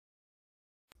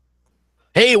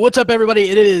Hey, what's up, everybody?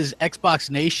 It is Xbox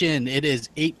Nation. It is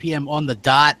 8 p.m. on the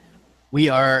dot. We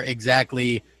are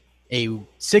exactly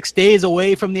 6 days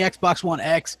away from the Xbox One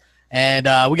X, and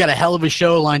we got a hell of a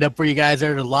show lined up for you guys.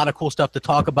 There's a lot of cool stuff to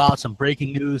talk about, some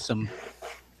breaking news, some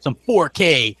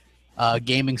 4K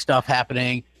gaming stuff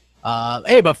happening.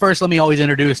 Hey, but first, let me always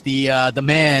introduce the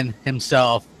man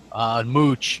himself,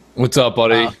 Mooch. What's up,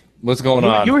 buddy? What's going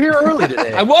on? You were here early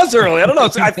today. I was early. I don't know.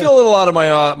 I feel a little out of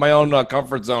my own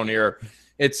comfort zone here.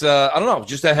 It's I don't know,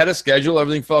 just ahead of schedule.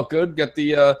 Everything felt good. Got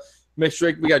the mixed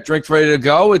drink. We got drinks ready to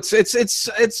go. It's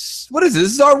what is this?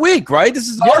 This is our week, right? This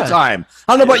is our time.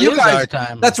 I don't know about you guys. Our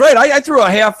time. That's right. I threw a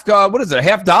half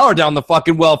 $1 down the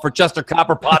fucking well for Chester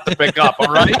Copper Pot to pick up.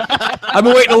 All right. I've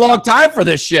been waiting a long time for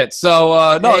this shit.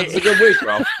 So no, it's a good week,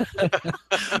 bro.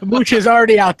 Mooch is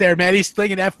already out there, man. He's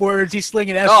slinging F words. He's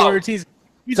slinging S words. He's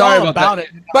sorry all about that.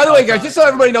 it. By the way, guys, just so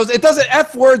everybody knows, it doesn't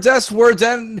F words, S words,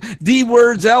 D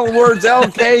words, L words,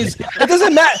 LKs. It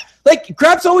doesn't matter. Like,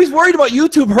 Crap's always worried about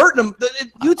YouTube hurting him.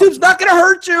 YouTube's not going to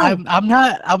hurt you. I'm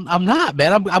not,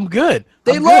 man. I'm good.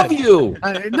 They love you.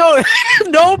 No,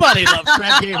 nobody loves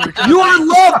Crapgamer. You are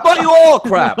loved by all,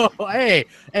 Crap. No, hey,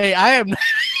 I am.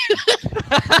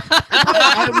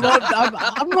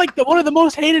 I'm like one of the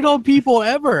most hated on people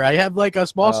ever. I have like a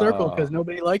small circle because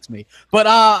nobody likes me. But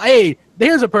hey,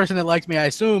 there's a person that likes me. I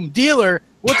assume. Dealer,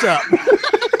 what's up?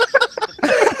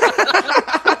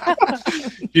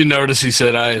 You notice he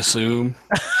said, "I assume."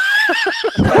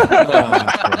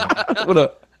 What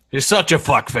a. He's such a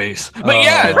fuckface. But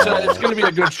yeah, it's going to be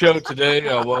a good show today.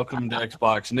 Welcome to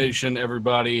Xbox Nation,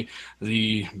 everybody.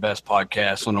 The best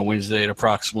podcast on a Wednesday at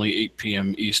approximately 8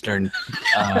 p.m. Eastern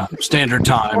Standard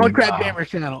Time. On Crapgamer's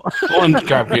channel. On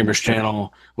Crapgamer's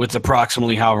channel, with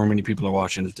approximately however many people are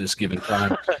watching at this given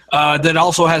time. That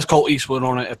also has Colt Eastwood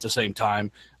on it at the same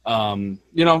time.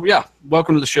 Yeah,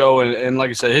 welcome to the show. And like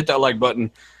I said, hit that like button.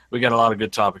 We got a lot of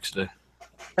good topics today.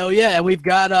 Hell yeah, and we've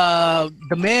got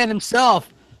the man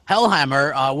himself,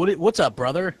 Hellhammer. What's up,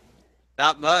 brother?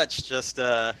 Not much. Just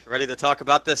ready to talk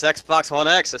about this Xbox One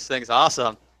X. This thing's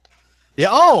awesome. Yeah.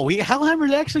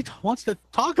 Hellhammer actually wants to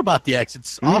talk about the X.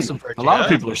 It's awesome for a lot of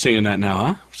people are seeing that now,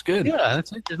 huh? It's good. Yeah,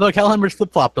 that's it. Look, Hellhammer's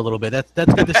flip flopped a little bit.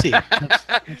 That's good to see. Yeah,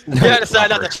 I decided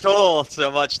not to troll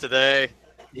so much today.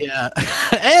 Yeah,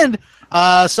 and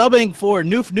subbing for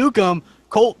Noof Nukem,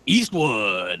 Colt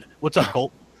Eastwood. What's up,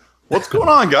 Colt? What's going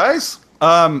on, guys?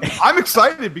 I'm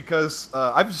excited because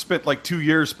I've spent like 2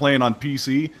 years playing on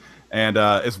PC, and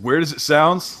as weird as it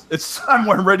sounds,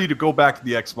 I'm ready to go back to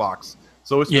the Xbox.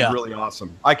 So it's been really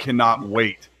awesome. I cannot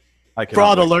wait.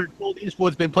 Fraud alert! Colt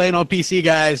Eastwood's been playing on PC,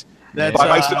 guys. That's by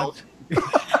myself.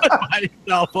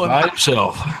 by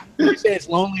himself. You say it's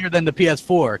lonelier than the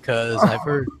PS4 because I've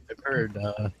heard,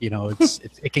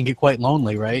 it can get quite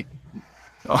lonely, right?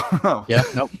 Oh. Yeah.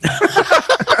 Nope.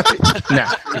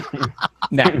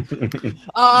 Nah.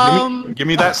 Give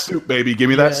me that soup, baby. Give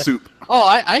me that soup. Oh,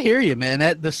 I hear you,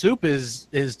 man. The soup is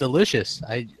delicious.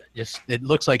 It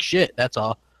looks like shit. That's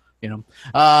all.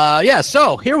 Yeah.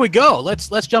 So here we go.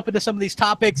 Let's jump into some of these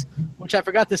topics, which I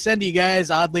forgot to send to you guys,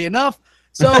 oddly enough.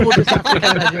 So we'll just have to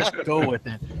kind of just go with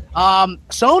it.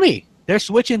 Sony, they're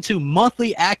switching to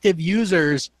monthly active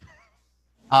users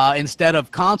instead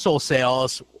of console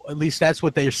sales. At least that's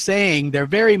what they're saying. They're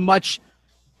very much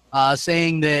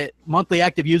saying that monthly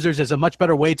active users is a much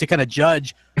better way to kind of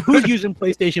judge who's using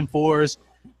PlayStation 4s.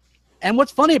 And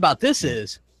what's funny about this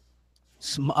is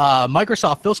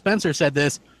Microsoft, Phil Spencer said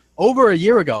this over a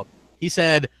year ago. He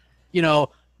said,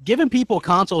 giving people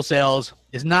console sales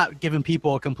is not giving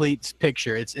people a complete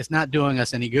picture. It's not doing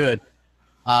us any good.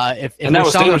 And that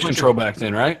was damage control back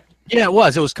then, right? Yeah, it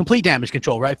was. It was complete damage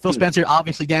control, right? Phil Spencer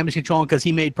obviously damage control because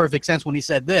he made perfect sense when he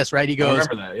said this, right? He goes,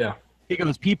 I remember that, yeah. He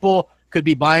goes, people could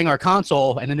be buying our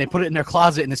console and then they put it in their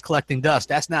closet and it's collecting dust.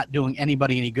 That's not doing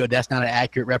anybody any good. That's not an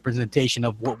accurate representation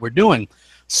of what we're doing.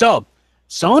 So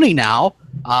Sony now,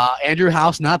 Andrew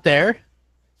House not there.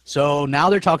 So now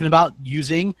they're talking about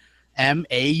using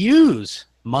MAUs,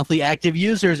 monthly active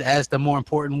users, as the more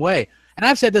important way. And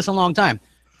I've said this a long time.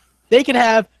 They could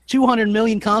have 200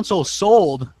 million consoles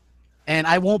sold, and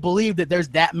I won't believe that there's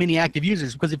that many active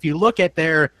users, because if you look at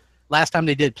their last time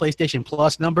they did PlayStation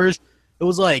Plus numbers, it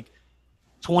was like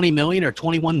 20 million or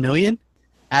 21 million,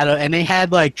 and they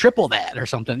had like triple that or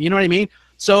something. You know what I mean?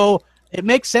 So it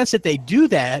makes sense that they do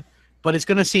that, but it's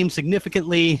going to seem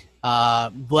significantly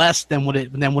less than what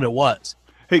it was.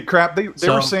 Hey, Crap, they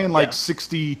were saying like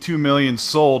 62 million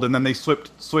sold, and then they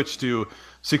switched to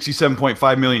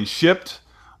 67.5 million shipped.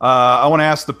 I want to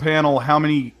ask the panel how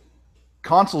many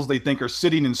consoles they think are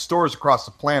sitting in stores across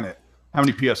the planet. How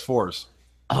many PS4s?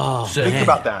 Oh, think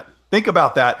about that. Think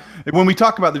about that. When we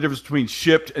talk about the difference between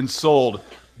shipped and sold,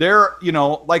 there, you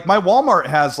know, like my Walmart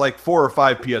has like 4 or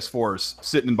 5 PS4s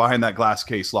sitting behind that glass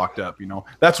case locked up. You know,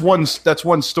 that's one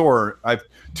store. I've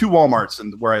 2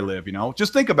 Walmarts where I live. You know,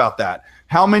 just think about that.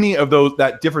 How many of those,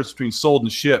 that difference between sold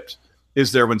and shipped,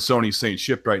 is there when Sony's saying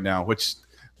shipped right now? Which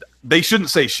they shouldn't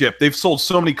say shipped. They've sold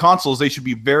so many consoles. They should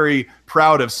be very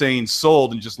proud of saying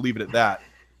sold and just leave it at that.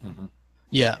 Mm-hmm.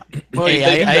 Yeah, well,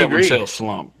 hey, I agree. Sales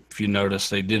slump. If you notice,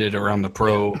 they did it around the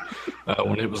Pro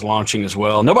when it was launching as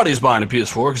well. Nobody's buying a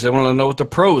PS4 because they want to know what the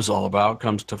Pro is all about.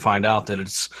 Comes to find out that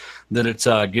it's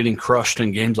getting crushed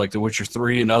in games like The Witcher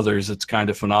 3 and others. It's kind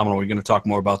of phenomenal. We're going to talk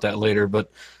more about that later,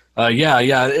 but yeah,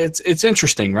 it's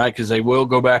interesting, right? Because they will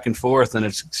go back and forth, and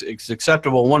it's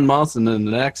acceptable one month, and then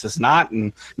the next it's not.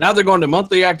 And now they're going to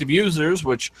monthly active users,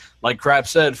 which, like Crap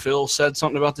said, Phil said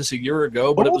something about this a year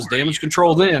ago, but it was damage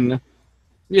control then.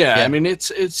 Yeah, I mean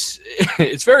it's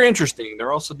very interesting.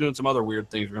 They're also doing some other weird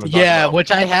things we're going to talk about.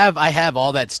 Which I have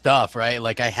all that stuff, right?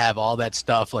 Like I have all that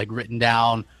stuff like written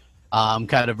down,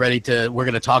 kind of ready to. We're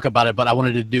going to talk about it, but I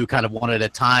wanted to do kind of one at a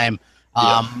time.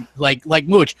 Like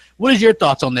Mooch, what is your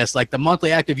thoughts on this? Like the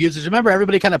monthly active users. Remember,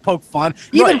 everybody kind of poked fun.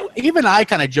 Even I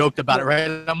kind of joked about it, right?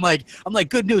 I'm like,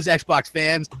 good news, Xbox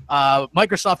fans.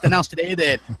 Microsoft announced today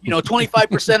that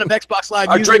 25% of Xbox Live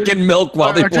are users drinking milk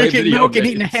while they play drinking video milk games.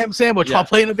 and eating a ham sandwich while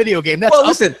playing a video game. That's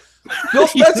listen. Bill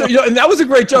Spencer, and that was a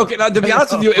great joke. And to be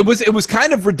honest with you, it was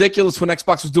kind of ridiculous when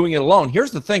Xbox was doing it alone.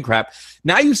 Here's the thing, Crap.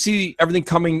 Now you see everything's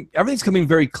coming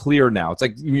very clear now. It's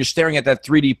like you're staring at that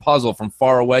 3D puzzle from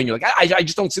far away, and you're like, I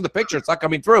just don't see the picture. It's not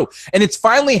coming through. And it's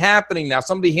finally happening now.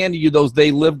 Somebody handed you those They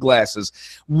Live glasses.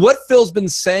 What Phil's been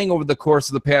saying over the course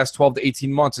of the past 12 to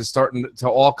 18 months is starting to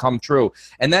all come true.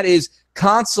 And that is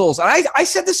consoles. And I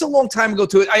said this a long time ago,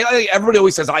 too. Everybody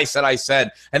always says, I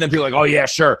said. And then people are like, oh, yeah,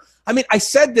 sure. I mean, I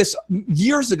said this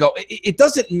years ago. It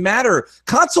doesn't matter.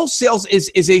 Console sales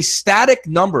is a static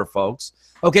number, folks.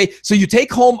 Okay, so you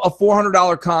take home a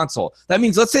 $400 console. That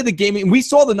means, let's say the gaming, we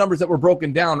saw the numbers that were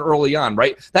broken down early on,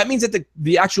 right? That means that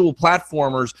the actual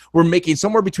platformers were making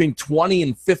somewhere between $20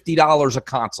 and $50 a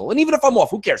console. And even if I'm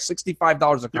off, who cares?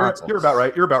 $65 a console. You're about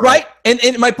right. You're about right.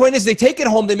 And my point is, they take it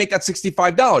home, they make that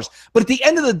 $65. But at the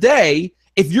end of the day,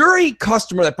 if you're a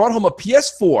customer that brought home a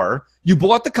PS4, you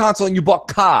bought the console and you bought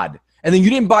COD, and then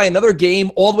you didn't buy another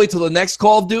game all the way to the next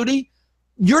Call of Duty,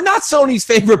 you're not Sony's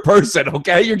favorite person,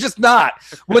 okay? You're just not.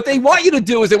 What they want you to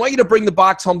do is they want you to bring the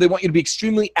box home. They want you to be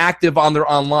extremely active on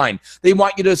their online. They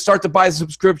want you to start to buy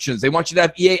subscriptions. They want you to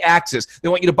have EA access. They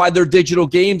want you to buy their digital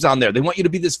games on there. They want you to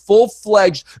be this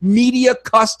full-fledged media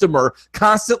customer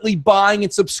constantly buying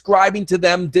and subscribing to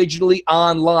them digitally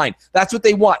online. That's what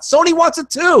they want. Sony wants it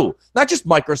too, not just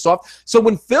Microsoft. So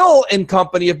when Phil and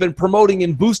company have been promoting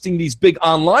and boosting these big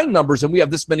online numbers, and we have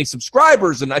this many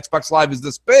subscribers and Xbox Live is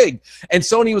this big, and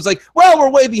Sony was like, well, we're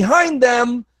way behind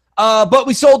them, but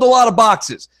we sold a lot of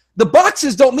boxes. The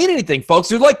boxes don't mean anything, folks.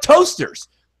 They're like toasters.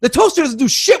 The toaster doesn't do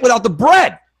shit without the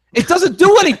bread. It doesn't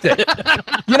do anything.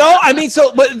 I mean,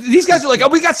 but these guys are like, oh,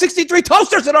 we got 63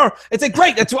 toasters in our, it's like,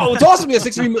 great. It's awesome. We have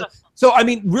 63. So, I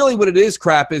mean, really what it is,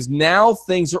 Crap, is now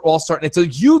things are all starting. It's a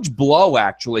huge blow,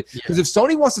 actually, because if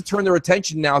Sony wants to turn their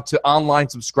attention now to online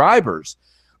subscribers,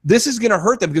 this is going to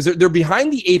hurt them because they're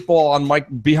behind the 8 ball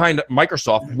behind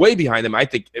Microsoft, way behind them, I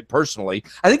think, personally.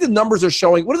 I think the numbers are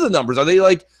showing, what are the numbers? Are they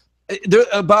like, they're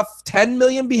about 10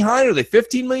 million behind? Are they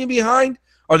 15 million behind?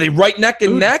 Are they right neck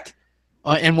and neck?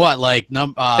 And what, like,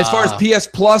 as far as PS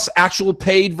Plus actual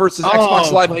paid versus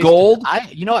Xbox Live Gold?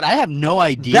 You know what? I have no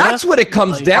idea. That's what it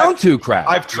comes down to, Crap.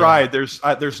 I've tried.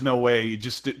 There's no way.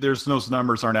 Those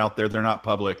numbers aren't out there. They're not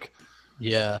public.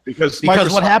 Yeah, because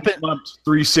what happened?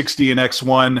 360 and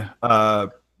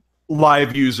X1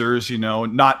 live users,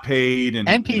 not paid and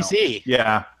PC.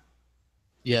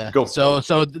 Yeah. Go.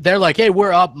 So they're like, hey,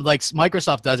 we're up. Like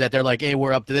Microsoft does that. They're like, hey,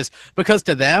 we're up to this because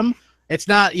to them, it's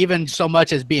not even so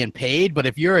much as being paid, but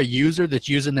if you're a user that's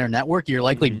using their network, you're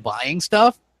likely buying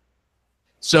stuff.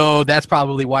 So that's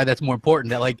probably why that's more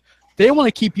important. That like they want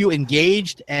to keep you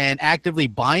engaged and actively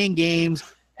buying games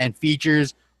and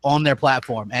features on their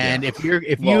platform. And if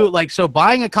you like, so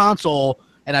buying a console,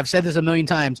 and I've said this a million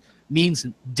times, means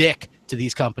dick to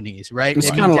these companies, right? It's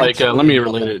kind of like, let me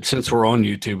relate it, since we're on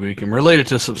YouTube, we can relate it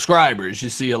to subscribers. You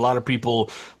see a lot of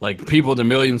people, like people with 1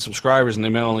 million subscribers, and they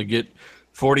may only get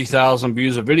 40,000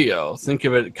 views a video. Think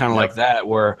of it kind of like that,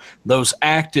 where those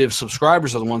active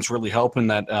subscribers are the ones really helping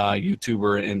that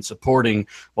YouTuber and supporting,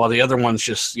 while the other ones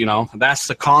just, that's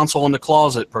the console in the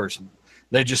closet person.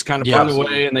 They just kind of put it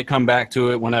away and they come back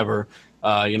to it whenever.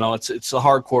 It's the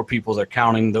hardcore people they're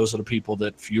counting. Those are the people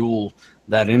that fuel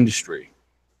that industry.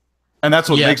 And that's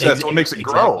what makes it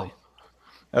grow.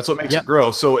 That's what makes it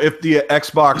grow. So if the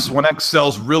Xbox One X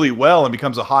sells really well and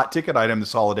becomes a hot ticket item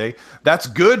this holiday, that's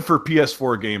good for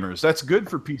PS4 gamers. That's good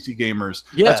for PC gamers.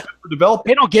 Yeah. That's good for developers.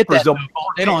 They don't get that.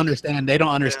 They don't understand. They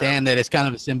don't understand that it's kind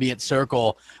of a symbiote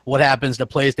circle. What happens to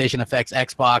PlayStation affects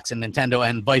Xbox and Nintendo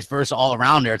and vice versa all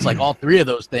around there. It's like all three of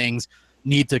those things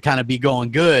need to kind of be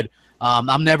going good.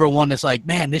 I'm never one that's like,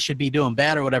 man, this should be doing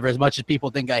bad or whatever. As much as people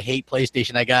think I hate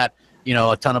PlayStation, I got, you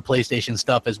know, a ton of PlayStation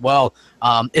stuff as well.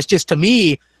 It's just, to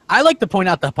me, I like to point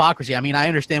out the hypocrisy. I mean, I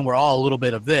understand we're all a little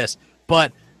bit of this,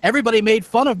 but everybody made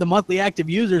fun of the monthly active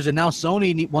users, and now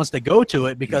Sony wants to go to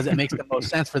it because it makes the most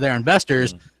sense for their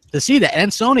investors to see that. And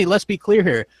Sony, let's be clear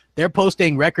here, they're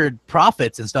posting record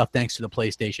profits and stuff thanks to the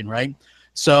PlayStation, right?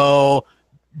 So,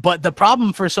 but the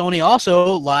problem for Sony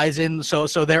also lies in, so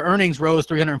their earnings rose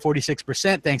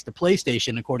 346% thanks to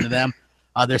PlayStation, according to them.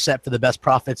 They're set for the best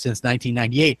profits since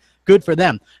 1998. Good for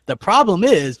them. The problem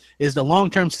is the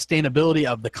long-term sustainability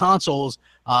of the consoles,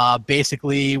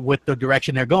 basically with the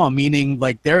direction they're going, meaning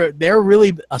like they're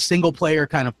really a single-player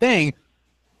kind of thing,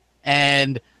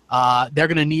 and they're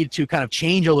going to need to kind of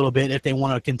change a little bit if they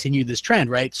want to continue this trend,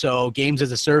 right? So games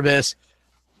as a service,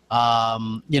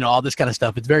 you know, all this kind of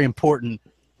stuff. It's very important.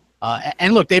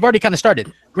 And look, they've already kind of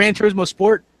started. Gran Turismo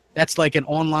Sport, that's like an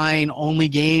online-only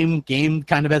game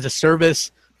kind of as a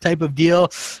service type of deal.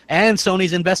 And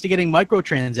Sony's investigating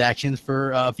microtransactions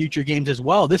for future games as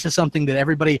well. This is something that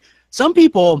everybody, some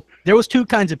people, there was two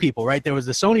kinds of people, right? There was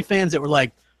the Sony fans that were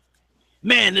like,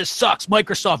 man, this sucks.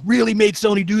 Microsoft really made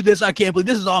Sony do this. I can't believe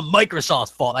this is all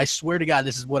Microsoft's fault. I swear to God,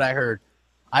 this is what I heard.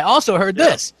 I also heard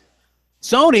this.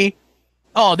 Sony,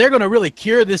 oh, they're going to really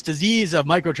cure this disease of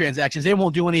microtransactions. They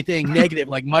won't do anything negative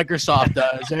like Microsoft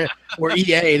does or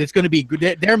EA. It's going to be good.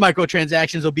 Their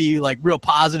microtransactions will be like real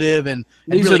positive. And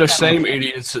these really are the same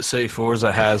idiots that say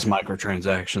Forza has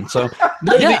microtransactions. So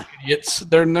they're the idiots.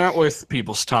 They're not worth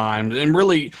people's time. And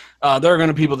really, there are going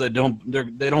to be people that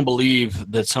they don't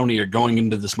believe that Sony are going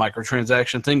into this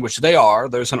microtransaction thing, which they are.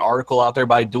 There's an article out there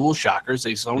by DualShockers,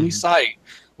 a Sony site,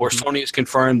 where Sony has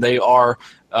confirmed they are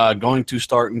going to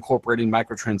start incorporating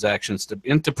microtransactions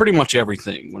into pretty much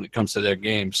everything when it comes to their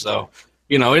games. So,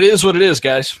 you know, it is what it is,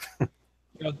 guys.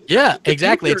 Yeah,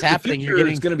 exactly. It's happening.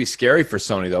 It's going to be scary for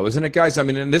Sony, though, isn't it, guys? I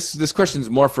mean, and this question is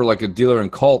more for like a dealer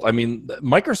and cult. I mean,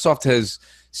 Microsoft has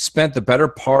spent the better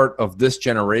part of this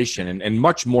generation and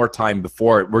much more time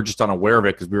before it. We're just unaware of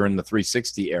it because we were in the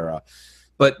 360 era.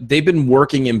 But they've been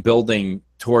working and building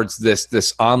towards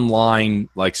this online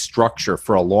like structure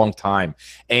for a long time.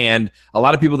 And a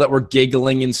lot of people that were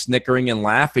giggling and snickering and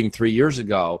laughing 3 years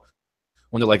ago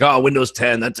when they're like, oh, Windows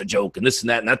 10, that's a joke, and this and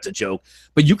that, and that's a joke.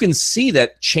 But you can see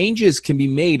that changes can be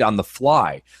made on the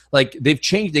fly. Like they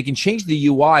can change the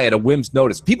UI at a whim's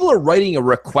notice. People are writing a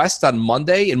request on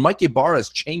Monday, and Mike Ibarra is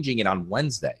changing it on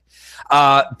Wednesday.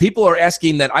 People are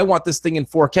asking that I want this thing in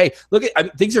 4K. Look,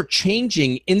 things are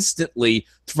changing instantly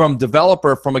from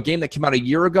developer from a game that came out a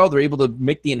year ago. They're able to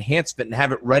make the enhancement and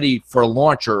have it ready for a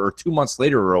launch or 2 months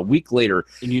later or a week later.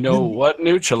 And you know what,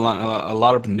 Nooch? A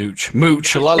lot of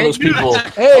those people,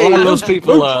 a lot of those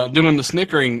people doing the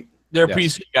snickering, they're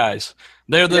PC guys.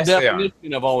 They're the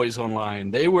definition of always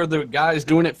online. They were the guys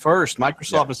doing it first.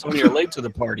 Microsoft and Sony are late to the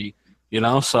party. You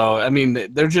know, so I mean,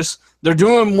 they're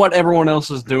doing what everyone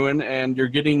else is doing, and you're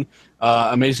getting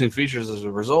amazing features as a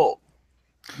result.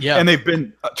 Yeah, and they've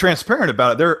been transparent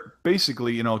about it. They're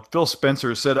basically, you know, Phil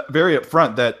Spencer said very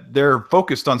upfront that they're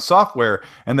focused on software,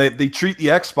 and they treat the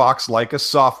Xbox like a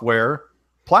software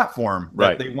platform.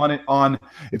 Right. They want it on.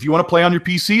 If you want to play on your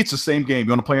PC, it's the same game.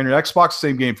 You want to play on your Xbox,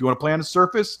 same game. If you want to play on a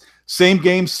Surface, same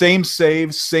game, same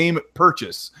save, same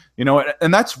purchase. You know,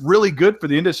 and that's really good for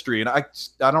the industry. And I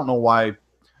don't know why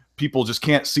people just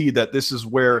can't see that this is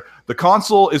where the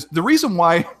console is. The reason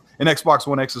why an Xbox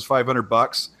One X is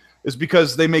 $500 is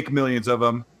because they make millions of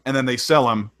them and then they sell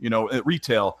them, you know, at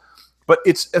retail. But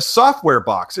it's a software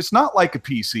box. It's not like a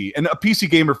PC. And a PC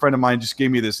gamer friend of mine just gave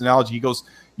me this analogy. He goes,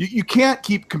 you can't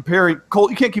keep comparing,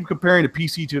 Colt, you can't keep comparing a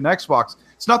PC to an Xbox.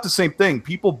 It's not the same thing.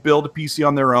 People build a PC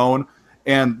on their own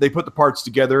and they put the parts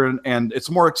together and it's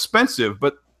more expensive,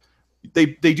 but they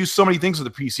do so many things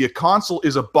with the PC. A console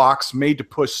is a box made to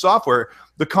push software.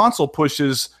 The console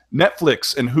pushes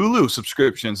Netflix and Hulu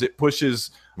subscriptions. It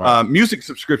pushes music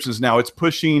subscriptions now. It's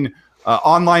pushing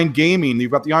online gaming.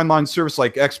 You've got the online service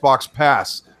like Xbox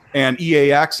Pass and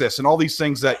EA Access and all these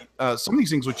things that some of these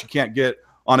things which you can't get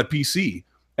on a PC.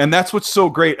 And that's what's so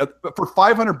great. For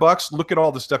 $500, look at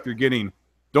all the stuff you're getting.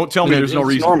 Don't tell me there's no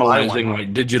reason. It's normalizing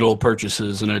like digital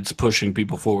purchases, and it's pushing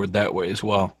people forward that way as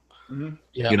well. Mm-hmm.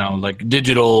 Yeah. You know, like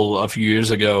digital a few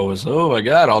years ago was, oh my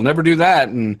God, I'll never do that,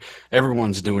 and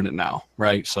everyone's doing it now,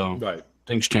 right? So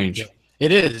things change.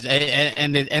 It is,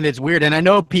 and it's weird. And I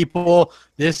know people,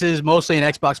 this is mostly an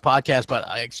Xbox podcast, but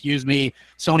excuse me,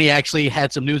 Sony actually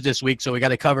had some news this week, so we got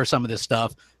to cover some of this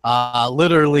stuff.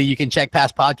 Literally, you can check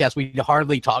past podcasts. We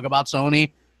hardly talk about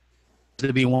Sony.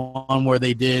 To be one where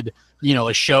they did,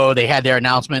 a show. They had their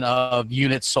announcement of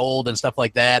units sold and stuff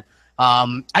like that.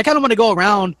 I kind of want to go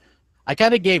around. I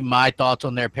kind of gave my thoughts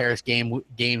on their Paris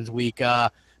Games Week.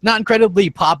 Not incredibly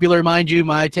popular, mind you,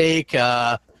 my take.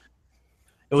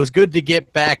 It was good to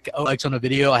get back likes on a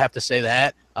video. I have to say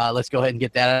that. Let's go ahead and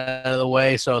get that out of the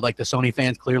way. So, like, the Sony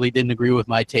fans clearly didn't agree with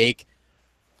my take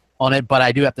on it, but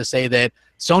I do have to say that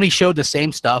Sony showed the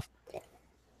same stuff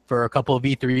for a couple of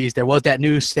E3s. There was that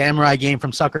new Samurai game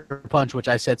from Sucker Punch, which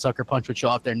I said Sucker Punch would show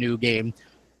off their new game.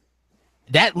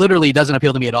 That literally doesn't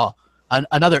appeal to me at all.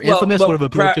 Another Infamous would have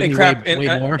appealed to me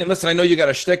way more. And listen, I know you got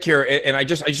a shtick here, and I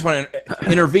just want to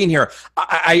intervene here.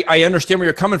 I understand where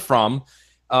you're coming from.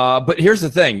 But here's the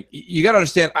thing. You got to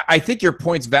understand, I think your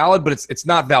point's valid, but it's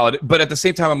not valid. But at the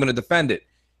same time, I'm going to defend it.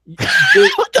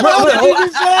 What the hell did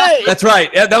you say? That's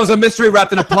right. That was a mystery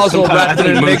wrapped in a puzzle, wrapped in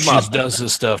an enigma. Just does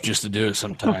this stuff just to do it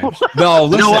sometimes. No,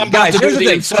 listen, I'm guys, here's the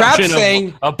thing. Crap's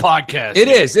saying a podcast. It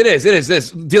is.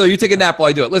 This dealer, you take a nap while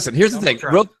I do it. Listen, here's the thing.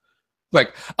 Real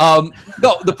quick. No,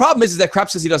 the problem is that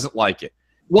Crap says he doesn't like it.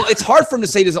 Well, it's hard for him to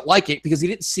say he doesn't like it because he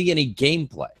didn't see any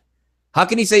gameplay. How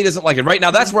can he say he doesn't like it? Right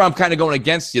now, that's where I'm kind of going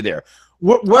against you there.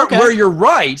 Where you're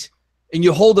right, and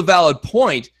you hold a valid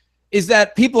point, is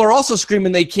that people are also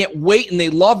screaming they can't wait and they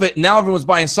love it. And now everyone's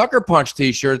buying Sucker Punch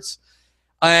T-shirts,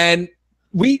 and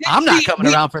I'm not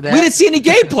coming around for that. We didn't see any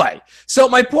gameplay. So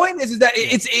my point is that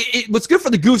what's good for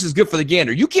the goose is good for the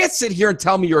gander. You can't sit here and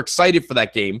tell me you're excited for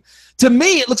that game. To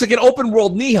me, it looks like an open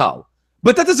world Nihao,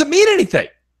 but that doesn't mean anything.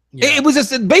 Yeah. It was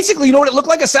just basically, you know what it looked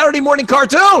like? A Saturday morning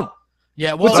cartoon.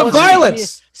 Yeah, well, with some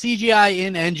violence. CGI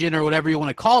in engine or whatever you want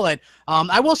to call it.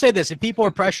 I will say this. If people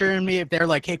are pressuring me, if they're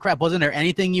like, hey, Crap, wasn't there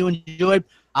anything you enjoyed?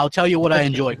 I'll tell you what I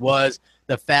enjoyed was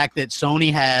the fact that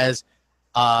Sony has,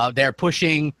 they're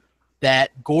pushing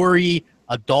that gory,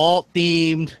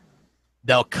 adult-themed,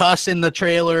 they'll cuss in the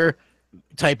trailer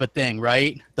type of thing,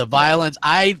 right? The violence.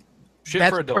 Shit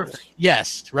for adults.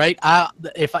 Yes, right?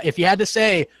 If you had to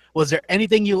say, was there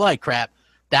anything you like, Crap,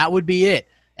 that would be it.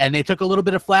 And they took a little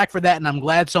bit of flack for that, and I'm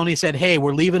glad Sony said, hey,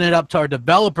 we're leaving it up to our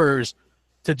developers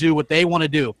to do what they want to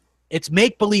do. It's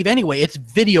make-believe anyway. It's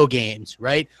video games,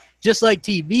 right? Just like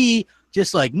TV,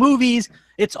 just like movies,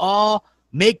 it's all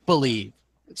make-believe.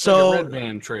 So like a Red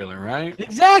Band trailer, right?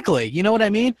 Exactly. You know what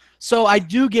I mean? So I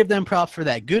do give them props for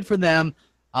that. Good for them.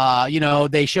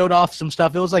 They showed off some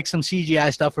stuff. It was like some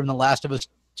CGI stuff from The Last of Us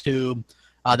 2.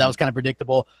 That was kind of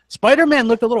predictable. Spider-Man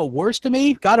looked a little worse to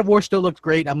me. God of War still looked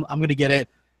great. I'm going to get it.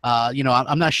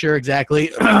 I'm not sure exactly.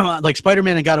 Like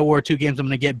Spider-Man and God of War 2 games I'm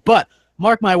going to get. But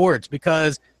mark my words,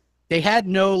 because they had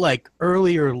no like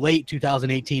early or late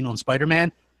 2018 on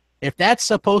Spider-Man. If that's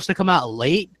supposed to come out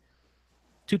late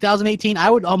 2018, I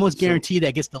would almost guarantee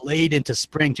that gets delayed into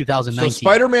spring 2019. So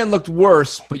Spider-Man looked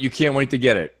worse, but you can't wait to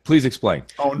get it. Please explain.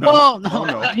 Oh, no. Well,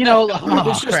 no.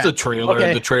 It's just the trailer.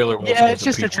 Okay. The trailer wasn't it's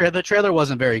just the trailer. The trailer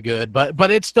wasn't very good, but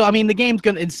it's still, I mean, the game's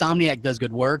good. Insomniac does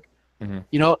good work.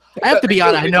 Mm-hmm. I have to be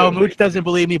honest. I know Mooch doesn't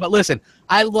believe me, but listen,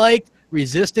 I liked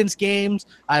Resistance games.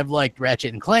 I've liked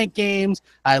Ratchet and Clank games.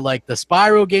 I liked the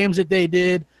Spyro games that they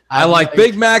did. I like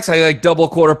Big Macs. I like double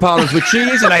quarter pounders with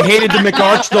cheese, and I hated the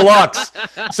McArch Deluxe.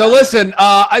 So listen,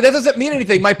 that doesn't mean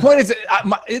anything. My point is,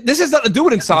 this has nothing to do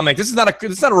with Insomniac. This is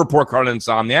not a report card on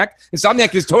Insomniac.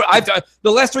 Insomniac is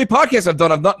the last 3 podcasts I've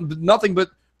done, I've nothing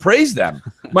but praised them.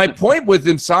 My point with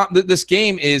this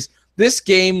game is, this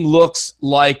game looks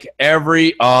like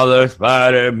every other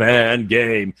Spider-Man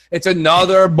game. It's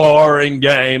another boring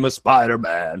game of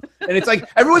Spider-Man. And it's like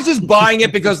everyone's just buying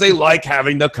it because they like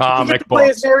having the comic play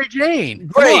books. as Mary Jane.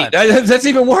 Great. That's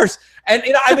even worse. And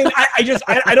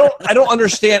I don't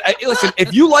understand. Listen,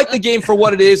 if you like the game for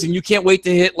what it is and you can't wait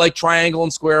to hit like triangle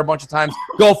and square a bunch of times,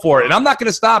 go for it. And I'm not going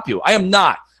to stop you. I am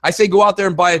not. I say go out there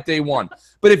and buy it day one.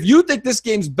 But if you think this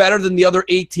game's better than the other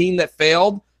 18 that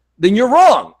failed, then you're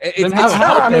wrong. I don't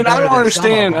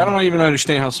understand. I don't even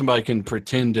understand how somebody can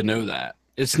pretend to know that.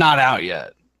 It's not out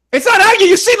yet. It's not out yet.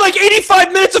 You've seen like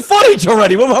 85 minutes of footage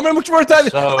already. How much more time?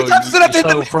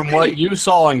 So from what you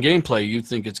saw in gameplay, you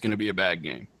think it's going to be a bad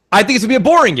game? I think it's going to be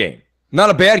a boring game. Not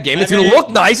a bad game. It's going to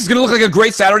look nice. It's going to look like a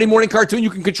great Saturday morning cartoon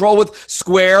you can control with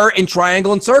square and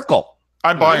triangle and circle.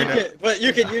 I'm buying it. But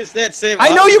you could use that same. I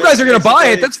know you guys are going to buy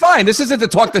it. That's fine. This isn't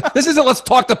let's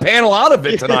talk the panel out of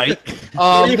it tonight.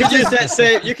 You could use that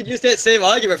same. You could use that same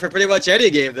argument for pretty much any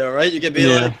game, though, right? You could be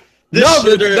like,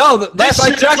 last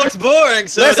I checked, looks boring.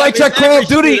 So last I checked, Call of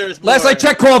Duty. Last I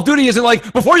checked, Call of Duty isn't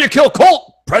like before you kill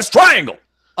Colt, press triangle.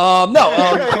 No.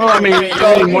 Well, I mean,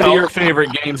 one of your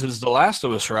favorite games is The Last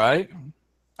of Us, right?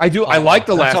 I do. I like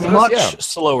The Last of Us. It's a much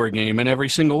slower game in every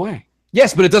single way.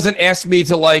 Yes, but it doesn't ask me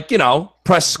to, like,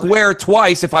 press square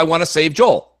twice if I want to save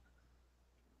Joel.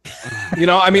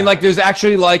 I mean, like, there's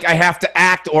actually, like, I have to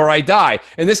act or I die.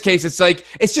 In this case, it's like,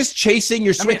 it's just chasing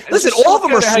your swing. Listen, all of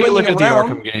them are swinging look at the around.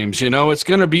 Arkham games, it's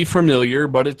going to be familiar,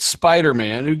 but it's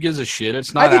Spider-Man. Who gives a shit?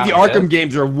 It's not. I think the Arkham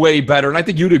games are way better, and I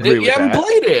think you'd agree with that. You haven't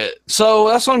played it, so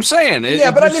that's what I'm saying.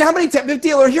 But I mean, how many times,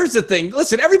 dealer? Here's the thing.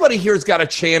 Listen, everybody here's got a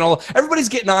channel. Everybody's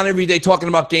getting on every day talking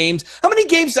about games. How many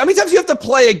times you have to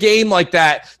play a game like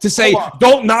that to say,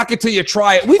 don't knock it till you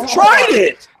try it? We've tried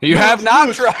it. You have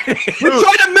not tried it. We've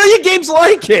tried a million games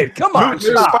like it. Come on.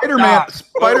 Spider-Man's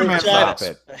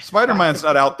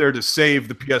not out there to save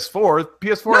the PS4.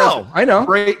 PS4 has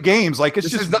great games. Like,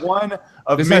 it's just one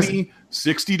of many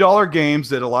 $60 games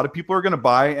that a lot of people are going to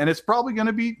buy, and it's probably going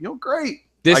to be great.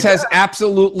 This has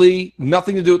absolutely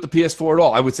nothing to do with the PS4 at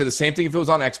all. I would say the same thing if it was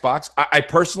on Xbox. I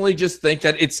personally just think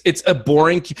that it's a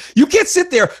boring. You can't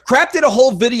sit there. Crap did a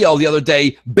whole video the other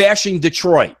day bashing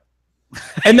Detroit.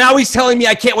 And now he's telling me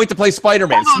I can't wait to play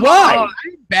Spider-Man. Why?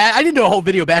 I didn't do a whole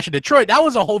video bashing Detroit. That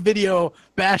was a whole video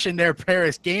bashing their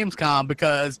Paris Gamescom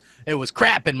because it was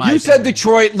crap in my opinion. Said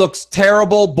Detroit looks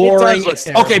terrible, boring.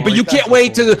 Okay, but you can't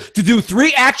wait to do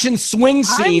 3 action swing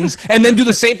scenes and then do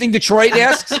the same thing Detroit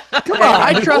asks? Come on.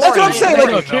 I trust That's what I'm saying.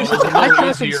 I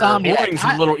trust Insomniac. Boring's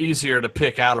a little easier to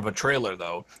pick out of a trailer,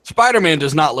 though. Spider-Man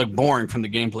does not look boring from the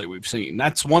gameplay we've seen.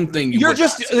 That's one thing Here's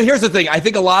the thing. I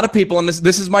think a lot of people, and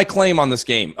this is my claim on this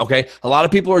game, okay? A lot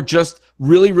of people are just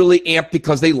really, really amped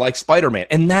because they like Spider-Man,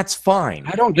 and that's fine.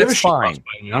 I don't give a shit about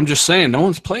Spider-Man. I'm just saying no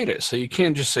one's played it, so you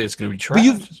can't just say it's going to be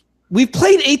trash. But we've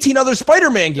played 18 other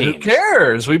Spider-Man games. Who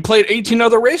cares? We played 18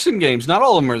 other racing games. Not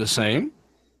all of them are the same.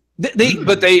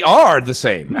 But they are the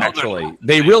same, actually.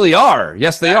 They really are.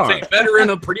 Yes, they are. They're better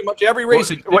in pretty much every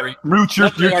racing game.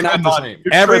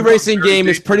 Every racing game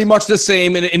is pretty much the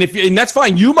same, and that's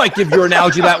fine. You might give your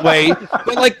analogy that way,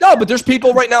 but but there's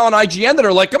people right now on IGN that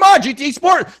are like, come on, GT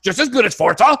Sport, just as good as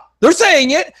Forza. They're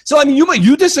saying it. So I mean,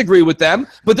 you disagree with them,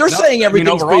 but they're saying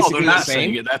everything's basically the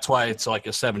same. That's why it's like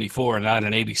a 74 and not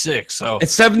an 86. So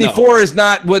it's 74 is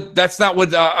not what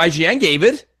IGN gave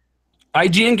it.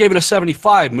 IGN gave it a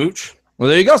 75, Mooch. Well,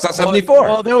 there you go. It's not 74.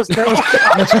 Well, there was He's like, I'll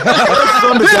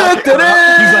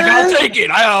take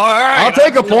it. I'll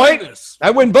take a point.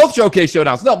 I win both showcase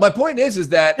showdowns. No, my point is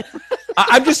that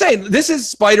I'm just saying this is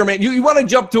Spider-Man. You want to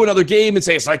jump to another game and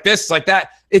say it's like this, it's like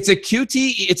that. It's a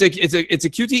QTE. It's a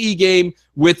QTE game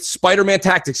with Spider-Man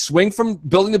tactics. Swing from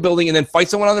building to building and then fight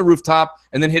someone on the rooftop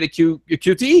and then hit a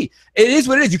QTE. It is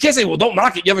what it is. You can't say, well, don't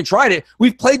knock it. You haven't tried it.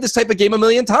 We've played this type of game a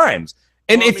million times.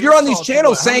 And if you're on these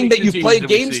channels saying that you've played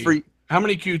games for... How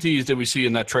many QTEs did we see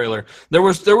in that trailer? There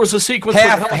was a sequence.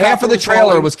 Half of the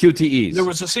trailer was QTEs. There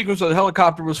was a sequence where the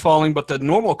helicopter was falling, but the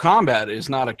normal combat is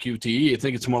not a QTE. I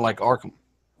think it's more like Arkham.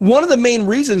 One of the main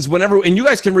reasons and you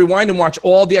guys can rewind and watch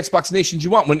all the Xbox Nations you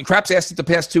want. When Craps asked it the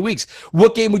past 2 weeks,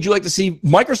 what game would you like to see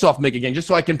Microsoft make again, just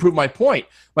so I can prove my point.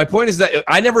 My point is that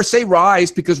I never say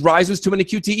Rise because Rise was too many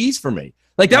QTEs for me.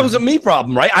 Like, that was a me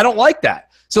problem, right? I don't like that.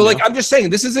 So, like, I'm just saying,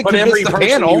 this isn't every the person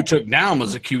panel. You took down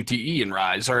was a QTE in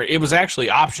Rise, or it was actually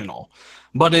optional.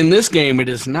 But in this game, it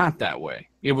is not that way.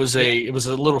 It was a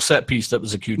little set piece that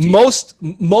was a QTE.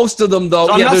 Most of them though.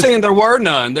 So I'm not saying there were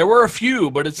none. There were a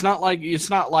few, but it's not like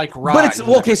Rise. But it's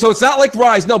okay. So it's not like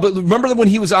Rise. No, but remember when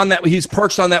he was on that? He's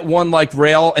perched on that one like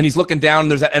rail, and he's looking down. And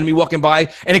there's that enemy walking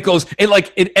by, and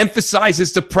it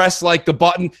emphasizes to press like the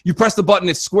button. You press the button,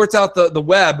 it squirts out the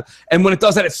web, and when it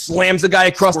does that, it slams the guy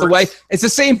across the way. It's the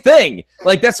same thing.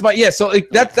 Like that's So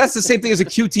that's the same thing as a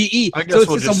QTE. I guess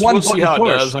so it's just we'll see how it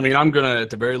does. I mean, I'm gonna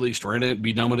at the very least rent it,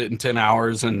 be done with it in 10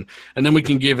 hours. And then we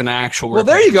can give an actual. Well,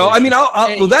 there you go. I mean,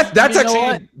 that's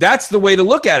actually that's the way to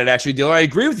look at it. Actually, Dealer, I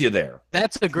agree with you there.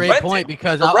 That's a great point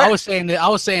because I was saying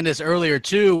this earlier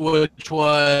too, which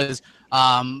was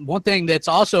one thing that's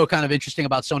also kind of interesting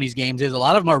about Sony's games is a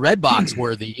lot of them are red box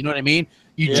worthy. You know what I mean?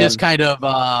 You just kind of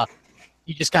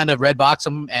red box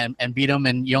them and beat them,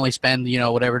 and you only spend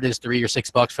whatever it is $3 or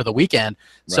 $6 for the weekend.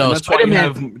 Right. So that's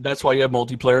why you have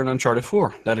multiplayer in Uncharted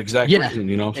 4. That exact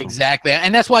reason, So. Exactly,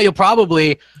 and that's why you'll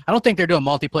probably. I don't think they're doing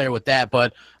multiplayer with that,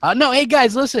 but no. Hey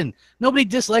guys, listen. Nobody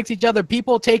dislikes each other.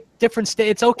 People take different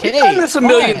It's okay. We've done this a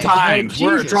million times.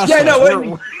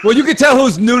 Well, you can tell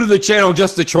who's new to the channel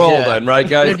just to troll, then, right,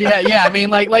 guys? Yeah. I mean,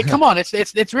 like, come on.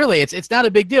 It's really not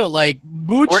a big deal. Like,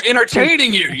 Mooch, we're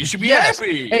entertaining you. You should be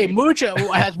happy. Hey, Mooch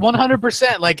has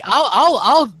 100%. Like,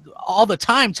 I'll all the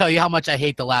time tell you how much I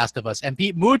hate The Last of Us, and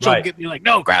Mooch will get me like,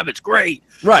 no, Crab, it's great.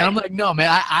 Right. And I'm like, no,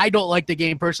 man, I don't like the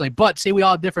game personally. But see, we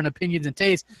all have different opinions and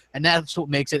tastes, and that's what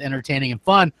makes it entertaining and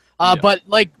fun. But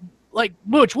like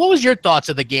Mooch, what was your thoughts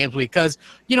of the games week? Because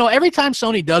every time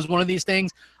Sony does one of these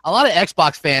things, a lot of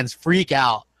Xbox fans freak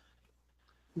out.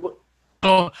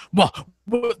 Well,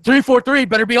 343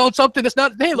 better be on something that's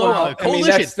not Halo. Well,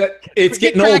 Coalition. It's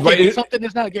getting old, right? Something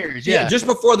that's not Gears. Yeah, just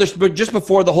before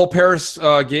the whole Paris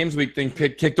Games Week thing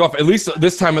kicked off. At least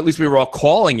this time, we were all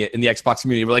calling it in the Xbox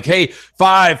community. We're like, hey,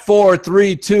 5, 4,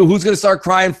 3, 2. Who's gonna start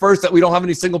crying first that we don't have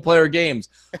any single player games?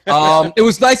 It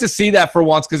was nice to see that for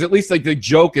once, because at least like the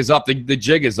joke is up, the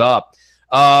jig is up.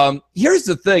 Here's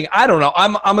the thing. I don't know.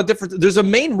 I'm a different. There's a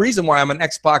main reason why I'm an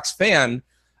Xbox fan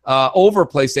over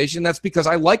PlayStation. That's because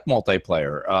I like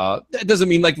multiplayer. That doesn't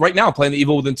mean like right now I'm playing The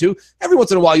Evil Within 2. Every once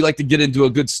in a while you like to get into a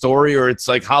good story, or it's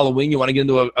like Halloween, you want to get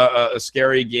into a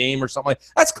scary game or something like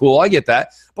that. That's cool. I get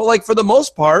that. But like for the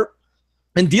most part,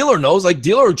 and Dealer knows, like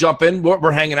Dealer will jump in,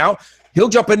 we're hanging out. He'll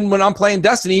jump in when I'm playing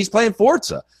Destiny, he's playing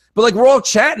Forza. But like we're all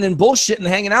chatting and bullshitting and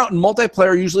hanging out in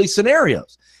multiplayer usually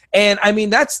scenarios. And I mean,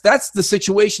 that's the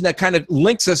situation that kind of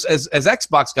links us as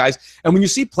Xbox guys. And when you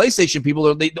see PlayStation people,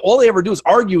 all they ever do is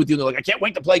argue with you. They're like, I can't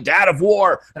wait to play God of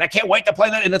War, and I can't wait to play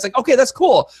that. And it's like, okay, that's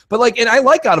cool. But like, and I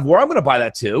like God of War. I'm going to buy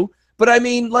that too. But I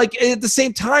mean, like at the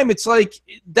same time, it's like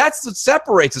that's what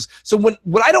separates us. So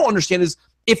what I don't understand is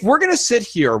if we're going to sit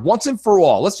here once and for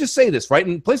all, let's just say this, right?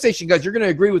 And PlayStation guys, you're going to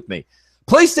agree with me.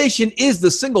 PlayStation is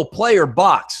the single player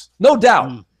box, no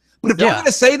doubt. But if we're going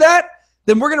to say that,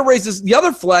 then we're going to raise the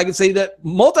other flag and say that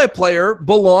multiplayer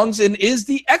belongs and is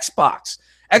the Xbox.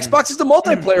 Xbox is the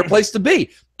multiplayer place to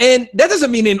be. And that doesn't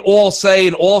mean in all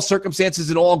circumstances,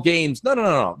 in all games.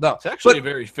 No. It's actually a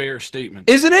very fair statement.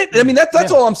 Isn't it? I mean,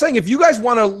 that's all I'm saying. If you guys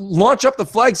want to launch up the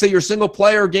flag, say you're a single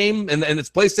player game and it's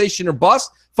PlayStation or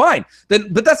bust, fine.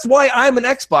 But that's why I'm an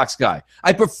Xbox guy.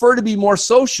 I prefer to be more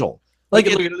social. Like,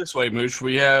 look at it this way, Mooch.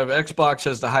 We have Xbox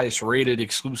has the highest rated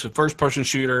exclusive first-person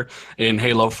shooter in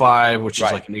Halo 5, which is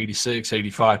like an 86,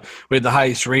 85. We have the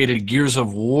highest rated Gears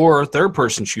of War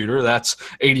third-person shooter. That's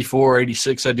 84,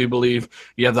 86, I do believe.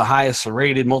 You have the highest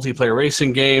rated multiplayer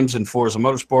racing games in Forza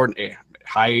Motorsport,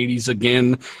 high 80s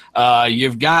again.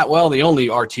 You've got, the only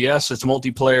RTS that's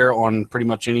multiplayer on pretty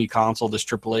much any console, this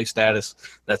AAA status.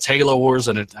 That's Halo Wars,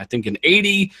 and I think an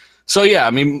 80. So, yeah,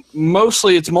 I mean,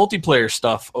 mostly it's multiplayer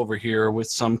stuff over here with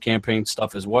some campaign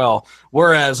stuff as well.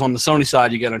 Whereas on the Sony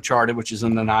side, you got Uncharted, which is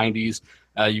in the 90s.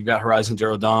 You've got Horizon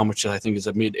Zero Dawn, which I think is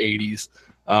a mid-80s.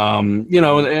 And you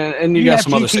got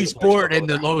some other Sport in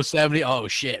the low 70s. Oh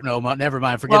shit! No, never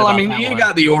mind. Forget. Well, I mean, you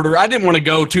got the order. I didn't want to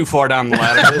go too far down the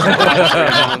ladder,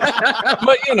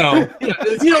 but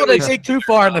they take too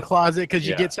far in the closet because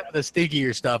you get some of the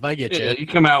stinkier stuff. I get you. Yeah, you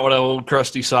come out with an old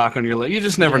crusty sock on your leg. You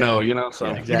just never know, So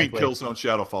exactly. You mean Killzone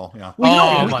Shadowfall? Yeah.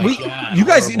 Well, my God, you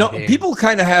guys, people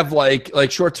kind of have like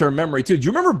short-term memory too. Do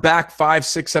you remember back 5,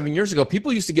 6, 7 years ago?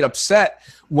 People used to get upset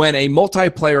when a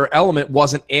multiplayer element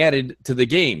wasn't added to the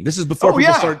game. This is before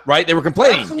people started, right? They were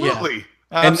complaining. Absolutely.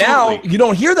 And now you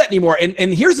don't hear that anymore.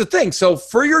 And here's the thing. So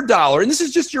for your $1, and this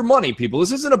is just your money, people.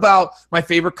 This isn't about my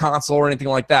favorite console or anything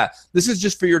like that. This is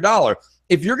just for your $1.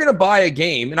 If you're going to buy a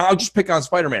game, and I'll just pick on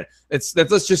Spider-Man. Let's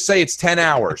just say it's 10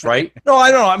 hours, right? No,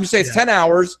 I don't know. I'm just saying it's 10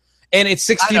 hours and it's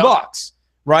 $60,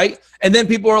 right? And then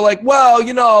people are like,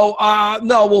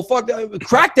 no, fuck.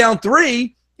 Crackdown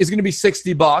 3 is going to be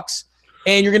 $60.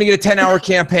 And you're going to get a 10-hour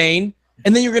campaign,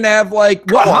 and then you're going to have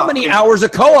how many hours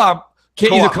of co-op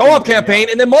campaign,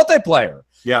 and then multiplayer.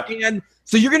 Yeah. And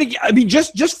so you're going to get, I mean,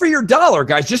 just for your $1,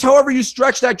 guys, just however you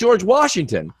stretch that George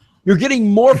Washington, you're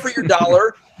getting more for your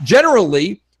 $1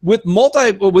 generally with the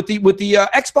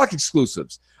Xbox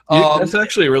exclusives. That's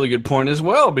actually a really good point as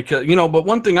well, because but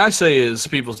one thing I say is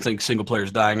people think single player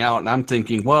is dying out, and I'm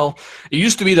thinking, well, it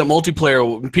used to be that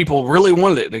multiplayer people really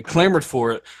wanted it, they clamored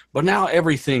for it, but now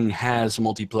everything has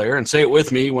multiplayer. And say it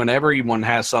with me, when everyone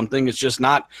has something, it's just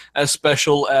not as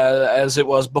special as it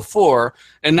was before.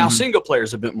 And now single player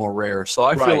is a bit more rare, so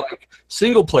I feel like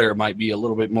single player might be a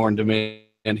little bit more in demand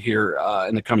here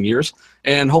in the coming years,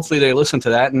 and hopefully they listen to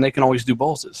that and they can always do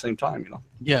both at the same time.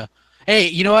 Yeah. Hey,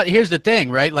 you know what? Here's the thing,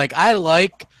 right? Like, I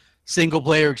like single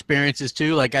player experiences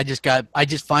too. Like, I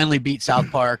just finally beat South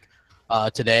Park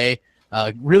today.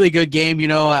 Really good game.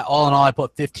 All in all, I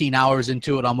put 15 hours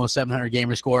into it, almost 700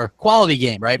 gamer score. Quality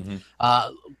game, right?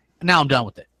 Now I'm done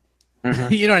with it.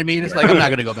 You know what I mean? It's like I'm not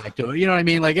gonna go back to it. You know what I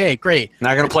mean? Like, hey, great.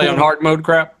 Not gonna play on hard mode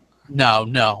crap.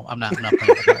 No, I'm not playing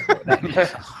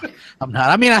that. I'm not.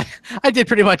 I mean, I did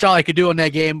pretty much all I could do in that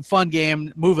game. Fun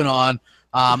game. Moving on.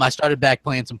 I started back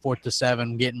playing some 4 to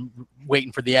 7,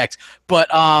 waiting for the X. But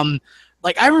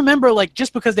like I remember, like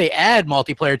just because they add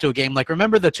multiplayer to a game, like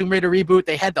remember the Tomb Raider reboot?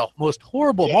 They had the most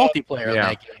horrible multiplayer in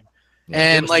that game.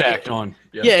 And like,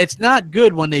 yeah, it's not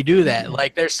good when they do that.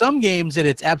 Like, there's some games that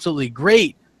it's absolutely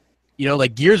great. You know,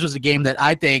 like Gears was a game that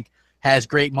I think has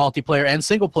great multiplayer and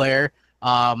single player.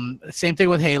 Same thing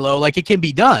with Halo. Like, it can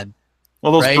be done.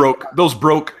 Well, those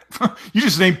broke. You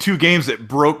just named 2 games that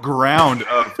broke ground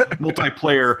of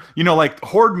multiplayer. You know, like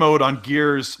Horde mode on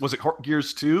Gears. Was it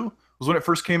Gears 2? Was when it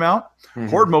first came out.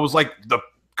 Horde mode was like the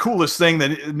coolest thing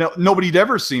that nobody'd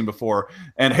ever seen before.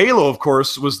 And Halo, of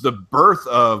course, was the birth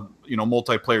of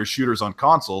multiplayer shooters on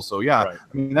console. So yeah, I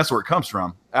mean that's where it comes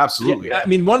from. Absolutely. Yeah, I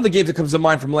mean, one of the games that comes to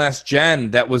mind from last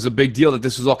gen that was a big deal that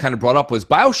this was all kind of brought up was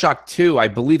BioShock 2. I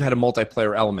believe had a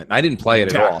multiplayer element. I didn't play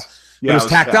it at all. Yeah, it was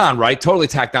tacked on, right? Totally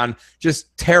tacked on.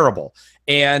 Just terrible.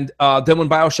 And then when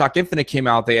BioShock Infinite came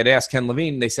out, they had asked Ken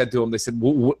Levine. They said to him,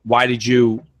 why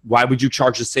would you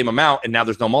charge the same amount and now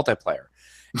there's no multiplayer?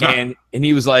 And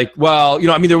he was like, well,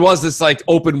 I mean, there was this like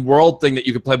open world thing that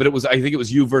you could play, but I think it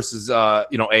was you versus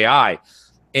AI.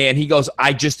 And he goes,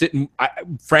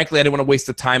 frankly, I didn't want to waste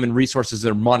the time and resources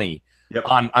or money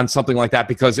on something like that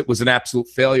because it was an absolute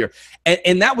failure.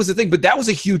 And that was the thing, but that was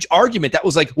a huge argument. That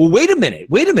was like, well, wait a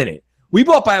minute. We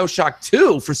bought BioShock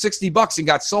 2 for $60 and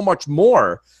got so much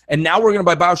more, and now we're going to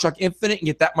buy BioShock Infinite and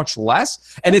get that much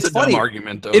less. And it's funny.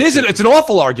 Argument, though. It isn't. It's an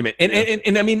awful argument.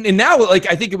 And I mean, and now, like,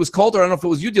 I think it was Coulter. I don't know if it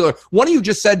was you, Dealer. One of you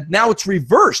just said now it's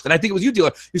reversed, and I think it was you,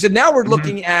 Dealer. You said now we're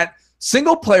looking at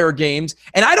single-player games,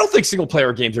 and I don't think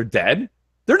single-player games are dead.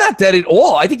 They're not dead at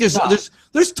all. I think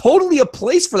there's totally a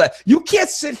place for that. You can't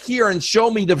sit here and show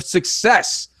me the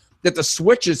success that the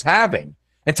Switch is having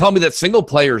and tell me that single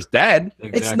player is dead.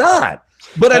 Exactly. It's not.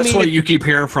 But that's what you keep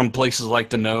hearing from places like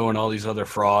The Know and all these other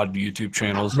fraud YouTube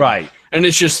channels. Right. And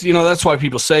it's just, that's why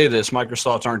people say this.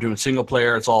 Microsoft aren't doing single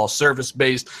player. It's all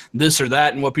service-based, this or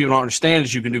that. And what people don't understand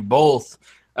is you can do both.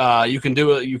 You can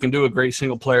do a great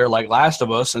single player like Last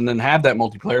of Us and then have that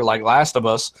multiplayer like Last of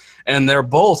Us. And they're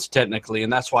both technically.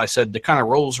 And that's why I said the kind of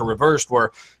roles are reversed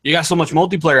where you got so much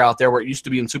multiplayer out there where it used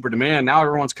to be in super demand. Now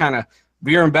everyone's kind of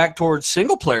veering back towards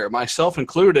single player, myself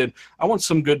included. I want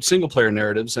some good single player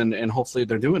narratives, and hopefully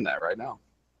they're doing that right now.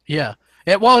 Yeah.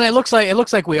 Well, and it looks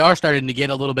like we are starting to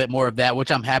get a little bit more of that, which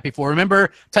I'm happy for.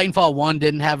 Remember, Titanfall 1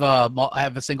 didn't have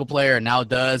a single player, and now it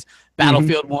does.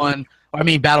 Battlefront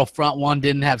 1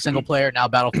 didn't have single player, now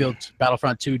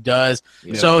Battlefront 2 does.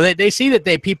 Yeah. So they see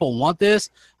that people want this,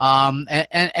 and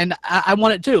I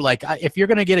want it too. Like, if you're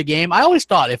gonna get a game, I always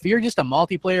thought if you're just a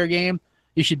multiplayer game,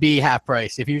 you should be half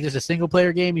price. If you're just a single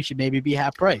player game, you should maybe be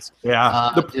half price.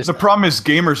 Yeah. The problem is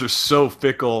gamers are so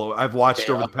fickle. I've watched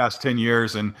over the past 10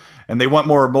 years, and they want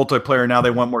more multiplayer now.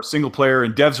 They want more single player,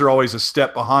 and devs are always a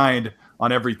step behind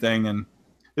on everything. And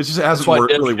it just hasn't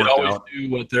really worked out. Do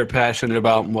what they're passionate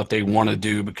about and what they want to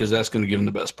do, because that's going to give them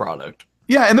the best product.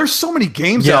 Yeah, and there's so many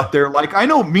games out there. Like, I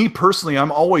know me personally,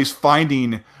 I'm always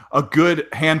finding a good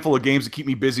handful of games to keep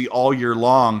me busy all year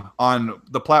long on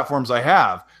the platforms I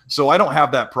have. So I don't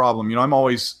have that problem. I'm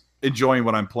always enjoying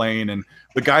what I'm playing. And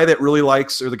the guy that really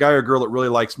likes, or the guy or girl that really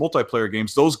likes multiplayer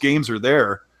games, those games are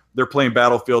there. They're playing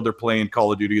Battlefield, they're playing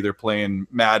Call of Duty, they're playing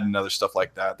Madden, and other stuff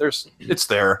like that. It's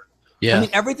there. Yeah. I mean,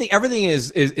 everything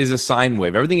is a sine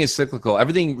wave. Everything is cyclical.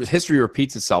 History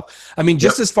repeats itself. I mean,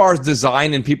 just as far as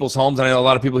design in people's homes, and I know a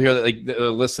lot of people here that are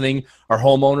listening are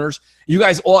homeowners. You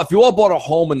guys if you all bought a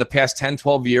home in the past 10,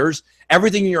 12 years,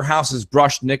 everything in your house is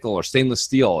brushed nickel or stainless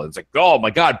steel. It's like, oh my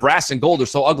God, brass and gold are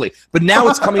so ugly. But now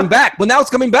it's coming back. Well, now it's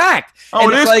coming back. Oh,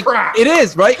 and it is like, crap. It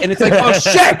is, right? And it's like, oh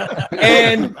shit.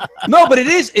 And no, but it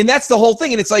is. And that's the whole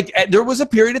thing. And it's like, there was a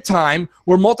period of time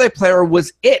where multiplayer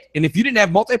was it. And if you didn't have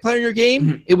multiplayer in your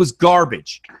game, it was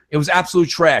garbage. It was absolute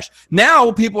trash.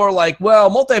 Now people are like, well,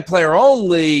 multiplayer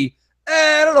only,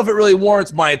 I don't know if it really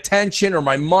warrants my attention or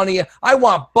my money. I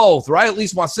want both, right? At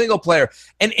least want single player.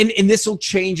 And this will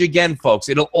change again, folks.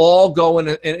 It'll all go in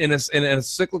a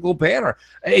cyclical banner.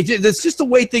 It's just the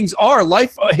way things are.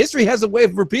 History has a way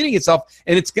of repeating itself,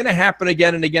 and it's going to happen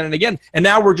again and again and again. And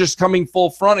now we're just coming full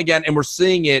front again, and we're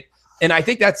seeing it. And I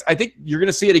think you're going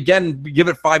to see it again. Give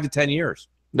it 5 to 10 years.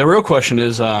 The real question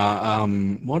is,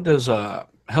 what does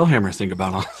Hellhammer think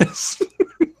about all this?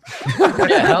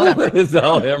 Hellhammer. It's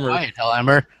Hellhammer. Right,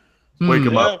 Hellhammer. Wake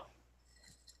him up.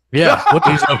 Yeah. What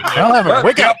do you Hellhammer?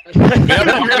 Wake up. What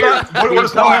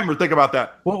does Hellhammer think about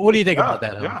that? What do you think about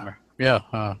that, Hellhammer?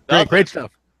 Yeah. Great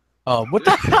stuff. Oh, what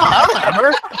the hell?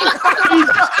 Hellhammer?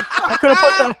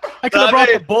 I could have brought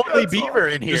the Boldly Beaver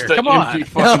in here. Just Come an on. empty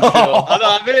fucking shell.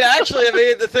 I mean, actually,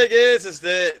 the thing is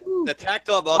that the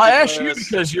tactile multiplayer. I asked you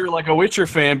because you're like a Witcher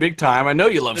fan, big time. I know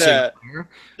you love single player.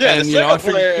 Yeah, and the you know, I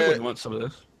single figured you player. would want some of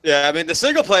this. Yeah, I mean, the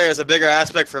single player is a bigger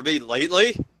aspect for me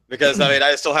lately because I mean, I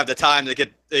just don't have the time to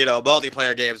get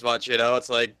multiplayer games much. It's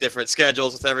like different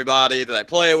schedules with everybody that I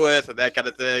play with and that kind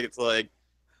of thing. It's like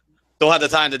don't have the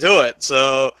time to do it.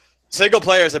 So single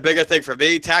player is a bigger thing for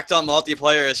me. Tactile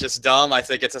multiplayer is just dumb. I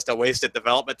think it's just a wasted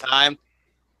development time.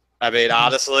 I mean,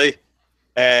 honestly,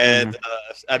 and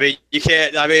I mean, you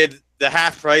can't. I mean, the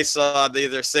half price on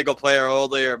either single player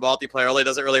only or multiplayer only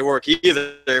doesn't really work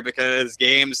either because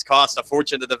games cost a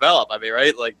fortune to develop. I mean,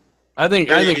 right? Like, I think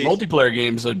multiplayer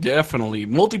games are definitely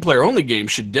multiplayer only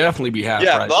games should definitely be half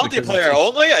price. Yeah, multiplayer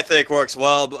only I think works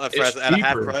well at a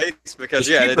half price because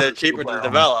they're cheaper to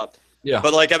develop. Yeah,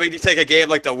 but like I mean, you take a game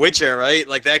like The Witcher, right?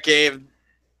 Like that game,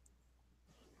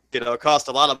 cost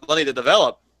a lot of money to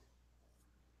develop.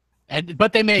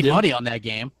 But they made money on that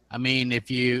game. I mean,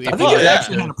 if you I think it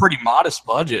actually had a pretty modest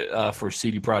budget for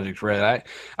CD Projekt Red.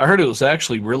 I heard it was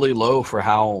actually really low for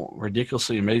how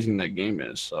ridiculously amazing that game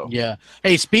is. So yeah.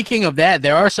 Hey, speaking of that,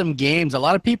 there are some games. A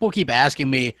lot of people keep asking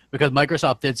me because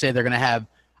Microsoft did say they're going to have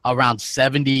around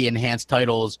 70 enhanced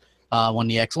titles when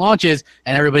the X launches,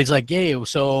 and everybody's like, "Hey,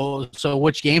 so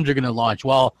which games are going to launch?"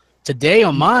 Well, today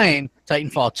on mine,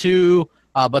 Titanfall 2.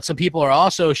 But some people are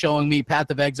also showing me Path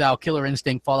of Exile, Killer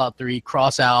Instinct, Fallout 3,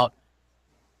 Crossout,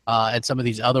 and some of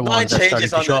these other Mine ones. Mine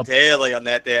changes on the daily on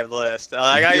that damn list.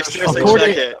 I got to seriously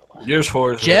check it. Gears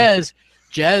 4 is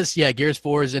Jez, yeah, Gears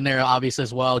 4 is in there obviously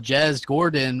as well. Jez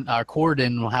Gordon, or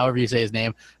Corden, however you say his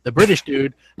name, the British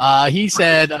dude, he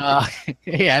said,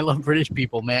 hey, I love British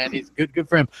people, man. He's good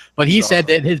for him. But he said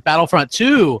that his Battlefront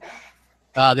 2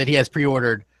 that he has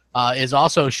pre-ordered is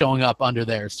also showing up under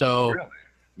there. So... Really?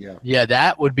 Yeah,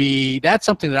 that's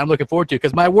something that I'm looking forward to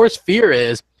because my worst fear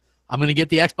is I'm going to get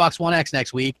the Xbox One X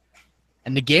next week,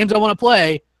 and the games I want to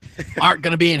play aren't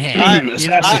going to be enhanced.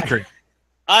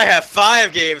 I have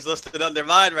 5 games listed under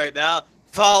mine right now.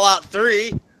 Fallout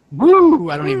 3. Woo!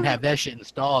 I don't even have that shit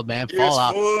installed, man. Gears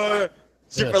Fallout 4,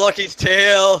 Super Lucky's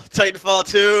Tale, Titanfall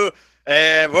 2,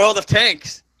 and World of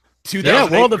Tanks.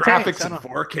 2008 World of graphics Tanks,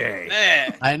 in 4K.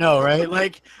 Man. I know, right?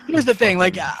 Like, here's the thing.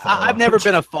 Like, I've never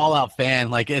been a Fallout fan.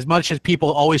 Like, as much as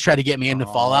people always try to get me into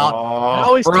Fallout, I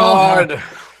always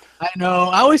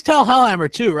tell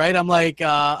Hellhammer too, right? I'm like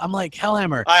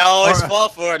Hellhammer. I always fall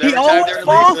for it. He always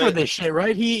falls for this shit,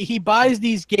 right? He buys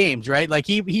these games, right? Like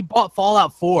he bought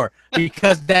Fallout 4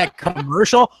 because that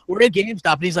commercial. We're in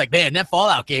GameStop and he's like, man, that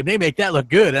Fallout game, they make that look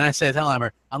good. And I said, Hellhammer,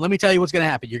 let me tell you what's gonna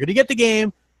happen. You're gonna get the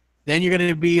game. Then you're going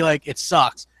to be like, it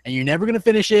sucks. And you're never going to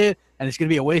finish it, and it's going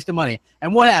to be a waste of money.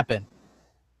 And what happened?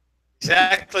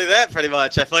 Exactly that, pretty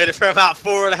much. I played it for about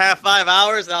 4.5, 5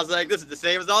 hours, and I was like, this is the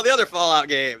same as all the other Fallout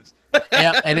games.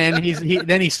 Yeah, and then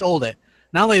he sold it.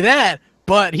 Not only that,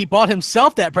 but he bought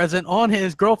himself that present on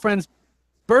his girlfriend's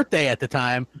birthday at the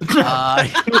time. He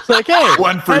was like, hey.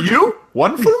 One for you,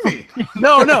 one for me.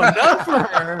 No, none for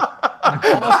her.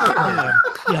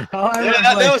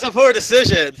 That was a poor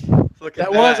decision.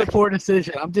 That was a poor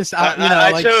decision. I'm just,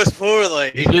 I chose poorly.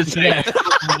 He did say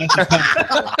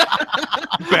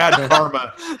bad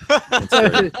karma.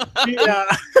 Yeah.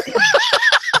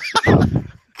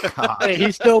 Hey,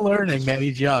 he's still learning, man.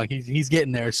 He's young. He's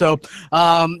getting there. So,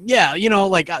 yeah,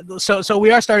 so we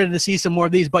are starting to see some more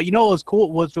of these. But what was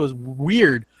cool, what was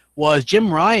weird, was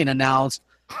Jim Ryan announced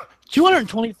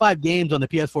 225 games on the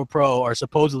PS4 Pro are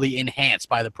supposedly enhanced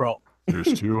by the Pro.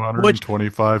 There's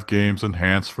 225 games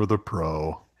enhanced for the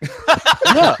Pro.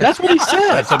 Yeah, that's what he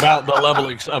said. That's about the level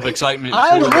of excitement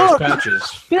I for know. those patches.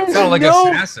 Sound like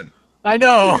Assassin. I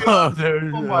know.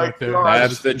 Oh my God.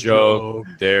 That's the joke.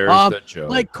 There's the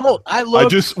joke. Like Colt,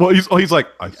 he's like,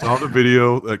 I saw the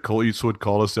video that Colt Eastwood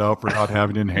called us out for not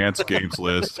having an enhanced games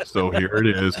list, so here it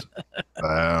is.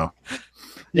 Wow.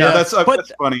 Yeah, that's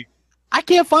funny. I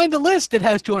can't find the list that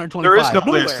has 225. There is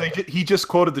no list. He just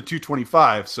quoted the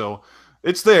 225, so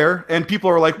it's there. And people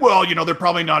are like, well, they're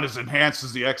probably not as enhanced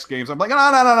as the X games. I'm like,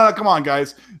 no, come on,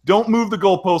 guys. Don't move the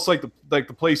goalposts like the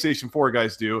PlayStation 4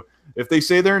 guys do. If they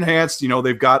say they're enhanced,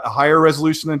 they've got a higher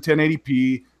resolution than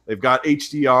 1080p. They've got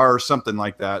HDR or something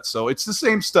like that. So it's the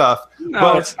same stuff. No,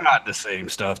 but it's not the same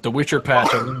stuff. The Witcher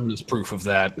patch alone is proof of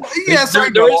that. Yes, there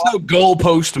is no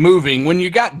goalpost moving. When you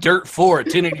got Dirt 4 at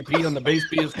 1080p on the base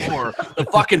PS4, the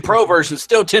fucking Pro version is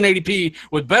still 1080p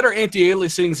with better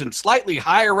anti-aliasings and slightly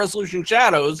higher resolution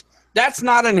shadows. That's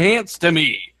not enhanced to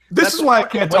me. This is why I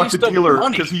can't talk to Dealer,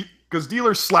 because because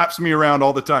Dealer slaps me around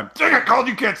all the time. Dang it, called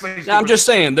you can't say. I'm just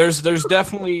saying, there's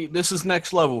definitely, this is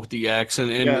next level with the X,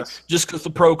 and Yes. just because the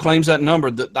Pro claims that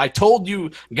number, that I told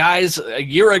you guys a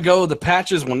year ago, the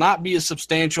patches will not be as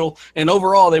substantial, and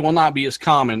overall they will not be as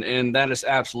common, and that is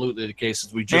absolutely the case,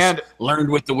 as we just learned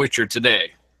with The Witcher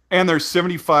today. And there's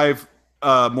 75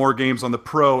 more games on the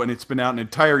Pro, and it's been out an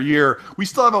entire year. We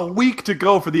still have a week to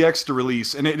go for the X to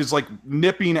release, and it is like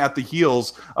nipping at the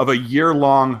heels of a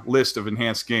year-long list of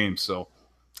enhanced games. So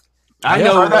I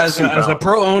know as a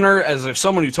Pro owner, as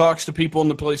someone who talks to people in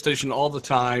the PlayStation all the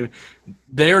time,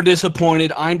 they're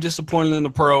disappointed. I'm disappointed in the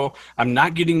Pro. I'm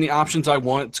not getting the options I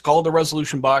want. It's called the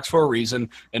resolution box for a reason,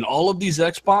 and all of these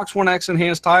Xbox One X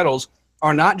enhanced titles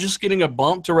are not just getting a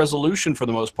bump to resolution for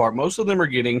the most part. Most of them are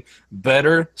getting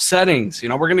better settings. You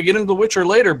know, we're going to get into The Witcher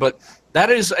later, but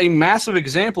that is a massive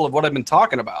example of what I've been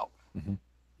talking about. Mm-hmm.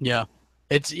 Yeah,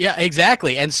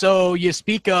 exactly. And so you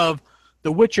speak of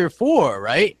The Witcher 4,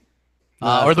 right?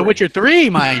 Or The Witcher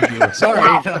 3, mind you. Sorry,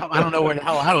 I don't know where the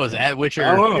hell I was at.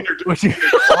 Witcher.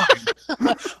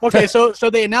 Okay, so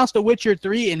they announced The Witcher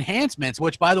 3 enhancements,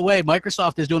 which, by the way,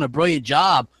 Microsoft is doing a brilliant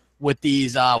job with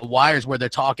these wires where they're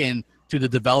talking to the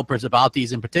developers about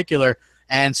these in particular.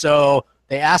 And so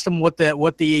they asked them what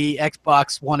the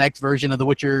Xbox One X version of The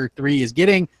Witcher 3 is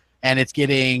getting, and it's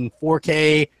getting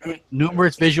 4K,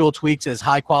 numerous visual tweaks as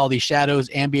high-quality shadows,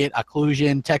 ambient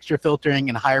occlusion, texture filtering,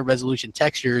 and higher resolution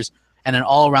textures, and an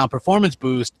all-around performance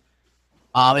boost.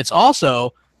 It's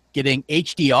also getting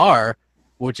HDR,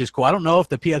 which is cool. I don't know if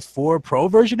the PS4 Pro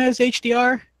version has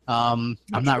HDR. I'm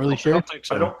not really sure.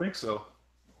 I don't think so.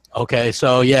 Okay,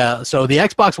 so yeah, so the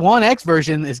Xbox One X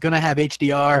version is going to have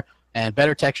HDR and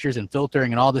better textures and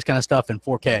filtering and all this kind of stuff in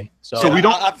 4K. So we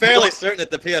don't. I'm fairly certain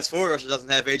that the PS4 version doesn't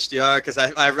have HDR because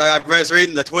I was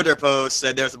reading the Twitter posts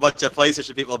and there's a bunch of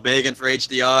PlayStation people begging for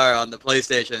HDR on the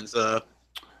PlayStation. So,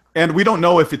 and we don't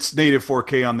know if it's native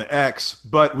 4K on the X,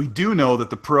 but we do know that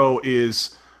the Pro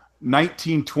is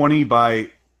 1920 by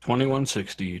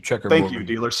 2160 checkerboard. Thank you,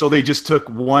 Dealer. So they just took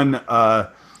one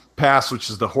pass, which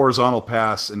is the horizontal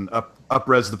pass, and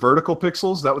up-res the vertical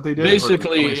pixels. Is that what they did?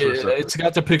 Basically, it's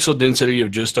got the pixel density of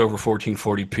just over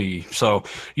 1440p. So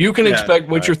you can expect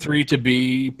Witcher 3 to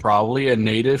be probably a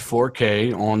native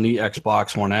 4K on the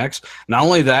Xbox One X. Not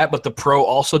only that, but the Pro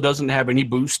also doesn't have any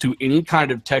boost to any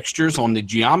kind of textures on the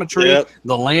geometry,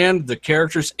 the land, the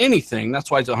characters, anything.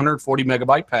 That's why it's a 140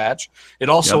 megabyte patch. It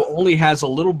also only has a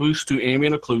little boost to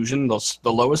ambient occlusion,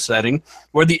 the lowest setting,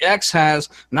 where the X has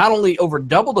not only over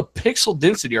double the pixel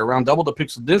density, or around double the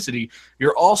pixel density,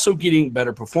 you're also getting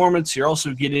better performance. You're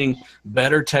also getting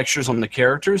better textures on the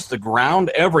characters, the ground,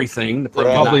 everything.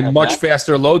 Probably much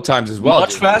faster load times as well.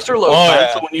 Much faster load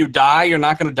times. So when you die, you're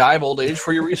not going to die of old age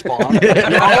for your respawn.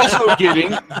 You're also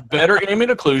getting better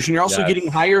ambient occlusion. You're also getting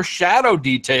higher shadow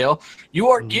detail. You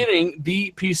are getting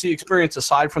the PC experience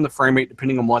aside from the frame rate,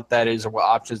 depending on what that is or what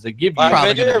options they give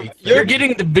you. You're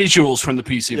getting the visuals from the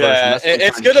PC version.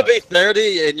 It's going to be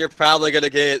 30, and you're probably going to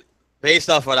get,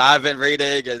 based off what I've been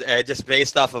reading, and just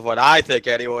based off of what I think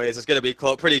anyways, it's going to be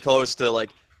pretty close to like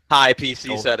high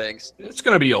PC settings. It's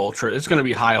going to be ultra. It's going to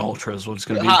be high ultra is what it's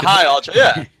going to be. High ultra,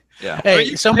 yeah. Yeah.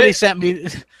 Hey, somebody sent me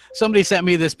this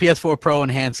PS4 Pro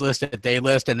enhanced list that they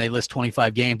list, and they list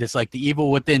 25 games. It's like The Evil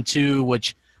Within 2,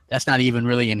 which that's not even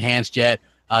really enhanced yet.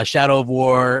 Shadow of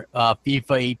War,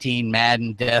 FIFA 18,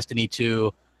 Madden, Destiny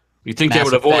 2. You think they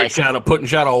would avoid putting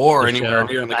Shadow of War anywhere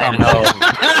here in the conversation?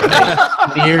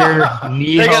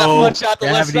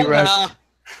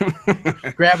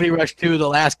 Gravity Rush 2, The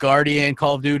Last Guardian,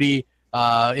 Call of Duty,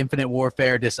 Infinite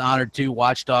Warfare, Dishonored 2,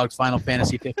 Watch Dogs, Final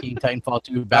Fantasy 15, Titanfall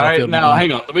 2, Battlefield. All right, now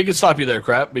hang on. We can stop you there,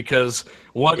 Crap, because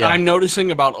what I'm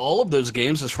noticing about all of those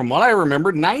games is, from what I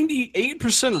remember,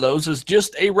 98% of those is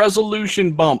just a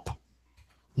resolution bump.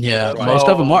 Yeah, most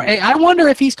of them are. Hey, I wonder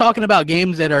if he's talking about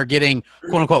games that are getting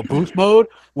quote-unquote boost mode,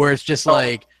 where it's just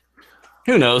like...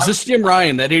 Who knows? This Jim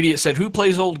Ryan, that idiot, said, who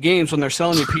plays old games when they're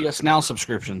selling you PS Now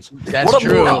subscriptions? That's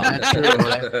true. That's true.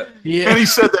 Right? Yeah. And he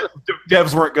said that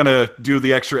devs weren't going to do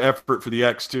the extra effort for the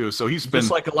X, too. So he's been...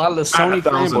 Just like a lot of the Sony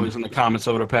fanboys in the comments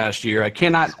over the past year. I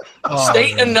cannot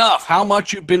state enough how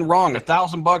much you've been wrong.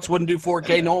 $1,000 wouldn't do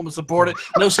 4K. No one would support it.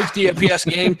 No 60 FPS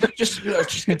game. Just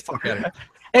get the fuck out of here.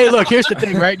 Hey, look, here's the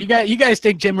thing, right? You guys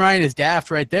think Jim Ryan is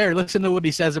daft right there. Listen to what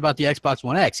he says about the Xbox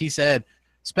One X. He said,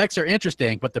 specs are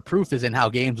interesting, but the proof is in how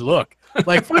games look.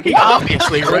 Like, fucking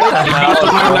obviously, right?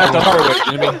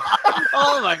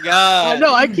 Oh, my God.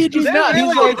 No, I kid you not.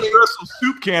 He's like a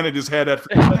soup can at his head after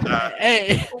that.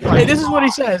 Hey, this is what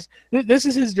he says. This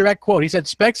is his direct quote. He said,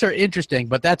 specs are interesting,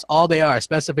 but that's all they are,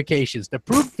 specifications. The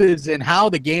proof is in how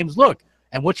the games look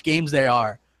and which games they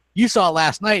are. You saw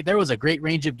last night there was a great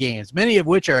range of games, many of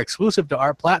which are exclusive to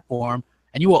our platform,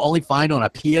 and you will only find on a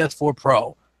PS4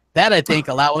 Pro. That, I think,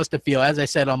 allow us to feel, as I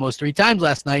said almost 3 times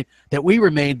last night, that we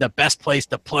remain the best place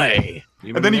to play.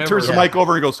 And then he turns the mic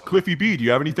over and goes, Cliffy B, do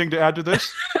you have anything to add to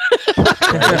this?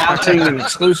 Announcing an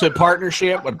exclusive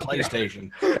partnership with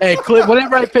PlayStation. Hey,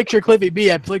 whenever I picture Cliffy B,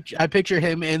 I picture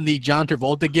him in the John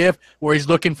Travolta gif where he's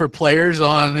looking for players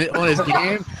on his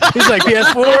game. He's like,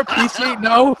 PS4, PC,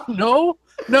 no,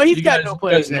 he's got no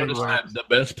players anywhere. The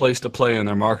best place to play in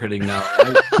their marketing now.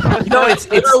 Right?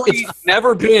 It's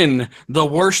never been the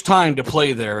worst time to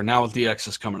play there now with the X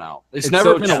is coming out. It's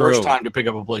never been the worst time to pick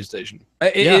up a PlayStation.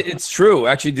 It's true.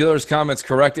 Actually, Dealer's comment's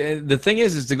correct. And the thing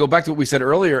is to go back to what we said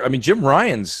earlier. I mean, Jim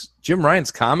Ryan's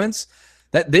comments,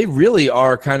 that they really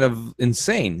are kind of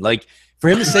insane. Like, for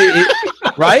him to say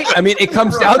it, right? I mean, it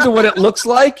comes down to what it looks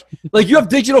like. Like, you have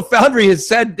Digital Foundry has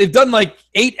said they've done like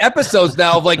 8 episodes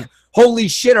now of like, holy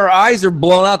shit, our eyes are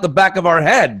blown out the back of our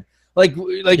head. Like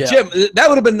Jim, that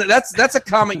would have been that's a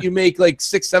comment you make like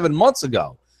 6-7 months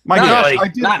ago. My gosh,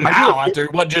 after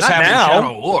what just happened in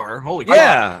Shadow War. Holy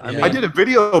crap. I did a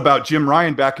video about Jim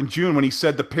Ryan back in June when he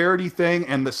said the parody thing,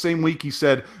 and the same week he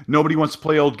said nobody wants to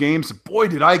play old games. Boy,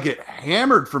 did I get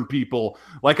hammered from people.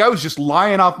 Like, I was just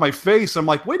lying off my face. I'm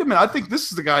like, wait a minute, I think this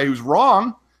is the guy who's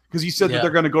wrong, because he said that they're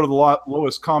going to go to the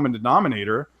lowest common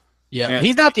denominator. Yeah, and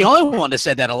he's not the only one that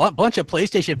said that. A bunch of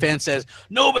PlayStation fans says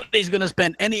nobody's going to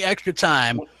spend any extra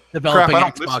time developing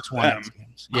Xbox One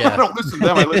games. Yeah, I don't listen to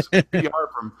them. I listen to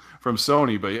PR from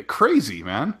Sony, but crazy,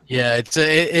 man. Yeah, it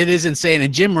is insane.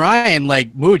 And Jim Ryan,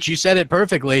 like Mooch, you said it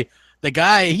perfectly. The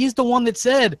guy, he's the one that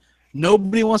said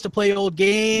nobody wants to play old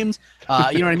games.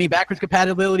 You know what I mean? Backwards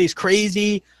compatibility is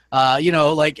crazy. You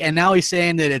know, like, and now he's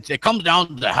saying that it comes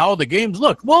down to how the games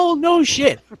look. Well, no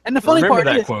shit. And the funny part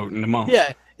is, quote in a moment.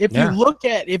 Yeah. If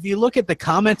you look at the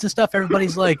comments and stuff,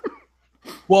 everybody's like,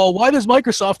 well, why does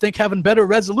Microsoft think having better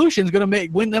resolution is going to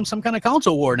win them some kind of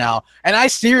console war now? And I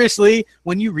seriously,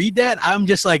 when you read that, I'm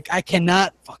just like, I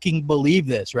cannot fucking believe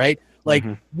this, right? Like,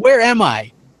 where am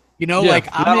I? You know, like,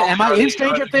 am I in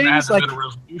Stranger Things? Like, better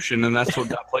resolution, and that's what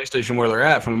got PlayStation where they're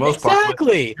at for the most part.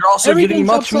 Exactly. You're also getting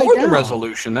much more than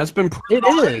resolution. That's been it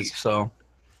is. So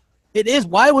it is.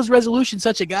 Why was resolution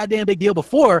such a goddamn big deal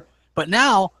before? But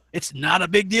now it's not a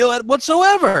big deal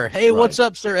whatsoever. Hey, what's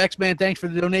up, Sir X-Man? Thanks for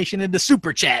the donation in the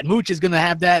Super Chat. Mooch is going to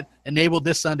have that enabled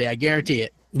this Sunday. I guarantee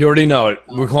it. You already know it.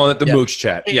 We're calling it the Mooch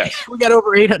Chat. Yes. We got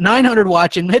over 900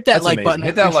 watching. Hit that like button.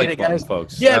 Hit that like button,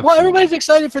 folks. Yeah, well, everybody's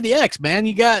excited for the X, man.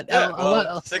 You got a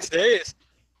lot, 6 days.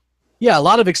 Yeah, a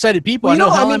lot of excited people. Well, I know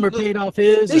Hellhammer paid off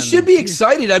his. They should be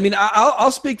excited. I mean,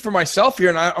 I'll speak for myself here,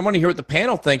 and I want to hear what the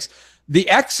panel thinks. The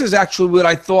X is actually what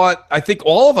I think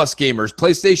all of us gamers,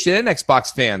 PlayStation and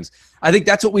Xbox fans, I think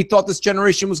that's what we thought this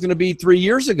generation was going to be 3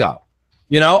 years ago.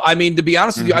 You know, I mean, to be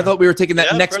honest with you, I thought we were taking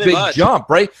that next big jump,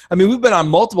 right? I mean, we've been on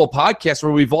multiple podcasts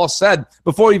where we've all said,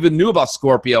 before we even knew about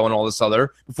Scorpio and all this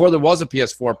other, before there was a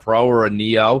PS4 Pro or a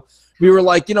Neo, we were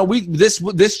like, you know,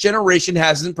 this generation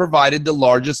hasn't provided the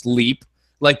largest leap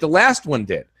like the last one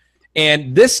did.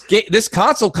 And this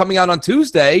console coming out on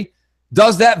Tuesday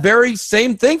does that very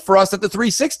same thing for us that the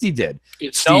 360 did.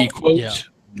 It's the, quote,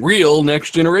 real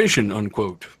next generation,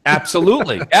 unquote.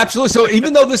 Absolutely. Absolutely. So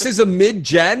even though this is a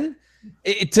mid-gen,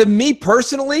 to me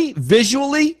personally,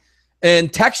 visually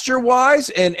and texture-wise,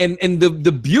 and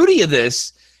the beauty of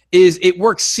this is it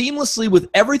works seamlessly with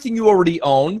everything you already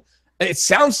own. It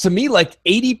sounds to me like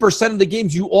 80% of the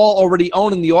games you all already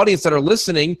own in the audience that are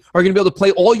listening are going to be able to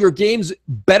play all your games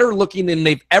better looking than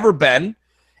they've ever been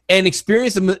and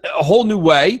experience them a whole new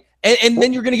way. And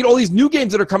then you're going to get all these new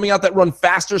games that are coming out that run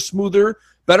faster, smoother,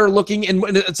 better looking, and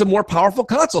it's a more powerful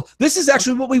console. This is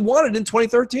actually what we wanted in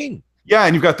 2013. Yeah,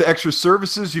 and you've got the extra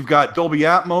services. You've got Dolby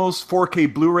Atmos,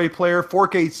 4K Blu-ray player,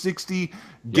 4K 60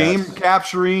 game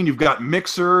capturing. You've got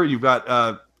Mixer. You've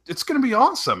got it's going to be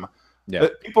awesome. Yeah.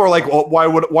 People are like, well,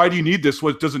 why do you need this?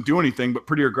 What doesn't do anything but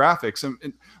prettier graphics?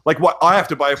 And like, what I have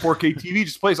to buy a 4K TV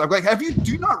just plays. I'm like,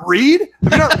 do you not read?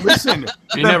 Have you not listened?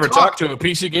 You never talked to a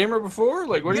PC gamer before?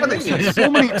 Like, what do you mean? So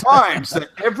many times that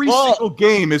every single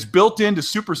game is built into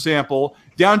Super Sample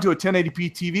down to a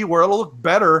 1080p TV where it'll look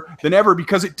better than ever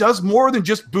because it does more than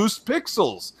just boost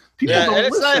pixels. People don't and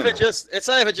listen. Not even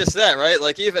just that, right?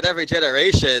 Like, even every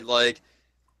generation, like,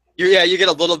 you get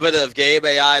a little bit of game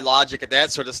AI logic and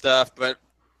that sort of stuff, but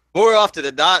more often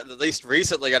than not, at least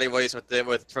recently anyways, from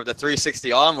the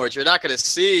 360 onwards, you're not going to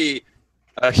see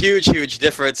a huge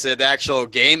difference in actual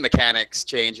game mechanics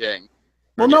changing.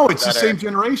 Well, no, it's the same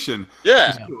generation.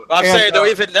 Yeah. I'm And, saying, though,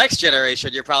 even next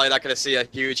generation, you're probably not going to see a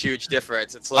huge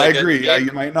difference. It's I like agree. Yeah,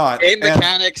 you might not. game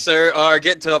mechanics are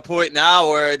getting to a point now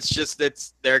where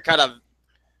they're kind of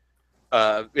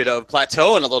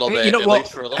plateauing a little bit. You know, at well,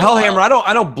 least for a little Hellhammer, while.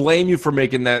 I don't blame you for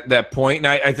making that point, and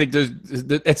I think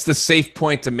it's the safe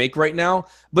point to make right now.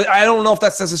 But I don't know if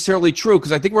that's necessarily true,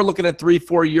 because I think we're looking at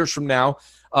 3-4 years from now.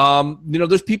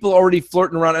 There's people already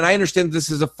flirting around, and I understand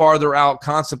this is a farther out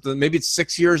concept, and maybe it's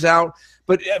 6 years out.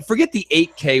 But forget the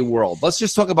 8K world. Let's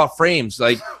just talk about frames.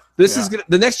 Like this is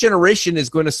the next generation is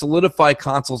going to solidify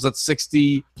consoles at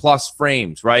 60 plus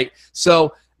frames, right?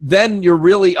 So then you're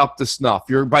really up to snuff.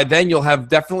 By then you'll have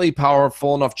definitely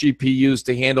powerful enough GPUs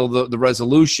to handle the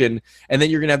resolution, and then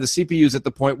you're going to have the CPUs at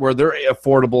the point where they're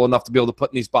affordable enough to be able to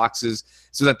put in these boxes,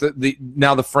 so that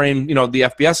now the frame, the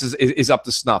FPS is up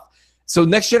to snuff. So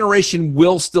next generation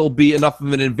will still be enough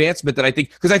of an advancement that I think,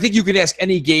 because I think you can ask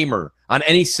any gamer on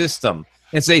any system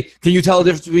and say, can you tell the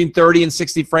difference between 30 and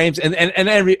 60 frames? And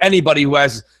anybody who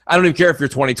has, I don't even care if you're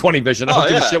 20/20 vision, I don't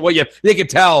give a shit what they can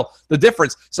tell the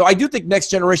difference. So I do think next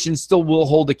generation still will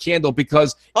hold a candle,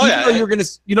 because even though you're gonna,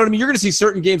 you know what I mean, you're gonna see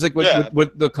certain games like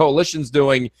what the Coalition's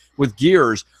doing with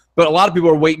Gears. But a lot of people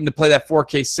are waiting to play that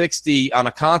 4K 60 on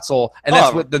a console, and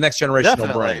that's what the next generation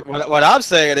will bring. What I'm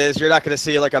saying is, you're not going to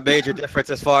see like a major difference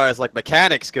as far as like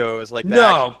mechanics goes. Like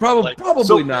no,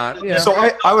 probably not. Yeah. So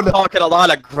I would talking a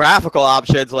lot of graphical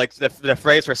options, like the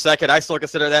frames per second. I still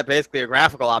consider that basically a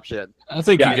graphical option. I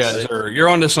think you guys you're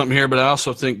onto something here, but I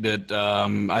also think that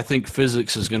I think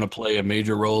physics is going to play a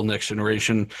major role next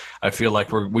generation. I feel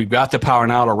like we've got the power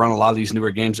now to run a lot of these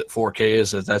newer games at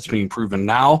 4K, that's being proven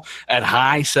now at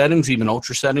high settings, even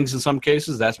ultra settings in some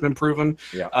cases. That's been proven.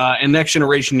 Yeah. And next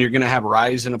generation, you're going to have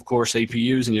Ryzen, of course,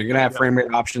 APUs, and you're going to have frame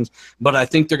rate options. But I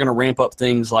think they're going to ramp up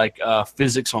things like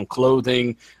physics on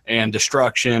clothing and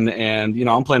destruction. And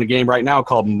I'm playing a game right now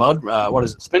called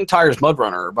Spin Tires Mud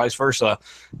Runner, or vice versa,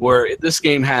 where this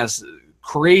game has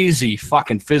crazy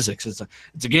fucking physics. It's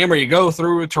a game where you go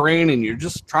through a terrain and you're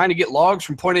just trying to get logs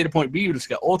from point A to point B, but it's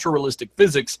got ultra realistic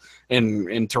physics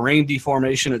and terrain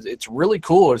deformation. It's really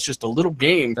cool. It's just a little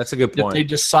game. That's a good point. They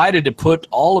decided to put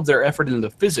all of their effort into the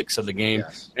physics of the game,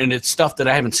 and it's stuff that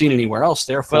I haven't seen anywhere else.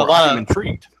 Therefore, I'm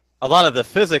intrigued. A lot of the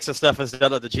physics and stuff is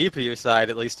done on the GPU side,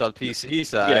 at least on PC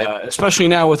side. Yeah, especially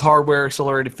now with hardware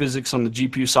accelerated physics on the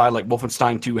GPU side, like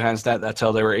Wolfenstein 2 has that. That's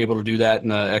how they were able to do that in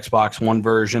the Xbox One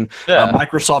version. Yeah.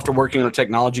 Microsoft are working on a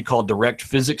technology called direct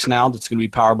physics now that's going to be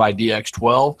powered by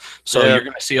DX12. So you're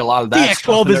going to see a lot of that.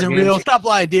 DX12 isn't real. Stop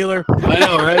lying, dealer. I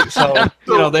know, right? So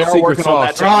they are working on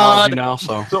that technology now.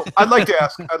 So I'd like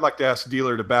to ask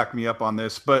Dealer to back me up on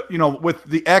this, but with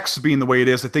the X being the way it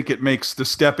is, I think it makes the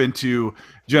step into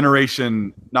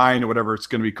Generation 9 or whatever it's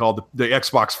going to be called, the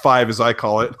Xbox 5 as I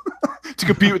call it, to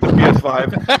compete with the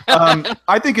PS5.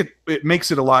 I think it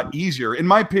makes it a lot easier. In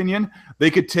my opinion, they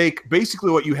could take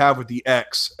basically what you have with the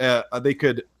X. They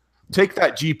could take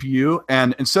that GPU,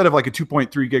 and instead of like a 2.3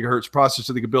 gigahertz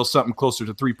processor, they could build something closer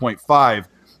to 3.5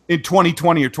 in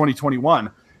 2020 or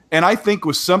 2021. And I think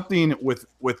with something with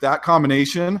that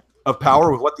combination of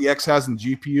power, with what the X has in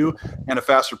the GPU and a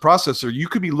faster processor, you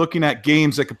could be looking at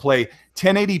games that could play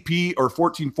 1080p or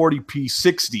 1440p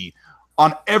 60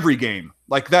 on every game.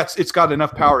 Like it's got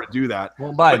enough power to do that.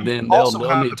 Well, by then they'll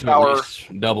need to at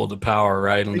least double the power,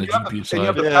 right, on the GPU side. And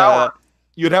you have the power.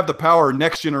 You'd have the power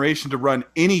next generation to run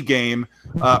any game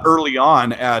early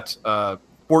on at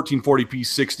 1440p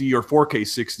 60 or 4K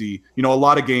 60. A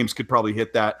lot of games could probably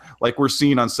hit that, like we're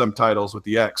seeing on some titles with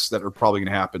the X that are probably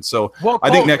going to happen. So I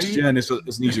think next gen is an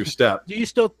easier step. Do you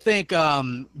still think,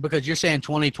 because you're saying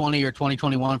 2020 or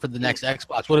 2021 for the next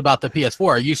Xbox, what about the PS4?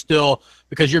 Are you still,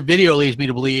 because your video leads me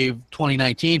to believe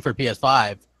 2019 for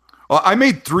PS5? Well, I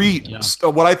made three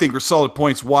what I think are solid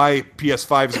points why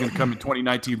PS5 is going to come in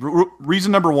 2019. Reason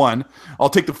number one, I'll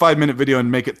take the 5-minute video and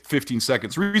make it 15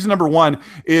 seconds. Reason number one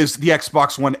is the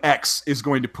Xbox One X is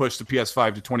going to push the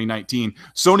PS5 to 2019.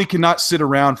 Sony cannot sit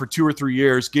around for 2 or 3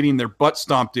 years getting their butt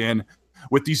stomped in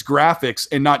with these graphics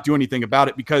and not do anything about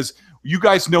it, because you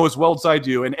guys know as well as I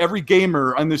do, and every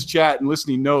gamer on this chat and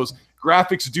listening knows,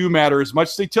 graphics do matter as much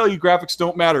as they tell you graphics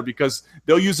don't matter, because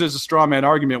they'll use it as a straw man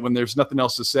argument when there's nothing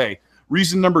else to say.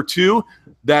 Reason number two,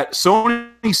 that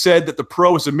Sony said that the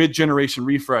Pro is a mid-generation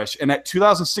refresh, and at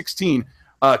 2016,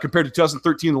 compared to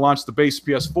 2013, the launch of the base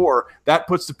PS4, that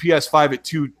puts the PS5 at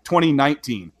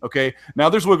 2019, okay? Now,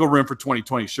 there's wiggle room for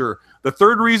 2020, sure. The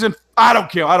third reason, I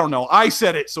don't care. I don't know. I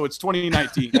said it, so it's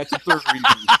 2019. That's the third reason.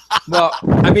 Well,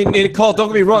 I mean, Cole, don't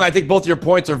get me wrong. I think both your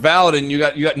points are valid, and you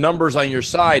got numbers on your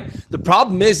side. The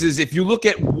problem is if you look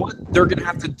at what they're going to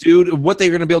have to do, what they're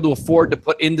going to be able to afford to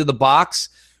put into the box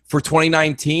for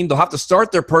 2019. They'll have to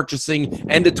start their purchasing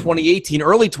end of 2018,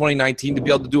 early 2019 to be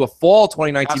able to do a fall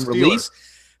 2019 release.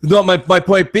 No, my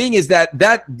point being is that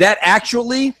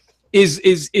actually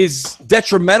is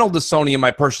detrimental to Sony, in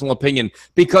my personal opinion,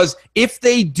 because if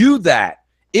they do that,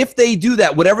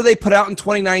 whatever they put out in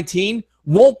 2019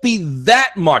 won't be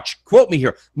that much, quote me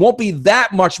here, won't be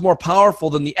that much more powerful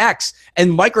than the X.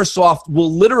 And Microsoft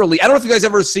will literally, I don't know if you guys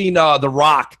ever seen The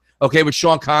Rock, okay, with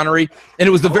Sean Connery, and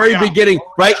it was the very beginning,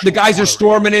 right? The guys are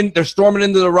storming in, they're storming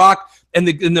into The Rock, and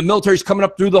the military's coming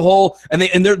up through the hole, and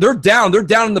they're down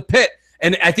in the pit.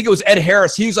 And I think it was Ed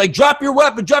Harris. He was like, drop your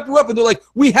weapon. They're like,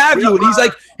 we have you. And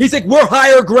he's like, we're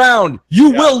higher ground. You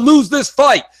will lose this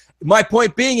fight. My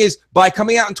point being is, by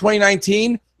coming out in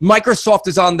 2019, Microsoft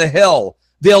is on the hill.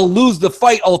 They'll lose the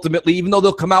fight ultimately, even though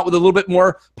they'll come out with a little bit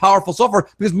more powerful software,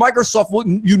 because Microsoft,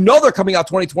 they're coming out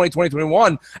 2020,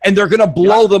 2021, and they're going to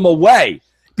blow them away.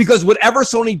 Because whatever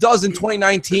Sony does in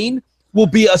 2019 will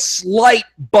be a slight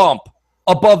bump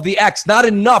above the X, not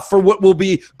enough for what will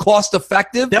be cost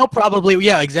effective. They'll probably,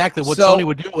 exactly. What Sony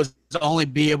would do was only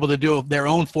be able to do their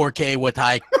own 4K with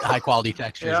high quality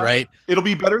textures, right? It'll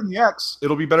be better than the X.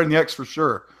 It'll be better than the X for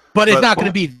sure. But it's not going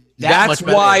to be that's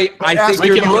why I think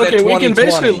we can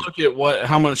basically look at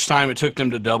how much time it took them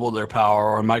to double their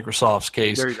power, or in Microsoft's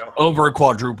case, over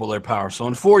quadruple their power. So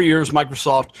in 4 years,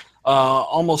 Microsoft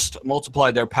almost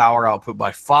multiplied their power output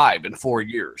by 5 in 4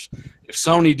 years. If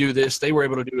Sony do this, they were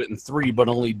able to do it in 3, but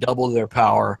only double their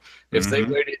power. If they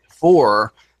waited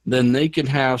 4, then they could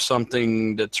have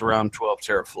something that's around 12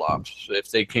 teraflops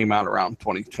if they came out around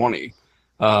 2020.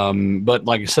 But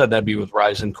like I said, that'd be with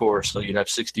Ryzen core, so you'd have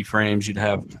 60 frames, you'd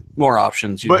have more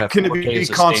options. You'd have can it 4K be as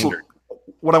a console? standard.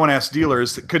 What I want to ask Dealer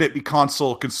is, could it be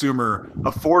console consumer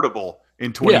affordable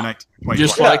in 2019?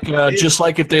 Just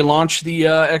like if they launched the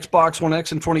Xbox One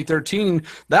X in 2013,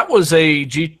 that was a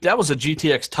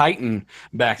GTX Titan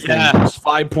back then. It was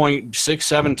 5.67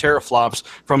 teraflops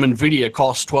from NVIDIA,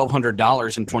 cost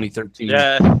 $1,200 in 2013.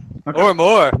 Yeah. Or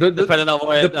more, depending on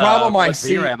what the problem I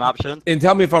see, VRAM option. And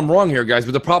tell me if I'm wrong here, guys,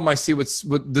 but the problem I see with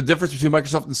the difference between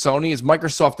Microsoft and Sony is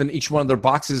Microsoft in each one of their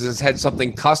boxes has had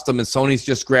something custom, and Sony's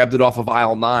just grabbed it off of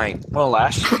aisle 9. Well,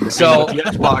 last year, so the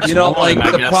Xbox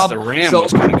the problem, the RAM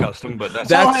was kind of custom, but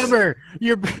that's however,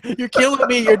 you're killing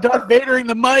me. You're Darth Vadering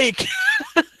the mic.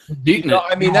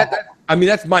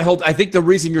 That's my whole. I think the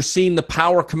reason you're seeing the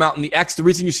power come out in the X, the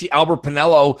reason you see Albert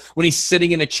Pinello when he's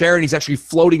sitting in a chair and he's actually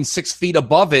floating 6 feet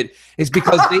above it, is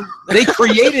because they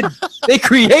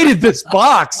created this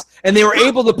box, and they were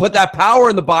able to put that power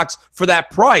in the box for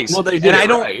that price. Well, they did.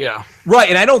 And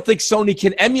and I don't think Sony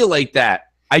can emulate that.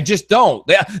 I just don't.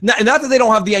 Not that they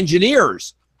don't have the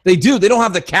engineers. They do. They don't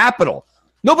have the capital.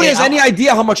 Nobody has any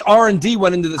idea how much R&D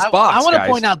went into this box. I want to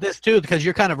point out this too, because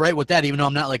you're kind of right with that, even though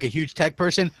I'm not like a huge tech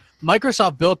person.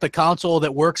 Microsoft built the console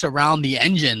that works around the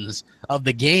engines of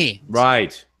the games.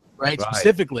 Right.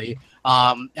 Specifically.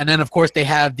 And then, of course, they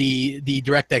have the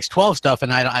DirectX 12 stuff,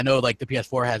 and I know like the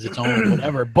PS4 has its own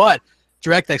whatever, but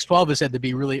DirectX 12 is said to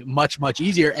be really much, much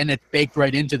easier, and it's baked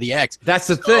right into the X. That's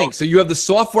the thing. So you have the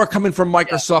software coming from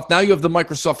Microsoft. Now you have the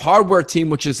Microsoft hardware team,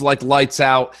 which is like lights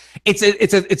out. It's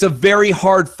a very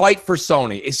hard fight for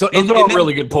Sony. So those are all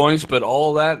really good points, but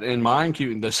all that in mind,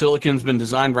 the silicon's been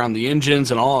designed around the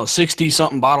engines, and all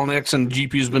 60-something bottlenecks, and the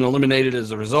GPU's been eliminated as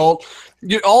a result.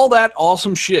 All that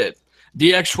awesome shit,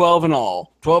 DX12 and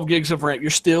all, 12 gigs of RAM,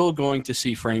 you're still going to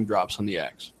see frame drops on the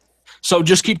X. So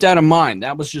just keep that in mind.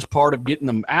 That was just part of getting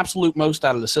the absolute most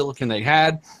out of the silicon they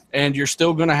had, and you're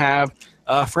still going to have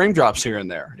frame drops here and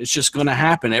there. It's just going to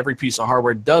happen. Every piece of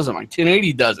hardware does it. Like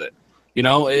 1080 does it.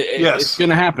 It's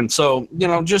going to happen. So,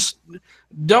 just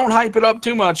don't hype it up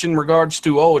too much in regards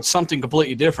to, it's something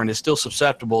completely different. It's still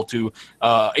susceptible to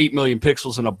 8 million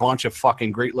pixels and a bunch of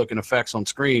fucking great-looking effects on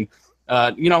screen.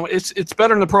 It's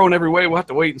better than the Pro in every way. We'll have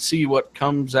to wait and see what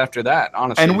comes after that,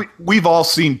 honestly. And we've all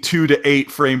seen 2 to 8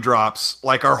 frame drops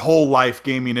like our whole life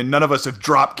gaming, and none of us have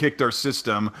drop kicked our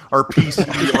system, our PC,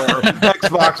 or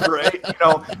Xbox for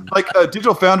 8.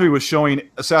 Digital Foundry was showing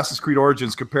Assassin's Creed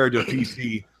Origins compared to a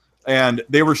PC, and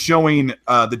they were showing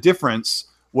the difference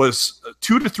was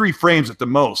 2 to 3 frames at the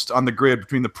most on the grid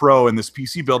between the Pro and this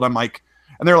PC build. I'm like.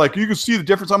 And they're like, you can see the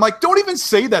difference. I'm like, don't even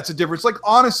say that's a difference. Like,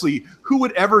 honestly, who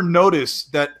would ever notice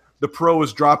that the Pro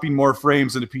is dropping more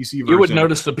frames than the PC version? You would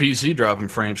notice the PC dropping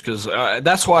frames, because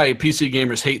that's why PC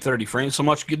gamers hate 30 frames so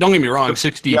much. Don't get me wrong,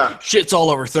 60 shits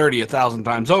all over 30 1,000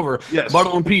 times over. Yes. But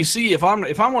on PC, if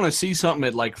I want to see something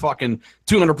at like fucking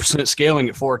 200% scaling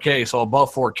at 4K, so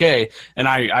above 4K, and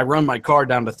I run my card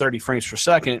down to 30 frames per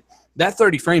second, that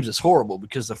 30 frames is horrible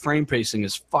because the frame pacing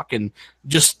is fucking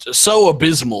just so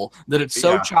abysmal that it's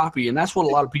so choppy, and that's what a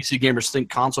lot of PC gamers think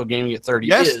console gaming at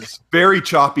 30 is. Very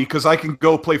choppy, because I can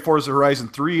go play Forza Horizon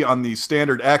 3 on the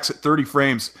standard X at 30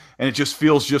 frames, and it just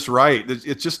feels just right.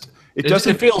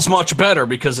 It feels much better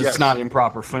because it's not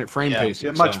improper frame pacing.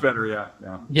 Yeah, much better, yeah.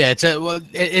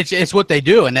 It's what they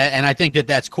do, and I think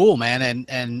that's cool, man.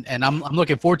 And I'm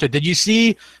looking forward to it. Did you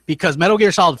see, because Metal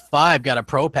Gear Solid 5 got a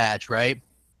pro patch, right?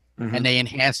 Mm-hmm. And they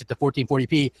enhanced it to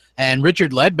 1440p, and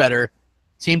Richard Ledbetter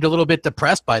seemed a little bit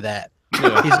depressed by that.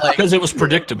 Yeah. He's like, because it was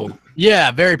predictable.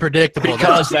 Yeah, very predictable.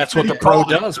 Because that's what the Pro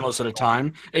does most of the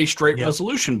time. A straight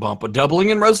resolution bump, a doubling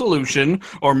in resolution,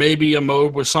 or maybe a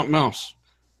mode with something else.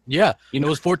 Yeah, it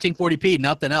was 1440p,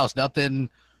 nothing else, nothing.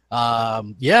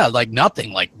 Like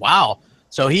nothing. Like, wow.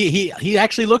 So he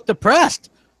actually looked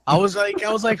depressed. I was like,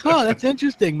 huh, that's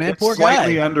interesting, man. Poor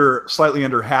slightly guy. Slightly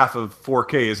under half of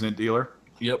 4K, isn't it, dealer?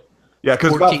 Yep. Yeah,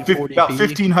 because about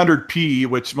 1500p,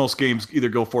 which most games either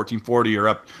go 1440 or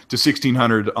up to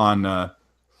 1600 on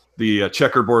the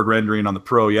checkerboard rendering on the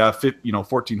Pro. Yeah,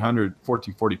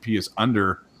 1440p is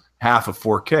under half of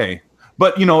 4K.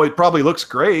 But it probably looks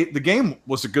great. The game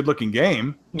was a good-looking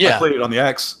game. Yeah, I played it on the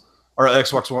X or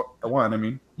Xbox One. I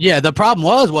mean, yeah. The problem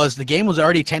was the game was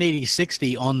already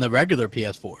 1080-60 on the regular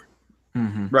PS4.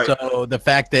 Mm-hmm. Right. So the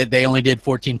fact that they only did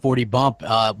 1440 bump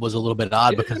was a little bit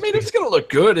odd. Because it's going to look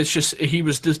good. It's just he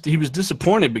was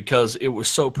disappointed because it was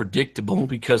so predictable,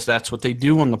 because that's what they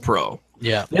do on the Pro.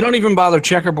 Yeah. They don't even bother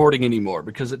checkerboarding anymore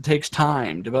because it takes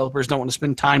time. Developers don't want to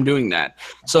spend time doing that.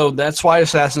 So that's why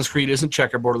Assassin's Creed isn't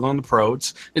checkerboarded on the Pro.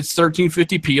 It's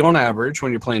 1350p on average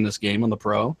when you're playing this game on the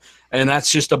Pro. And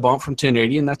that's just a bump from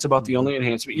 1080, and that's about the only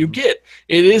enhancement you get.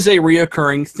 It is a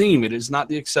reoccurring theme. It is not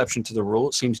the exception to the rule.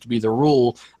 It seems to be the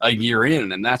rule a year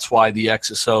in, and that's why the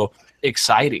X is so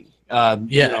exciting.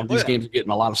 These games are getting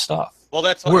a lot of stuff. Well,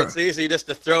 that's why it's easy just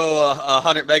to throw a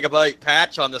 100 megabyte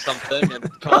patch onto something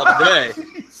and call it a day.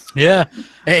 Yeah.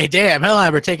 Hey, damn,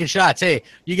 Hellheimer taking shots. Hey,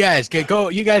 you guys can go.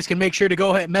 You guys can make sure to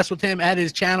go ahead and mess with him at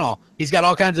his channel. He's got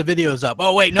all kinds of videos up.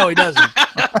 Oh wait, no, he doesn't.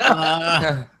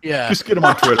 Yeah. Just get him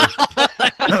on Twitter.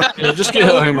 Just get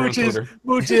Hellheimer on Twitter.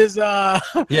 Mooch is you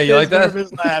like that?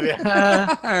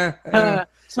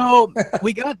 So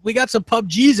we got some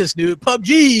PUBGesus news.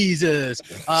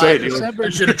 PUBGesus. Say it, December. I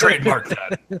should have trademarked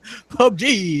that.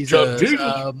 PUBGesus.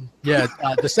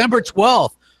 December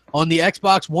 12th on the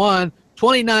Xbox One,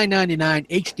 $29.99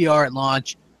 HDR at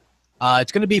launch.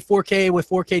 It's going to be 4K with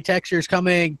 4K textures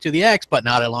coming to the X, but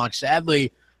not at launch,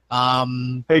 sadly.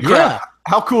 Hey, Crap,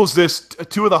 how cool is this?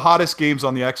 Two of the hottest games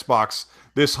on the Xbox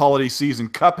this holiday season,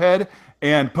 Cuphead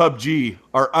and PUBG,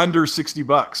 are under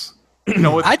 $60.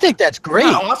 I think that's great.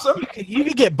 Awesome. You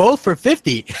can get both for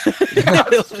 50. So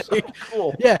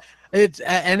cool. Yeah,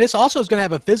 and this also is going to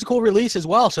have a physical release as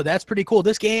well, so that's pretty cool.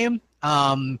 This game,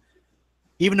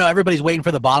 even though everybody's waiting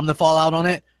for the bottom to fall out on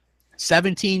it,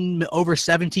 over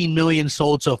 17 million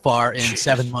sold so far in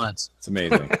 7 months. It's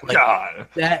amazing. God,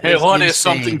 that is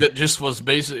something that just was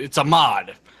basically, it's a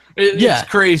mod. It's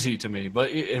crazy to me,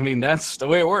 but that's the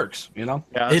way it works. Yeah,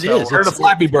 it is. It's a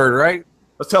Flappy Bird, right?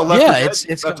 That's how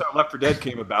Left 4 Dead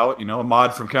came about. A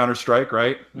mod from Counter-Strike,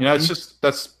 right?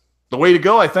 That's the way to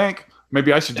go. I think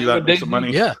maybe I should do that and make some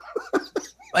money. Yeah.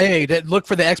 Hey, look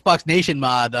for the Xbox Nation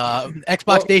mod,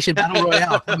 Xbox Nation Battle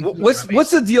Royale.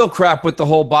 What's the deal, Crap, with the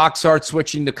whole box art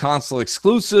switching to console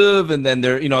exclusive, and then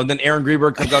then Aaron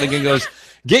Greenberg comes out again and goes,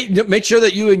 make sure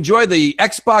that you enjoy the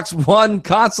Xbox One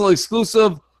console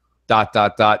exclusive ...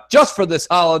 just for this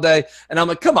holiday. And I'm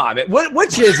like, come on, man.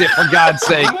 Which is it, for God's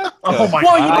sake? Oh my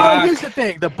God. Here's the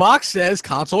thing. The box says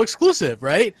console exclusive,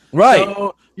 right? Right.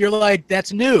 So you're like,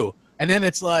 that's new. And then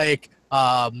it's like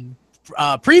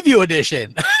preview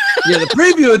edition. Yeah, the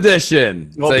preview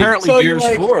edition. Well, apparently Gears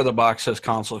 4, the box says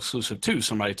console exclusive too.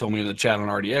 Somebody told me in the chat on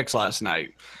RDX last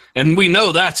night. And we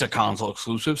know that's a console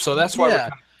exclusive, so that's why we're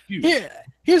kind of confused.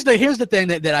 Here's the thing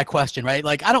that I question, right?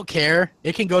 Like, I don't care.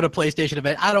 It can go to PlayStation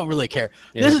event. I don't really care.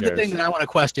 Yeah, this is the thing that I want to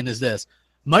question is this.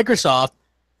 Microsoft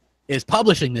is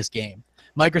publishing this game.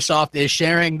 Microsoft is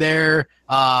sharing their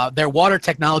water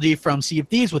technology from Sea of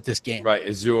Thieves with this game. Right,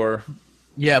 Azure.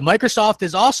 Yeah, Microsoft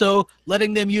is also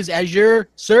letting them use Azure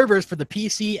servers for the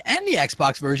PC and the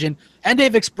Xbox version, and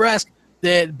they've expressed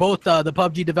that both the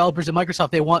PUBG developers and Microsoft,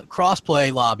 they want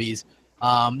cross-play lobbies.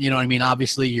 You know what I mean?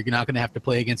 Obviously, you're not going to have to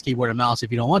play against keyboard and mouse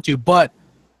if you don't want to, but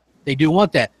they do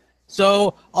want that.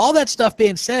 So all that stuff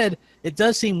being said, it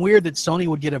does seem weird that Sony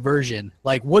would get a version.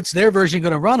 Like, what's their version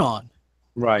going to run on?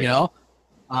 Right.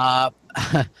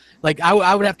 like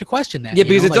I would have to question that. Yeah,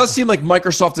 because know? it does seem like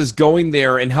Microsoft is going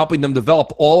there and helping them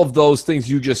develop all of those things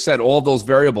you just said, all of those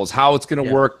variables, how it's going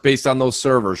to work based on those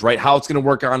servers, right? How it's going to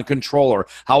work on a controller,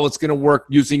 how it's going to work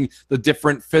using the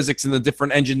different physics and the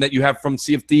different engine that you have from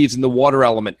Sea of Thieves and the water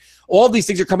element. All these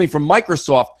things are coming from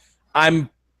Microsoft. I'm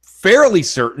fairly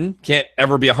certain, can't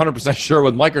ever be 100% sure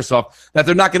with Microsoft, that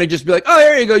they're not going to just be like, oh,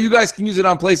 here you go, you guys can use it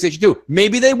on PlayStation 2.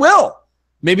 Maybe they will.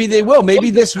 Maybe they will. Maybe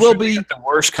this will be the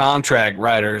worst contract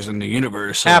writers in the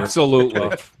universe. So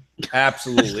absolutely.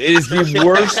 Absolutely. It is the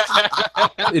worst.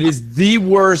 It is the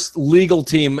worst legal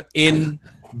team in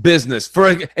business.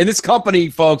 And this company,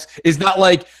 folks, is not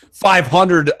like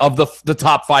 500 of the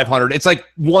top 500. It's like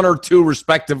 1 or 2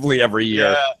 respectively every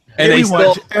year. Yeah. And they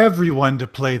want everyone to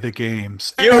play the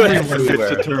games. Everyone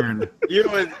gets a turn. You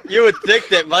would think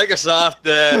that Microsoft,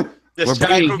 this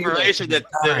giant corporation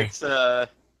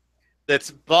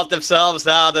that's bought themselves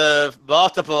out of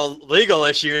multiple legal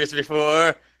issues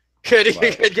before, could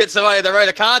get somebody to write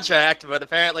a contract, but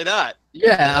apparently not.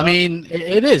 Yeah, I mean,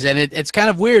 it is, and it's kind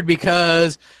of weird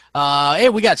because, hey,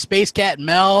 we got Space Cat and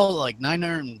Mel, like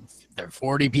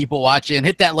 940 people watching.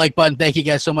 Hit that like button. Thank you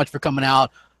guys so much for coming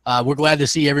out. We're glad to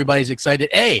see everybody's excited.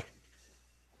 Hey,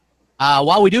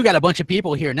 while we do got a bunch of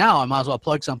people here now, I might as well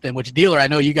plug something. Which Dealer, I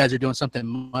know you guys are doing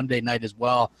something Monday night as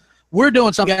well. We're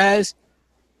doing something, guys.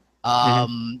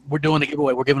 We're doing a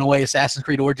giveaway. We're giving away Assassin's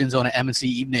Creed Origins on an M&C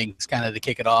evenings, kind of to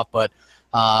kick it off. But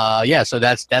yeah, so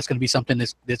that's going to be something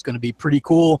that's going to be pretty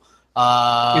cool.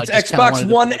 It's Xbox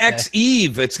One X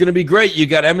Eve. It's going to be great. You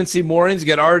got M&C mornings,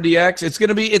 you got RDX. It's going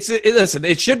to be. Listen,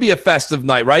 it should be a festive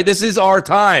night, right? This is our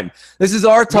time. This is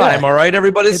our time. All right,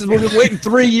 everybody. We've been waiting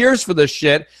 3 years for this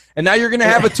shit, and now you're going to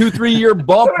have a 2-3 year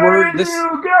bump where this.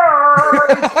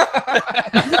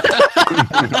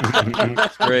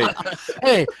 That's great.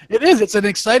 Hey, it is. It's an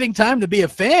exciting time to be a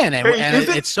fan, and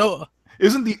it's so.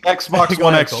 Isn't the Xbox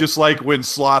One X just like when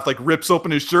Sloth like rips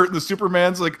open his shirt and the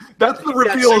Superman's like, that's the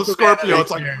reveal of Scorpio. It's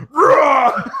like,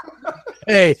 Rah!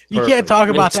 Hey, you can't talk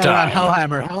about that on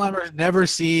Hellhammer. Hellhammer's never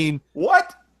seen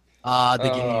what?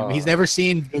 The game. He's never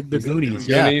seen the Goonies.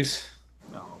 Goonies.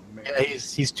 Yeah,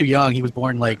 he's too young. He was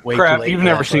born like way Crap, too late. you've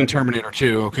never seen Terminator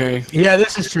 2, okay? Yeah,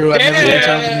 this is true. I've never seen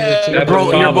Terminator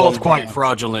 2. You're both quite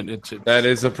fraudulent. That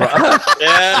is a problem.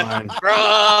 Yeah,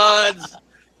 frauds.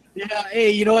 Yeah,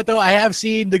 hey, you know what though? I have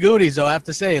seen the Goonies, though. I have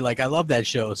to say, like, I love that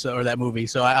show, or that movie.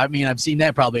 So I mean, I've seen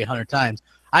that probably 100 times.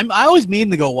 I always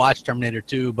mean to go watch Terminator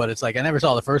 2, but it's like I never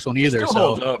saw the first one either. Still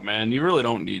holds up, man. You really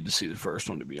don't need to see the first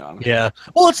one, to be honest. Yeah.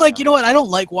 Well, it's like, you know what? I don't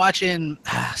like watching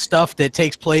stuff that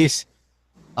takes place.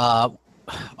 Oh,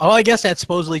 I guess that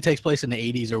supposedly takes place in the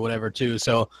 80s or whatever too,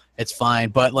 so it's fine.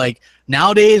 But like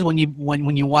nowadays, when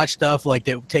you watch stuff like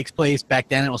that takes place back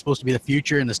then, it was supposed to be the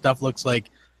future, and the stuff looks like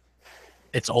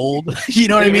it's old. You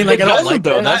know what I mean? Like, I don't like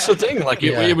though. that. That's the thing. Like,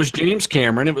 it was James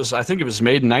Cameron. I think it was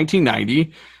made in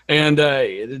 1990, and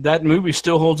that movie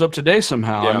still holds up today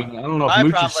somehow. Yeah. I mean, I don't know. My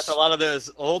problem with a lot of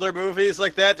those older movies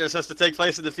like that, they're supposed to take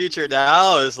place in the future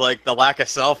now, is like the lack of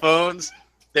cell phones.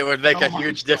 That would make a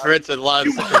huge difference in a lot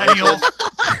of situations.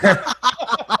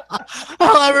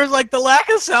 However, it's like the lack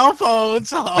of cell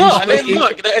phones. No, I mean,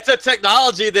 look, it's a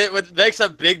technology that makes a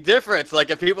big difference. Like,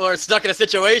 if people are stuck in a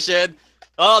situation,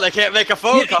 they can't make a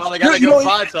phone call. They got to go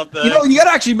find something. You got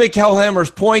to actually make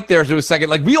Hellhammer's point there to a second.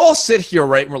 Like, we all sit here,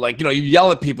 right? And we're like, you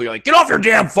yell at people. You're like, get off your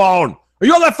damn phone. Are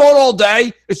you on that phone all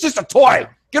day? It's just a toy.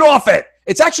 Get off it.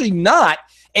 It's actually not.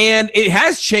 And it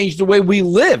has changed the way we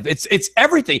live. It's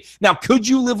everything. Now, could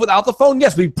you live without the phone?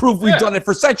 Yes, we've proved we've done it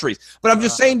for centuries. But I'm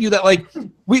just saying to you that, like,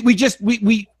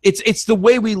 it's the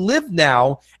way we live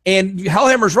now. And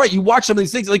Hellhammer's right. You watch some of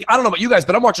these things. Like, I don't know about you guys,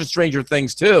 but I'm watching Stranger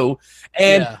Things too.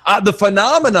 And the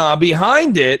phenomena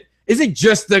behind it isn't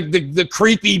just the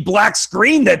creepy black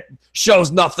screen that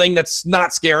shows nothing, that's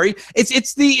not scary.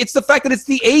 It's the fact that it's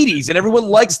the 80s and everyone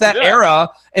likes that era,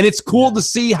 and it's cool to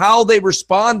see how they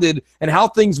responded and how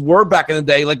things were back in the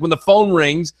day. Like when the phone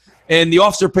rings and the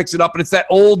officer picks it up and it's that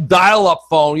old dial-up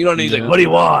phone, you know, and he's like, what do you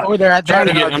want? Or they're I'm trying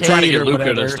to get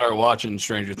Luca to start watching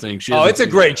Stranger Things. It's a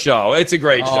great show. It's a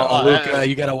great show. Luca,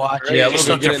 you gotta watch it. Yeah, He's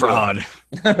such a fraud.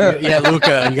 Yeah,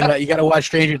 Luca, you gotta watch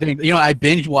Stranger Things. You know, I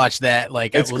binge watched that.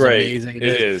 Like, it's it was great. amazing. It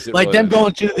is. Like them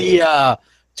going to the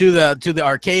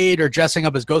arcade or dressing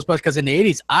up as Ghostbusters, because in the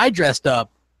 80s I dressed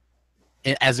up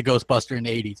as a Ghostbuster in the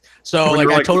 80s. So like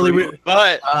I totally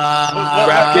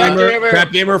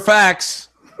Crapgamer facts.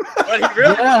 What he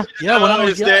really when I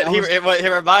was he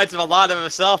reminds him a lot of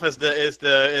himself as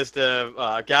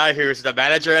the guy who's the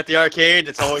manager at the arcade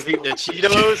that's always eating the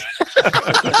Cheetos.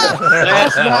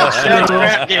 That's not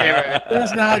Crapgamer.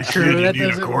 That's not true. That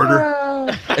doesn't. A quarter.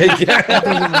 That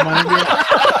doesn't remind me.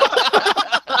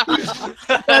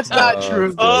 not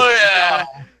true. Oh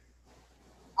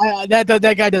yeah.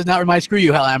 That guy does not remind. Screw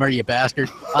you, Hellhammer, you bastard.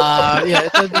 Yeah,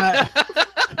 it does not.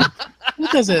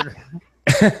 What does it?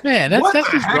 Man,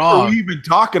 that's just What wrong. were we even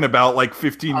talking about like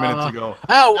 15 minutes ago?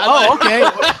 Okay.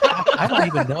 I don't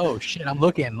even know. Shit, I'm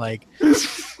looking like.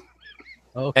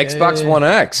 Okay. Xbox One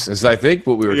X is, I think,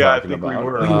 what we were Yeah, I talking think we about.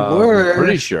 were. We were.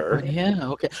 Pretty sure. Yeah.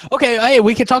 Okay. Okay. Hey,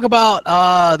 we can talk about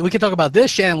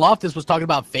this. Shannon Loftus was talking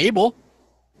about Fable,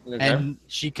 and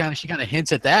she kind of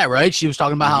hints at that, right? She was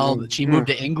talking about how she moved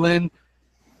to England.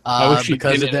 I wish she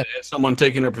because did of that. someone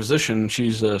taking her position.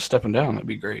 She's stepping down. That'd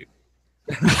be great.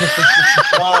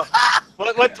 Well,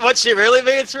 what she really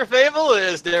means for Fable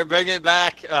is they're bringing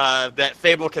back that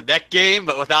Fable Connect game,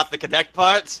 but without the Connect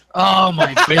parts. Oh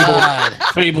my God.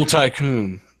 Fable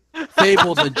Tycoon.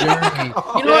 Fable the Journey.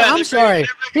 You know what? I'm they're sorry.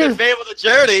 bringing Fable the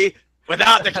Journey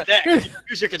without the Connect. You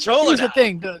use your controller. Here's the now.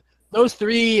 thing. Those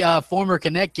 3 former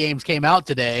Connect games came out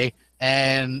today,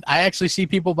 and I actually see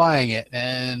people buying it,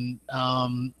 and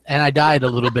I died a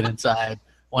little bit inside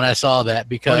when I saw that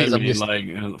because I'm just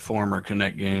like former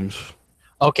Connect games.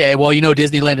 okay. Well, you know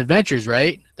Disneyland Adventures,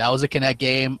 right? That was a Connect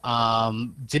game.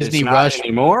 Disney It's not Rush.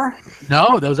 anymore.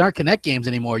 No, those aren't Connect games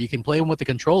anymore. You can play them with the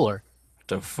controller.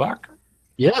 The fuck?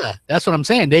 Yeah, that's what I'm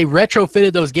saying. They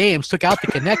retrofitted those games, took out the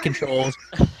Connect controls,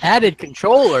 added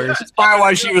controllers. That's probably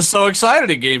why she was so excited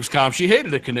at Gamescom. She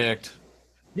hated the Connect.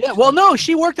 Yeah, well, no,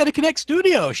 she worked at a Connect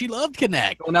studio. She loved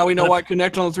Connect. Well, now we know why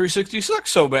Connect on the 360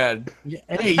 sucks so bad. Yeah,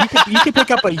 hey, you can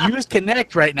pick up a used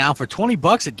Connect right now for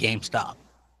 $20 at GameStop.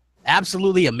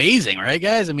 Absolutely amazing, right,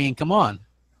 guys? I mean, come on.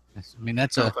 I mean,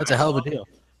 that's a hell of a deal.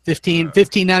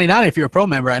 $15.99 if you're a pro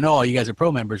member. I know all you guys are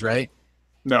pro members, right?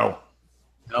 No.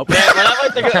 Nope. Yeah, when I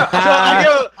went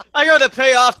to I go to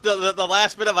pay off the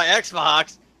last bit of my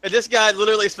Xbox, and this guy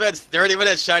literally spends 30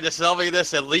 minutes trying to sell me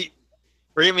this elite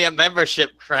premium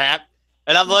membership crap.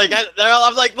 And I'm like,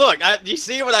 look, you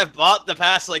see what I've bought the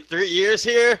past like 3 years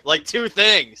here? Like 2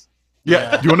 things.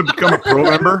 Yeah. Do you want to become a pro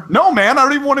member? No, man. I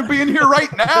don't even want to be in here right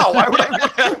now. Why would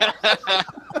I?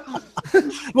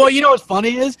 Well, you know what's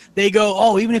funny is they go,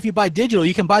 oh, even if you buy digital,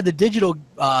 you can buy the digital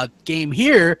game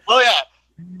here. Oh yeah.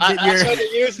 I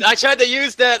tried to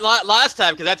use that last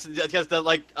time because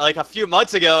like a few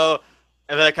months ago,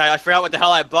 and then I forgot what the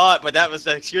hell I bought, but that was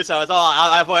the excuse. I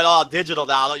bought it all digital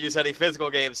now. I don't use any physical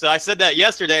games. So I said that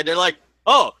yesterday, and they're like,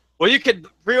 "Oh, well, you can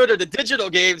pre-order the digital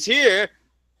games here.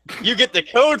 You get the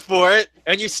code for it,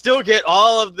 and you still get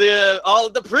all of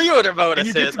the pre-order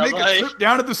bonuses." And you get to make I'm a like, trip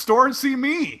down to the store and see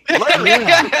me.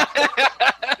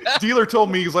 Dealer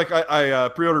told me, he's like, I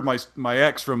pre-ordered my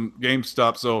X from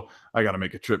GameStop, so I got to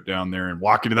make a trip down there and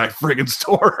walk into that friggin'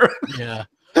 store. Yeah.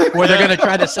 Where they're gonna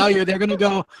try to sell you, they're gonna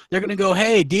go,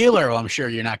 hey, dealer. Well, I'm sure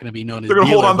you're not gonna be known as They're gonna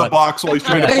dealer, hold on the but box while he's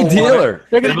trying to Hey, pull on it. dealer.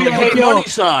 they're gonna be Hey, like, yo, money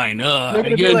sign. gonna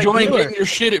You be like, enjoying dealer. getting your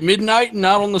shit at midnight and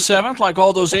not on the 7th like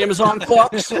all those Amazon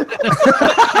clocks? or Dude.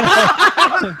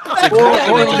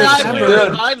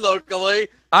 mine locally.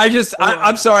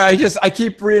 I'm sorry. I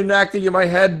keep reenacting in my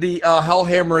head the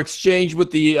Hellhammer exchange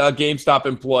with the GameStop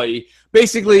employee.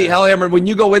 Basically, Hellhammer, when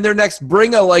you go in there next,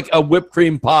 bring a whipped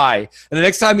cream pie, and the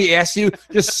next time he asks you,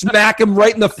 just smack him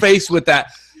right in the face with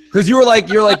that. Because you're like,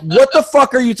 what the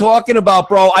fuck are you talking about,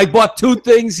 bro? I bought 2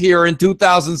 things here in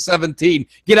 2017.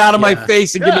 Get out of my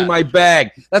face and give me my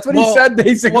bag. That's what he said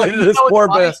basically to this poor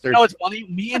bastard. You know what's funny?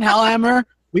 Me and Hellhammer,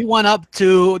 we went up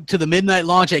to the midnight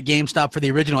launch at GameStop for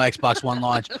the original Xbox One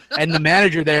launch, and the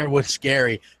manager there was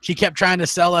scary. She kept trying to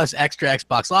sell us extra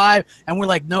Xbox Live, and we're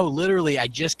like, no, literally, I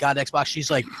just got Xbox.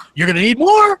 She's like, you're gonna need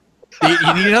more? You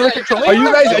need another controller? Are you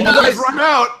guys run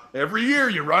out every year?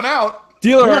 You run out.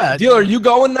 Dealer, you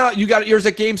going now? You got yours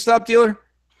at GameStop, dealer?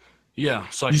 Yeah.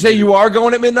 So You say you are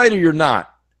going at midnight or you're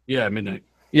not? Yeah, midnight.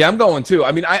 Yeah, I'm going too.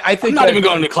 I mean, I think I'm not even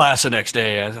going to class the next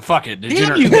day. Fuck it.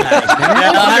 Damn you guys,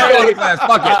 man.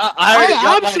 Fuck it.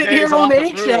 I'm sitting here on the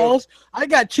eggshells. I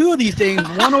got 2 of these things.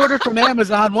 One ordered from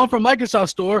Amazon, one from Microsoft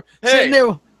Store. Sitting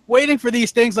there waiting for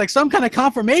these things like some kind of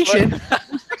confirmation. 6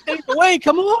 days away.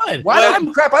 Come on.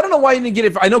 Crap, I don't know why you didn't get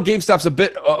it. I know GameStop's a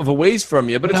bit of a ways from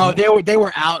you, but No, they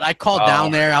were out. I called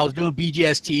down there. I was doing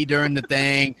BGST during the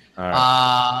thing.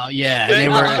 Yeah, they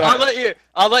were.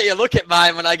 I'll let you look at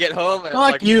mine when I get home. And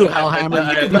Fuck you, Hellhammer.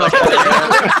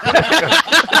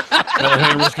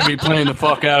 Hellhammer's gonna be playing the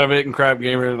fuck out of it, and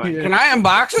Crapgamer like, can I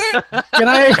unbox it? Can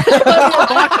I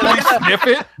Sniff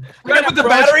it. Can I put the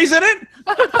batteries in it?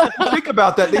 Think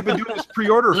about that. They've been doing this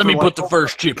pre-order. Let me put the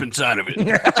first chip inside of it.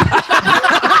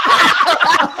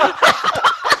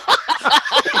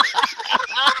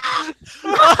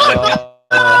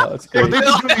 That's Well, great. they've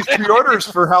been doing these pre-orders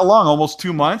for how long? Almost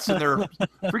 2 months, and they're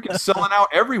freaking selling out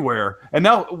everywhere. And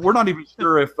now we're not even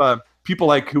sure if people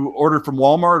like who ordered from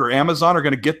Walmart or Amazon are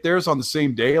going to get theirs on the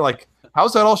same day. Like,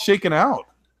 how's that all shaken out?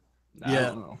 I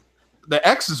don't know. The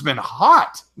X has been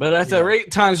hot. But at the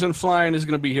rate time's been flying, is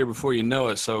going to be here before you know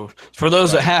it. So for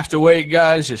those that have to wait,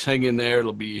 guys, just hang in there.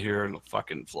 It'll be here in a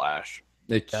fucking flash.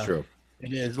 It's true.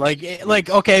 It is like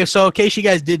okay. So in case you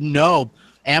guys didn't know,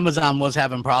 Amazon was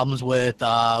having problems with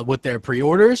their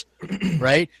pre-orders,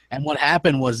 right? And what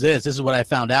happened was this is what I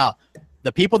found out.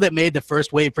 The people that made the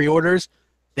first wave pre-orders,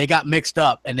 they got mixed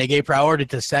up and they gave priority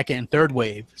to second and third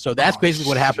wave. So that's basically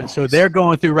what happened. So they're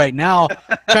going through right now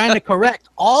trying to correct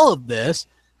all of this.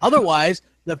 Otherwise,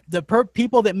 the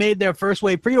people that made their first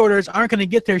wave pre-orders aren't going to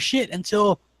get their shit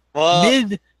until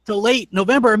mid to late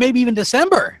November or maybe even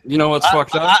December. You know what's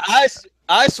fucked up?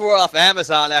 I swore off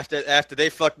Amazon after they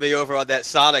fucked me over on that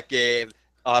Sonic game,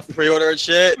 pre-order and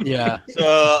shit. Yeah.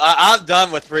 So I'm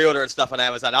done with pre-order and stuff on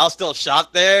Amazon. I'll still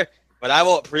shop there, but I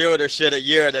won't pre-order shit a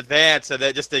year in advance, and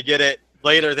then just to get it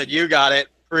later than you got it,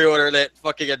 pre-ordered it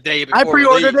fucking a day before. I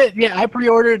pre-ordered it. Yeah, I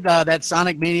pre-ordered that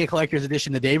Sonic Mania Collector's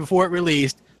Edition the day before it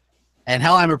released, and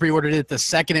Hellheimer pre-ordered it the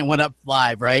second it went up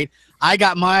live. Right. I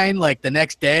got mine like the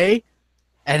next day.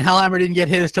 And Hellheimer didn't get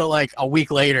his till like a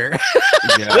week later.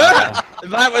 Yeah.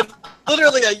 That was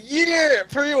literally a year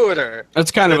pre-order. That's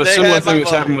kind of a They similar had my thing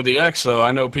that's money. happened with the X, though.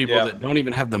 I know people that don't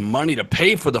even have the money to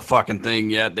pay for the fucking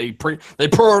thing yet. They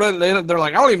pre-order it. They're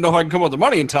like, I don't even know if I can come up with the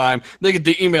money in time. They get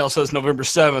the email that says November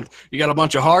 7th. You got a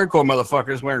bunch of hardcore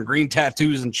motherfuckers wearing green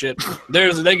tattoos and shit.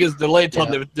 They get delayed till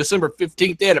December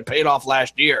 15th. They had it paid off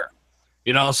last year.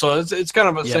 You know, so it's kind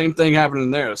of the same thing happening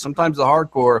there. Sometimes the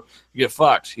hardcore get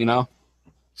fucked, you know?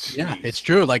 Yeah, it's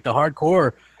true. Like the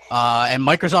hardcore, and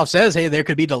Microsoft says, hey, there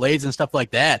could be delays and stuff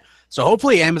like that. So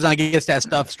hopefully Amazon gets that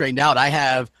stuff straightened out. I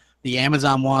have the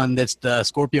Amazon one that's the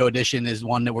Scorpio edition is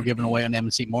one that we're giving away on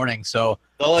MC Morning. So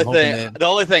the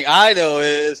only thing I know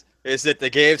is that the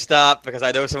GameStop, because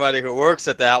I know somebody who works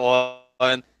at that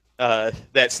one, that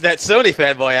Sony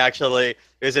fanboy actually,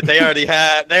 is that they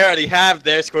already have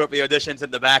their Scorpio editions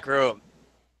in the back room.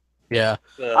 Yeah.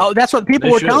 Oh, that's what people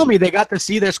were telling me. They got to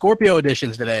see their Scorpio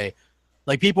editions today.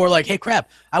 Like people were like, "Hey, crap!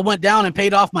 I went down and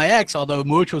paid off my ex." Although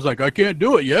Mooch was like, "I can't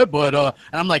do it yet," but and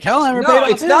I'm like, "Hell, I never paid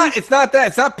off." It's not that.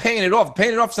 It's not paying it off.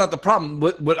 Paying it off is not the problem.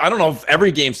 But I don't know if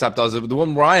every GameStop does it. But the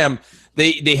one where I am,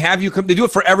 they have you come. They do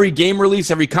it for every game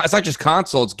release. It's not just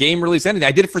console. It's game release. Anything.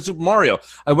 I did it for Super Mario.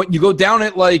 You go down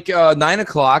at like 9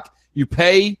 o'clock. You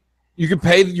pay. You can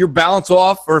pay your balance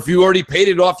off, or if you already paid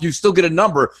it off, you still get a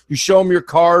number. You show them your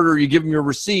card or you give them your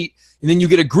receipt, and then you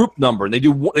get a group number. And they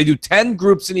do 10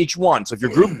 groups in each one. So if you're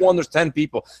group 1, there's 10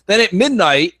 people. Then at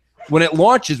midnight, when it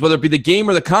launches, whether it be the game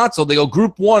or the console, they go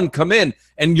group 1, come in,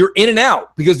 and you're in and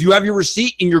out because you have your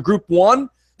receipt in your group 1.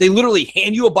 They literally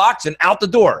hand you a box and out the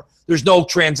door. There's no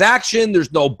transaction.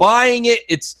 There's no buying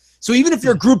it. So even if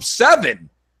you're group 7,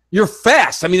 you're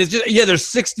fast. I mean, it's just there's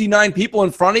 69 people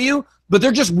in front of you. But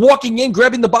they're just walking in,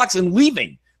 grabbing the box, and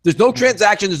leaving. There's no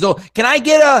transaction. There's no. Can I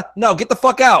get no? Get the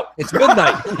fuck out. It's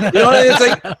midnight. You know what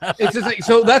I mean? It's just like,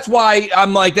 so that's why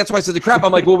I'm like. That's why I said the crap.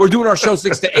 I'm like, well, we're doing our show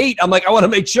 6 to 8. I'm like, I want to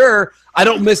make sure I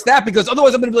don't miss that because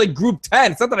otherwise I'm gonna be like group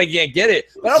 10. It's not that I can't get it.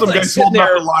 But I'm like sitting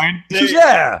there. Line.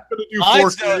 Yeah.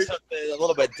 Mine's doing something a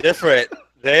little bit different.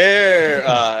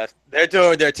 They're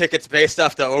doing their tickets based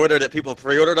off the order that people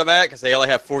pre-ordered them at because they only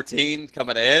have 14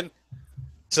 coming in.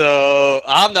 So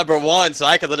I'm number 1, so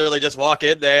I could literally just walk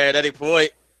in there at any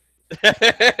point,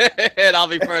 and I'll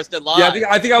be first in line. Yeah,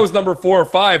 I think I was number 4 or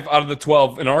 5 out of the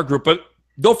 12 in our group. But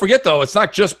don't forget, though, it's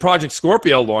not just Project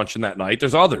Scorpio launching that night.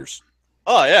 There's others.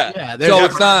 Oh yeah. So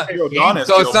it's not.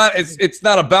 So it's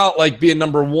not about like being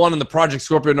number 1 in the Project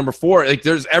Scorpio number 4. Like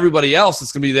there's everybody else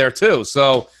that's gonna be there too.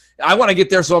 So I want to get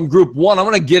there, so I'm group 1. I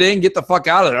want to get in, get the fuck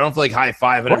out of there. I don't feel like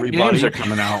high-fiving everybody. Games are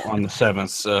coming out on the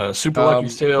 7th. Super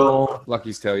Lucky's Tale.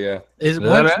 Lucky's Tale, yeah.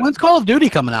 When's Call of Duty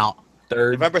coming out?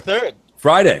 November 3rd.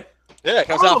 Friday. Yeah, it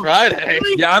comes out Friday.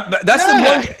 Yeah, that's the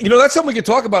one. You know, that's something we could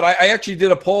talk about. I actually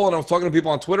did a poll, and I was talking to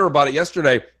people on Twitter about it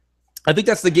yesterday. I think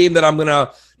that's the game that I'm going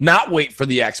to not wait for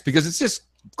the X because it's just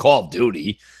Call of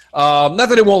Duty. Not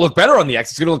that it won't look better on the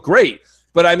X. It's going to look great.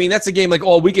 But, I mean, that's a game like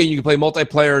all weekend you can play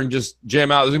multiplayer and just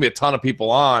jam out. There's going to be a ton of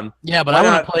people on. Yeah, but I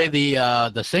want to play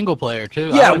the single player,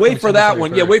 too. Yeah, wait for that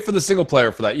one. Yeah, wait for the single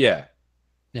player for that. Yeah.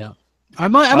 Yeah. I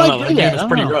might do that. It's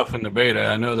pretty rough in the beta.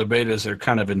 I know the betas are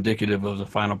kind of indicative of the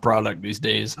final product these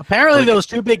days. Apparently, those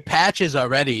 2 big patches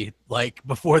already, like,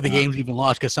 before the game's even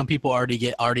launched, because some people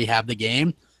already have the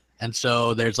game. And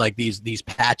so there's, like, these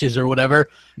patches or whatever.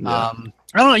 Yeah.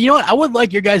 I don't know. You know what? I would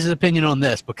like your guys' opinion on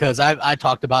this because I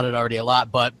talked about it already a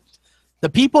lot. But the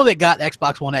people that got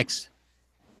Xbox One X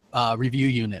review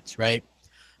units, right?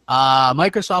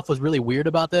 Microsoft was really weird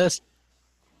about this.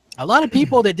 a lot of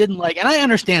people that didn't like, and I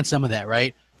understand some of that,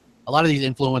 right? A lot of these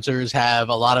influencers have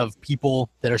a lot of people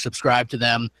that are subscribed to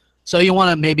them, so you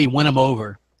want to maybe win them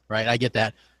over, right? I get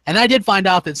that. And I did find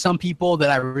out that some people that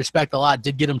I respect a lot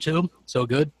did get them too, so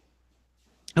good.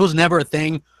 It was never a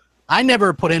thing. I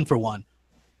never put in for one,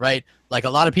 right? Like a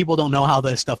lot of people don't know how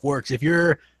this stuff works. If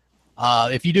you're,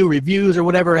 if you do reviews or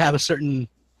whatever, have a certain,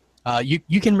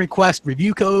 you can request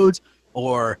review codes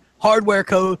or hardware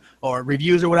code or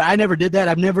reviews or whatever. I never did that.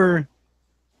 I've never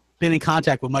been in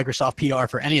contact with Microsoft PR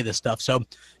for any of this stuff. So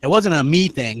it wasn't a me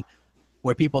thing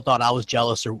where people thought I was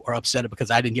jealous or upset because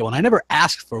I didn't get one. I never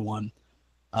asked for one.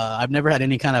 I've never had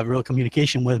any kind of real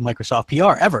communication with Microsoft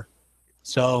PR ever.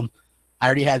 So I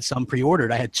already had some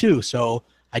pre-ordered. I had 2. So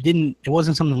it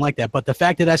wasn't something like that. But the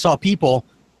fact that I saw people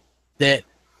that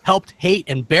helped hate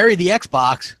and bury the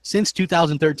Xbox since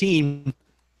 2013,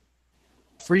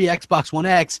 free Xbox One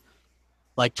X,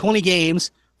 like 20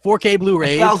 games, 4K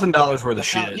Blu-rays, $1,000 worth of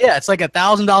shit. Yeah, it's like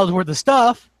 $1,000 worth of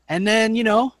stuff, and then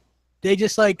they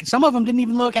just like some of them didn't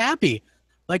even look happy,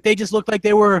 like they just looked like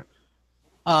they were,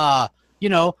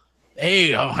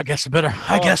 hey, I guess I better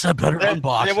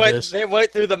unbox this. They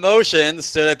went through the motions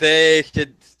so that they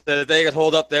could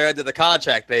hold up their end of the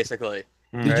contract, basically.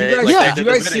 Did you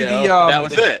guys see the? That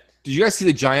was it. Did you guys see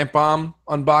the Giant Bomb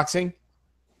unboxing?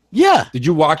 Yeah. Did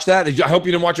you watch that? I hope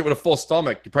you didn't watch it with a full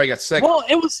stomach. You probably got sick. Well,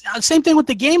 it was the same thing with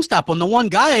the GameStop one. The one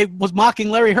guy was mocking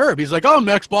Larry Herb. He's like, "Oh, I'm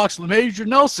Xbox Major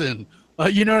Nelson."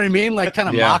 You know what I mean? Like kind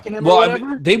of mocking him. Well, or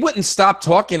whatever. They wouldn't stop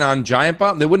talking on Giant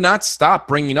Bomb. They would not stop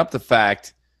bringing up the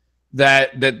fact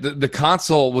that the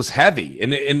console was heavy,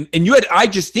 and you had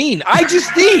Justine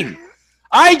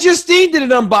did an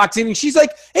unboxing, and she's like,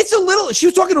 it's a little. She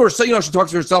was talking to herself. She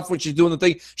talks to herself when she's doing the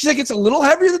thing. She's like, it's a little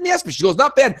heavier than the S, but she goes,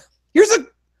 not bad. Here's a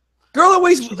girl that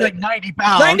weighs like 90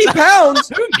 pounds. 90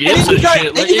 pounds. Who gives a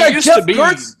shit? Then you got Jeff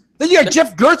Gertz. Then you got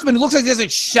Jeff Gertzman, who looks like he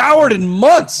hasn't showered in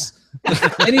months. and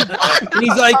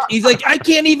he's like, I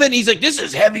can't even. He's like, this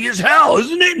is heavy as hell,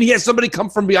 isn't it? And he has somebody come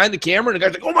from behind the camera, and the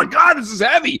guy's like, oh my god, this is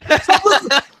heavy. Stop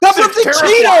lifting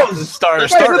Cheetos.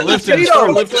 Start lifting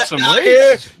some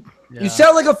weights. Yeah. You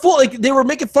sound like a fool. Like they were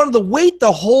making fun of the weight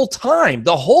the whole time.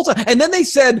 And then they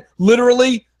said,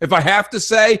 literally, if I have to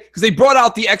say, because they brought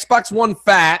out the Xbox One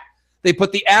Fat, they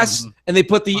put the S and they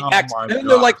put the X. And then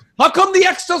they're like, how come the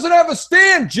X doesn't have a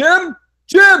stand, Jim?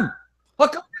 How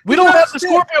come we don't have the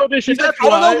Scorpio edition? I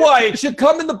don't know why. It should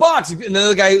come in the box. And then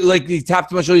the guy, like, he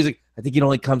tapped my shoulder. He's like, I think it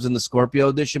only comes in the Scorpio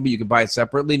edition, but you can buy it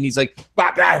separately. And he's like,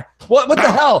 what the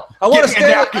hell? I want to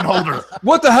stay napkin holder.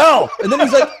 What the hell? And then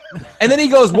he's like, and then he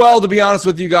goes, well, to be honest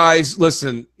with you guys,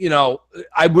 listen,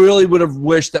 I really would have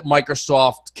wished that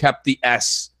Microsoft kept the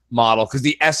S model because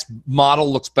the S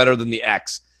model looks better than the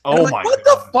X. Oh my! What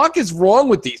the fuck is wrong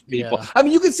with these people? Yeah. I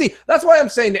mean, you can see. That's why I'm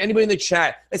saying to anybody in the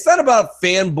chat, it's not about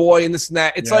fanboy and this and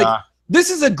that. It's like this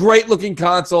is a great looking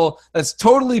console that's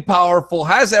totally powerful,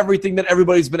 has everything that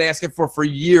everybody's been asking for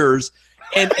years.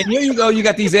 And here you go, you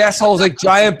got these assholes like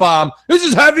Giant Bomb. This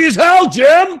is heavy as hell,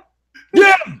 Jim.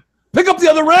 Jim, pick up the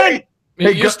other ring.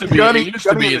 It used to be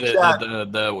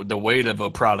the weight of a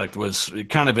product was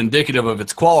kind of indicative of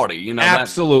its quality.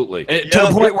 Absolutely. To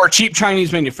the point where cheap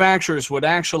Chinese manufacturers would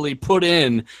actually put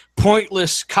in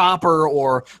pointless copper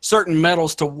or certain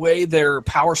metals to weigh their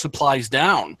power supplies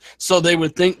down, so they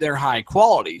would think they're high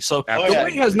quality. So the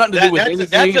weight has nothing to do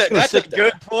with anything. That's a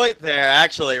good point there,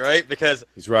 actually, right? Because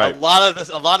he's right. A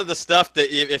lot of the stuff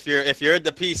that if you're in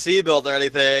the PC build or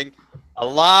anything. A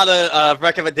lot of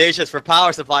recommendations for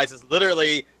power supplies is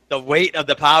literally the weight of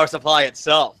the power supply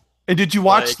itself. And did you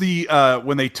watch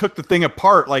when they took the thing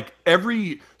apart? Like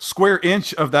every square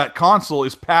inch of that console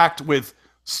is packed with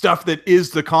stuff that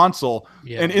is the console.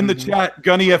 Yeah. And in the chat,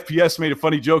 Gunny FPS made a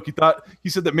funny joke. He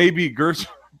said that maybe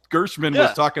Gershman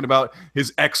was talking about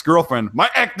his ex-girlfriend.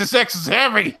 This X is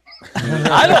heavy.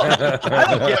 I don't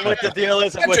get what the deal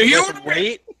is with this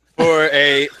weight. For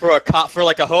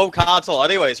like a home console,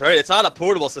 anyways, right? It's not a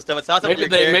portable system. It's not something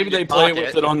maybe they play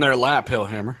with it on their lap,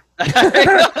 Hillhammer.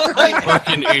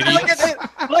 Fucking idiots.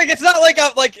 It's not like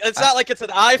it's an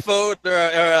iPhone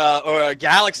or a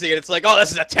Galaxy, and it's like, oh,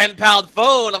 this is a 10-pound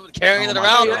phone. I'm carrying it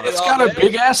around. It's got a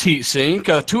big ass heat sink,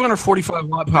 a 245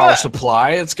 watt power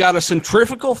supply. It's got a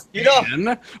centrifugal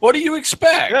fan. What do you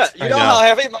expect? Yeah, you know how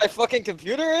heavy my fucking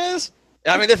computer is?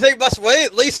 I mean, the thing must weigh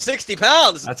at least 60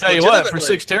 pounds. I tell you what, for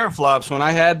 6 teraflops, when I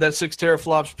had that 6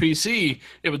 teraflops PC,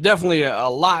 it was definitely a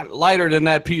lot lighter than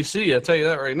that PC. I tell you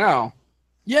that right now.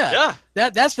 Yeah.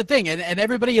 That's the thing, and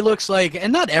everybody looks like,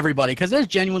 and not everybody, because there's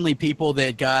genuinely people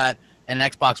that got an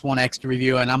Xbox One X to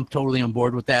review, and I'm totally on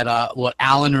board with that.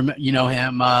 Alan, you know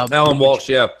him? Alan Walsh,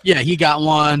 yeah. Yeah, he got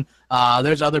one.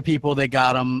 There's other people that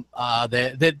got them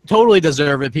that totally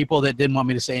deserve it. People that didn't want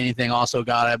me to say anything also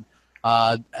got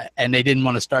it, and they didn't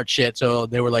want to start shit, so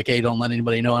they were like, "Hey, don't let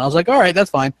anybody know." And I was like, "All right,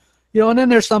 that's fine," And then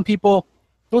there's some people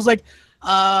it was like,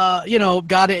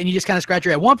 got it, and you just kind of scratch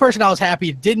your head. One person I was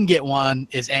happy didn't get one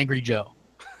is Angry Joe,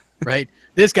 right?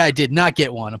 This guy did not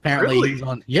get one. Apparently,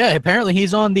 Really? Apparently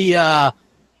he's on the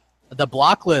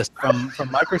block list from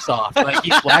Microsoft. Like,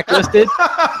 he's blacklisted.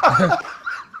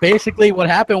 Basically, what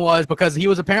happened was because he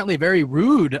was apparently very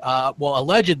rude,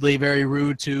 allegedly very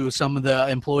rude to some of the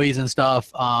employees and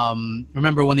stuff.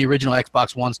 Remember when the original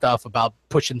Xbox One stuff about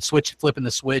flipping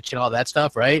the switch and all that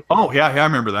stuff, right? Oh, yeah, I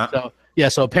remember that.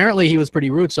 So apparently he was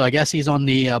pretty rude. So I guess he's on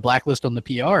the blacklist on the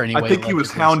PR anyway. I think he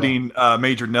was hounding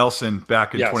Major Nelson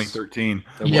back in 2013.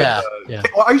 Yeah.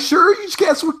 Well, are you sure you just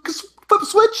can't flip the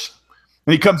switch?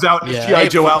 And he comes out in his G.I.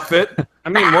 Joe outfit. I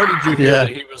mean, where did you hear that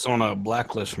he was on a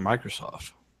blacklist for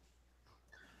Microsoft?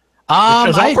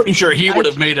 Because I'm pretty sure he would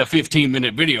have made a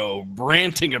 15-minute video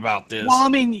ranting about this. Well, I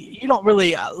mean, you don't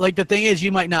really like, the thing is,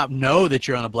 you might not know that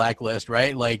you're on a blacklist,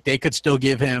 right? Like, they could still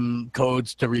give him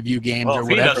codes to review games or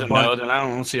whatever. If he doesn't know, then I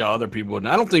don't see how other people would.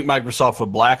 I don't think Microsoft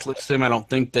would blacklist him. I don't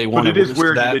think they want to. But it is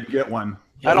weird he didn't get one.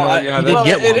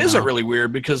 It isn't really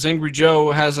weird because Angry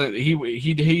Joe hasn't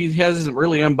he hasn't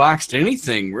really unboxed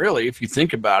anything really. If you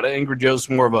think about it, Angry Joe's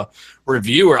more of a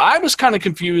reviewer. I was kind of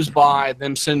confused by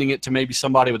them sending it to maybe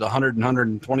somebody with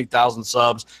 120,000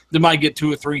 subs that might get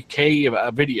 2 or 3K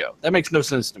a video. That makes no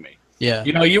sense to me. Yeah,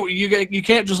 you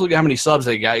can't just look at how many subs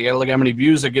they got. You got to look at how many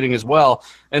views they're getting as well.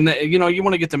 And you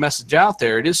want to get the message out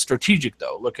there. It is strategic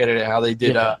though. Look at it how they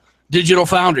did. Digital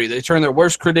Foundry, they turn their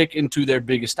worst critic into their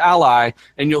biggest ally,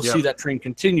 and you'll see that trend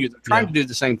continue. They're trying to do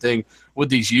the same thing with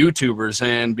these YouTubers,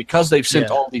 and because they've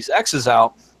sent all these X's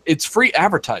out, it's free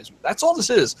advertisement. That's all this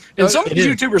is. And some of these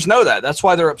YouTubers know that. That's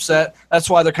why they're upset. That's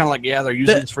why they're kind of like, they're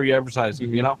using this free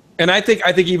advertising, And I think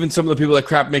even some of the people that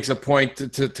Crap makes a point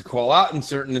to call out in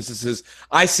certain instances,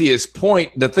 I see his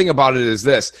point. The thing about it is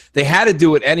this. They had to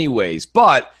do it anyways,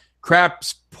 but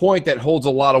Crap's point that holds a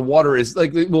lot of water is,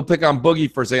 like, we'll pick on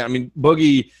Boogie for a second. I mean,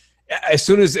 Boogie, as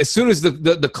soon as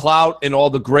the clout and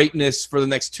all the greatness for the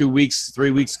next 2 weeks,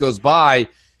 3 weeks goes by,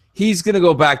 he's going to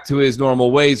go back to his normal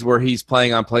ways where he's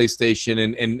playing on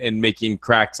PlayStation and making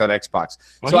cracks on Xbox.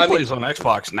 Well, he plays on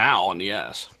Xbox now on the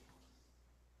S.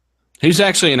 He's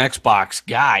actually an Xbox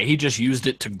guy. He just used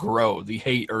it to grow the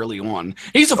hate early on.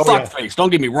 He's a fuckface. Don't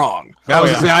get me wrong.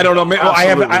 I don't know.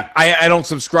 I don't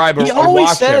subscribe or he always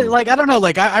watch said him. Like, I don't know.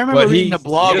 Like, I remember reading a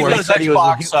blog where he said he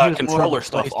was controller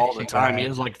stuff all the time. He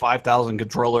has like 5,000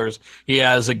 controllers. He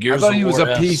has a Gears. I thought he was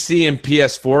a PC and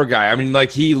PS4 guy. I mean, like,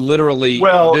 he literally.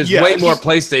 There's way more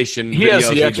PlayStation. He has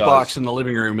the Xbox in the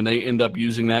living room, and they end up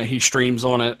using that. He streams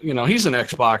on it. He's an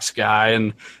Xbox guy,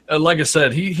 and like I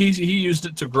said, he used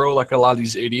it to grow like a lot of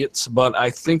these idiots, but I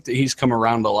think that he's come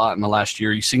around a lot in the last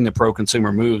year. You've seen the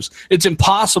pro-consumer moves. It's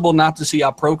impossible not to see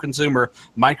how pro-consumer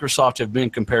Microsoft have been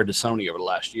compared to Sony over the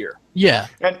last year. Yeah.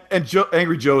 And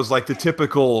Angry Joe is like the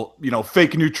typical,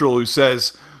 fake neutral who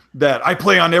says that I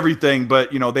play on everything, but,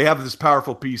 they have this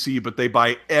powerful PC, but they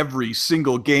buy every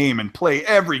single game and play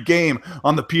every game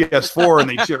on the PS4, and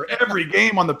they share every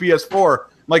game on the PS4.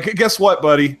 Like, guess what,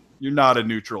 buddy? You're not a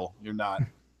neutral. You're not.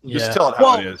 Just tell it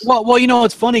how it is. Well,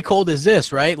 what's funny, Cold, is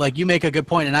this, right? Like, you make a good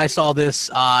point, and I saw this,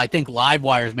 I think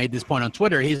Livewires made this point on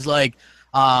Twitter. He's like,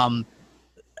 and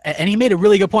he made a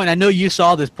really good point. I know you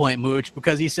saw this point, Mooch,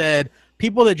 because he said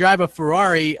people that drive a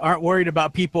Ferrari aren't worried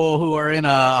about people who are in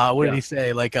a, what did he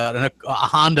say, like a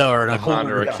Honda or a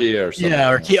Honda or a Kia or something. Yeah,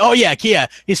 or Kia. Oh, yeah, Kia.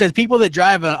 He says people that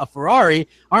drive a Ferrari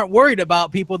aren't worried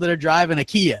about people that are driving a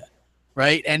Kia,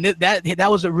 right? And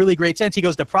that was a really great sense. He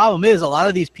goes, the problem is a lot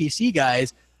of these PC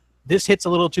guys, this hits a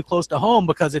little too close to home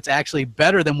because it's actually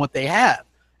better than what they have,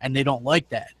 and they don't like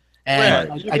that.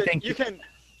 And I think you can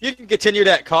continue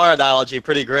that car analogy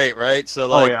pretty great, right? So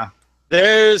like,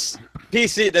 there's the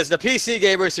PC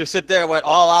gamers who sit there and went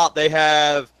all out. They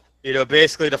have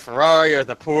basically the Ferrari or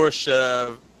the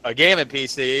Porsche, a gaming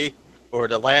PC, or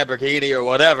the Lamborghini or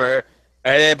whatever.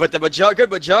 But the good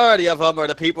majority of them are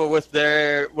the people with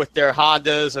their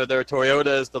Hondas or their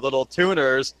Toyotas, the little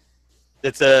tuners.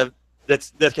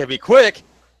 That can be quick,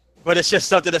 but it's just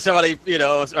something that somebody,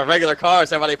 a regular car,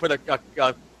 somebody put a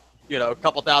couple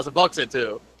 $1,000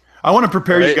 into. I want to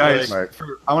prepare you guys.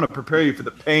 I want to prepare you for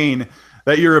the pain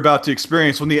that you're about to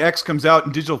experience when the X comes out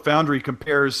and Digital Foundry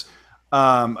compares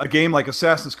a game like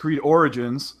Assassin's Creed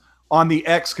Origins on the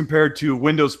X compared to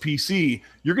Windows PC.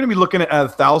 You're going to be looking at a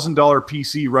 $1,000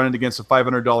 PC running against a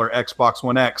 $500 Xbox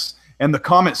One X, and the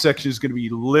comment section is going to be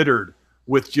littered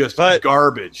with just But-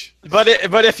 garbage. But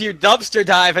if you dumpster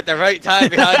dive at the right time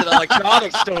behind an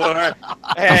electronics store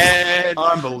and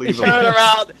Unbelievable.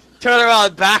 turn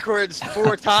around backwards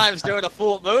 4 times during a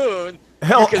full moon, you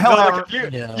can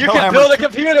Hellhammer- build a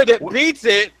computer that beats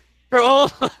it for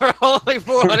only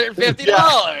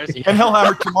 $450. And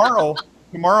Hellhammer,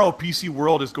 tomorrow PC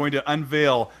World is going to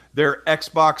unveil their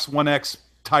Xbox One X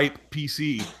type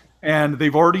PC. And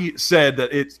they've already said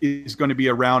that it is going to be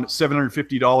around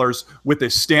 $750 with a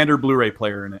standard Blu-ray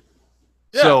player in it.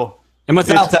 Yeah. So And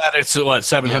without that, it's what,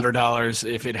 $700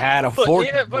 if it had a Look, 4.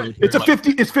 yeah, but- it's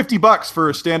 $50 for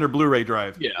a standard Blu-ray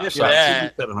drive. Yeah, Yes, so yeah.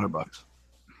 it's $700.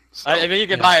 I mean, you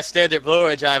can buy a standard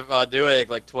Blu-ray drive doing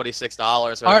like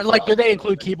 $26. Are like, do they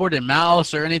include keyboard and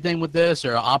mouse or anything with this,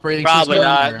 or operating Probably system?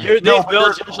 not. or- These No,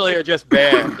 builds usually are just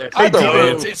bare. They're- Either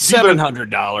dealer- way, it's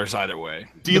 $700 either way.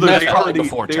 Dealers That's probably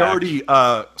before they tax. already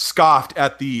scoffed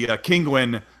at the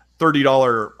Kingwin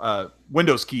 $30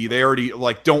 Windows key. They already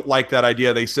don't like that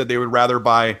idea. They said they would rather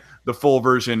buy the full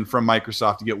version from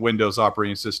Microsoft to get Windows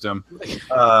operating system.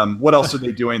 What else are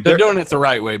they doing? They're doing it the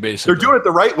right way, basically. They're doing it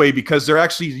the right way because they're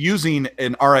actually using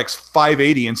an RX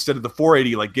 580 instead of the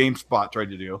 480 like GameSpot tried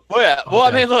to do. Well, yeah. Well,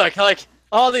 I mean, look, like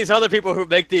all these other people who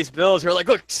make these builds are like,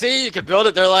 look, see, you can build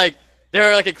it. They're like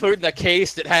including a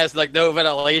case that has like no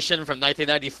ventilation from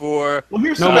 1994. Well,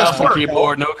 here's No the mouse best and part.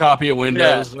 keyboard, no copy of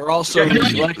Windows. Yeah. They're also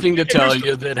neglecting to tell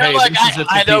you that, They're hey, like, this is if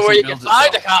the I know PC where you can builds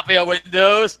find a itself. copy of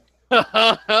Windows.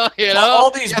 You know,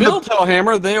 All these builds,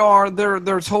 Hellhammer,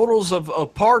 they're totals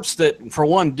of parts that, for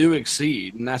one, do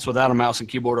exceed, and that's without a mouse and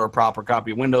keyboard or a proper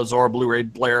copy of Windows or a Blu-ray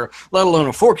player, let alone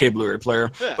a 4K Blu-ray player.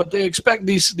 Yeah. But they expect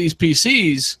these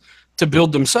PCs to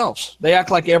build themselves. They act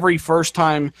like every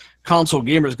first-time console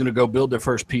gamer is going to go build their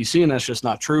first PC, and that's just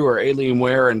not true. Or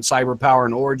Alienware and CyberPower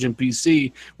and Origin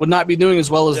PC would not be doing as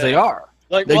well as they are.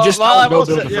 like, They well, just well, I don't go will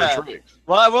build say- the yeah. first rig.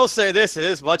 Well, I will say this: it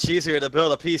is much easier to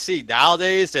build a PC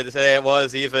nowadays than say it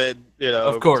was even,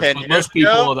 Of course, 10 but years most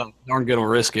people ago. aren't going to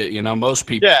risk it. You know, most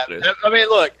people. Yeah, do. I mean,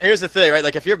 look, here's the thing, right?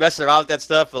 Like, if you're messing around with that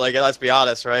stuff, like, let's be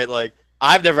honest, right? Like,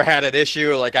 I've never had an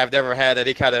issue. Like, I've never had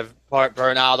any kind of part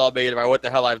burn out on me, no matter what the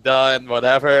hell I've done,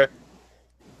 whatever.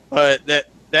 But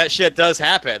that shit does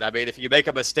happen. I mean, if you make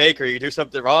a mistake or you do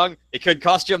something wrong, it could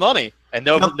cost you money, and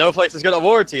no place is going to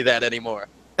warranty that anymore.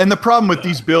 And the problem with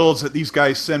these builds that these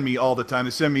guys send me all the time,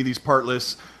 they send me these part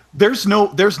lists. There's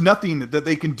nothing that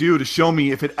they can do to show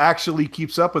me if it actually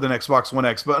keeps up with an Xbox One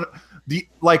X. But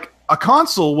a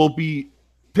console will be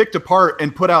picked apart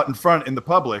and put out in front in the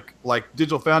public. Like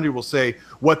Digital Foundry will say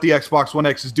what the Xbox One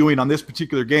X is doing on this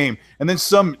particular game, and then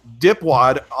some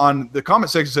dipwad on the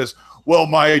comment section says, well,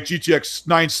 my GTX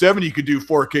 970 could do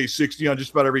 4K 60 on just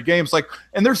about every game. It's like,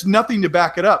 and there's nothing to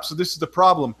back it up. So this is the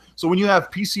problem. So when you have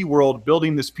PC World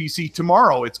building this PC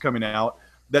tomorrow, it's coming out,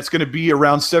 that's going to be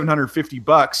around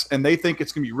 $750, and they think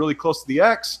it's going to be really close to the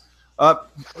X.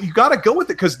 You got to go with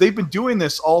it because they've been doing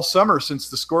this all summer since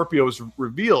the Scorpio was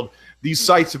revealed. These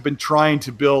sites have been trying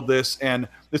to build this, and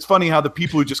it's funny how the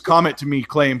people who just comment to me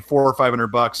claim $400 or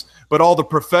 $500, but all the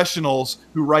professionals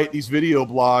who write these video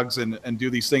blogs and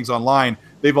do these things online,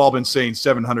 they've all been saying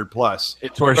 700 plus.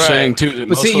 It's worth saying too that But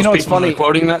most see, of you those know what's people that funny? are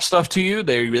quoting that stuff to you,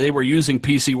 they were using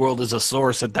PC World as a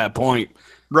source at that point,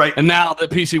 Right. and now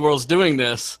that PC World's doing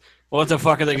this, what the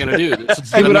fuck are they going to do? This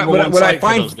is Hey, the number one what I site for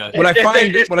find those guys. what I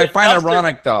find It's what I find disgusting.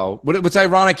 ironic though, what's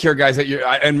ironic here, guys, that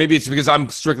and maybe it's because I'm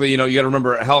strictly, you got to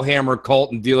remember, Hellhammer,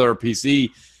 Colt, and Dealer are PC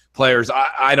players.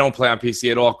 I don't play on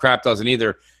PC at all. Crap doesn't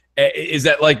either. Is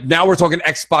that like now we're talking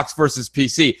Xbox versus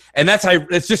PC, and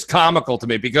it's just comical to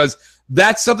me because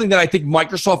that's something that I think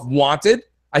Microsoft wanted.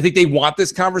 I think they want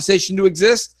this conversation to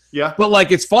exist. Yeah. But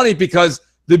like it's funny because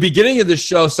the beginning of this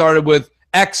show started with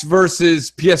X versus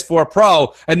PS4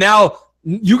 Pro, and now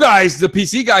you guys, the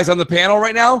PC guys on the panel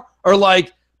right now, are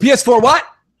like PS4 what?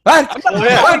 What? Well,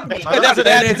 yeah. What? It doesn't And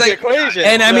add it's to the like- equation.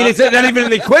 And I mean, it's not even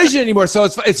an equation anymore. So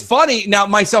it's funny. Now,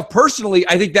 myself personally,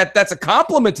 I think that's a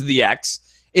compliment to the X.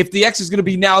 If the X is going to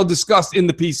be now discussed in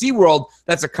the PC world,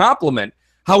 that's a compliment.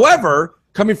 However,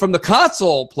 coming from the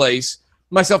console place,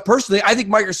 myself personally, I think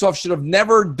Microsoft should have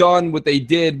never done what they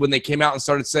did when they came out and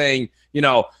started saying,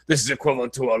 this is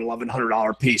equivalent to an $1,100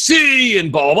 PC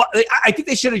and blah, blah, blah. I think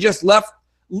they should have just left.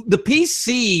 The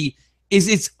PC is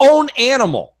its own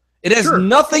animal. It has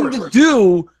nothing to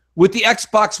do with the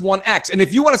Xbox One X. And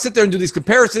if you want to sit there and do these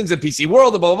comparisons and PC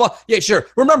World and blah, blah, blah, yeah, sure.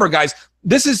 Remember, guys,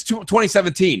 this is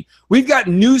 2017. We've got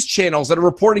news channels that are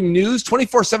reporting news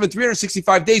 24/7,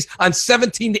 365 days on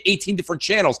 17 to 18 different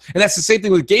channels. And that's the same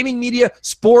thing with gaming media,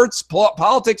 sports,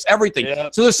 politics, everything. Yeah.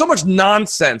 So there's so much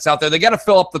nonsense out there. They got to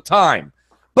fill up the time.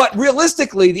 But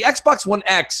realistically, the Xbox One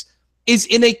X is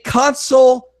in a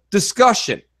console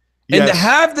discussion. And to Yes.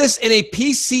 have this in a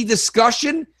PC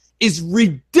discussion is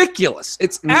ridiculous.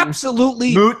 It's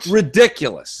absolutely Moot.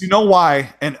 ridiculous. You know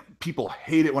why? And people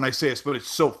hate it when I say this, but it's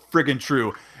so friggin'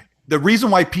 true. The reason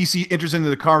why PC enters into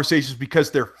the conversation is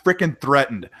because they're frickin'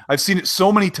 threatened. I've seen it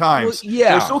so many times. Well,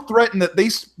 yeah. They're so threatened that they,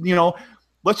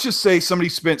 let's just say somebody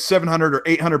spent $700 or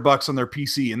 $800 on their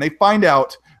PC, and they find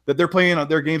out that they're playing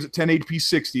their games at 1080p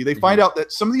 60. They find out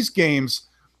that some of these games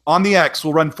on the X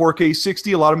will run 4K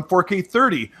 60, a lot of them 4K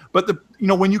 30. But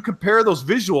when you compare those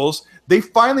visuals, they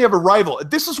finally have a rival.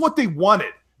 This is what they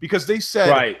wanted, because they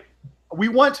said, we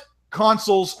want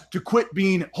consoles to quit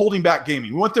holding back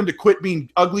gaming. We want them to quit being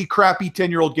ugly, crappy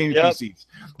 10-year-old gaming PCs.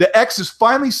 The X is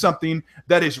finally something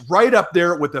that is right up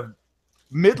there with a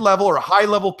mid-level or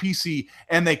high-level PC,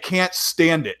 and they can't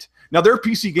stand it. Now, there are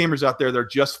PC gamers out there that are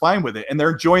just fine with it, and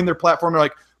they're enjoying their platform. They're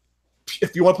like,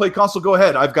 if you want to play console, go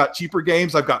ahead. I've got cheaper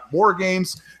games. I've got more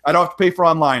games. I don't have to pay for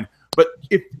online. But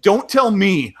don't tell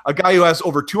me, a guy who has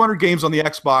over 200 games on the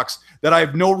Xbox, that I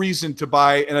have no reason to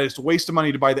buy, and it's a waste of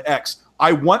money to buy the X.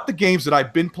 I want the games that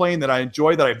I've been playing, that I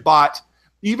enjoy, that I bought,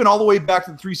 even all the way back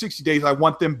to the 360 days. I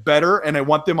want them better, and I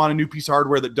want them on a new piece of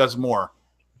hardware that does more.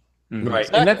 Right,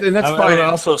 and that's I fine. would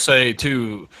also say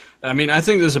too. I mean, I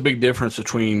think there's a big difference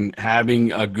between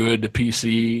having a good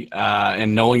PC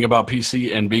and knowing about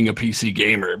PC and being a PC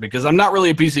gamer. Because I'm not really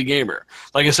a PC gamer.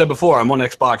 Like I said before, I'm on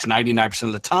Xbox 99%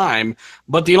 of the time.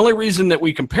 But the only reason that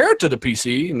we compare it to the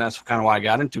PC, and that's kind of why I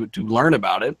got into it, to learn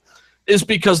about it, is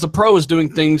because the Pro is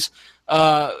doing things.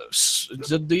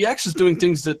 The X is doing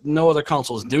things that no other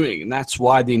console is doing, and that's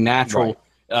why the natural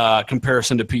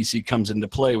comparison to PC comes into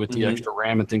play with the extra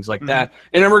RAM and things like that.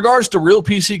 And in regards to real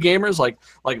PC gamers,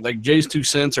 like Jay's 2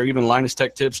 cents or even Linus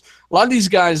Tech Tips, a lot of these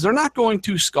guys, they're not going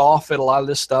to scoff at a lot of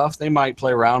this stuff. They might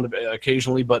play around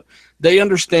occasionally, but they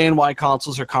understand why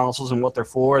consoles are consoles and what they're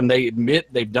for, and they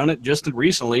admit they've done it just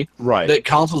recently. Right. That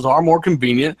consoles are more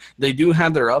convenient. They do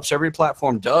have their ups. Every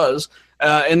platform does.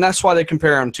 And that's why they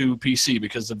compare them to PC,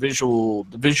 because the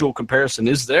visual comparison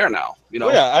is there now.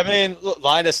 Well, yeah, I mean,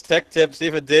 Linus Tech Tips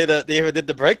even did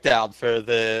the breakdown for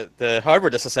the hardware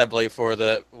disassembly for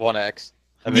the One X.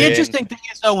 The interesting thing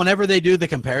is, though, whenever they do the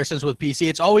comparisons with PC,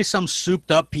 it's always some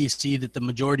souped-up PC that the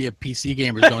majority of PC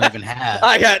gamers don't even have.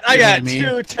 I got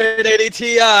two 1080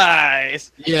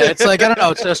 Ti's. Yeah, it's like, I don't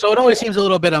know. So it always seems a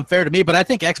little bit unfair to me, but I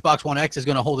think Xbox One X is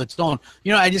going to hold its own.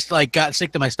 I just got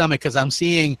sick to my stomach because I'm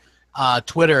seeing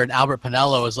Twitter, and Albert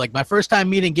Pinello is like, my first time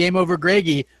meeting Game Over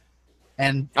Greggy,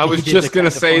 and I was just going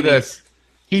to say this.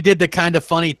 He did the kind of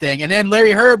funny thing. And then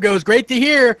Larry Herb goes, great to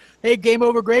hear. Hey, Game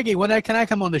Over Greggy, when can I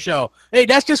come on the show? Hey,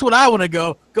 that's just what I want to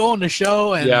go on the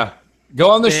show. And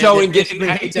go on the show and get.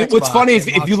 What's funny is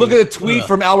if you look at the tweet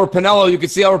from Albert Pinello, you can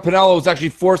see Albert Pinello was actually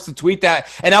forced to tweet that,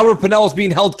 and Albert Pinello is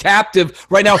being held captive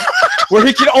right now, where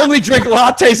he can only drink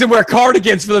lattes and wear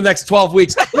cardigans for the next 12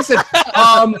 weeks. Listen,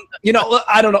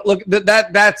 I don't know. Look,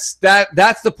 that's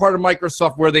the part of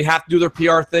Microsoft where they have to do their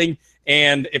PR thing.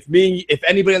 And if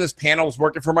anybody on this panel was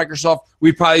working for Microsoft,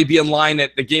 we'd probably be in line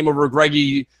at the Game Over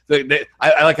Greggy.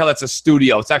 I like how that's a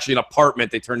studio. It's actually an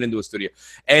apartment they turned into a studio.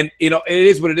 And, it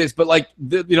is what it is. But,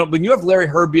 when you have Larry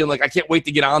Herb being like, I can't wait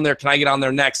to get on there. Can I get on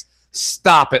there next?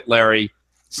 Stop it, Larry.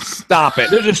 Stop it.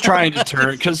 They're just trying to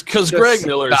turn, because Greg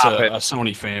Miller's a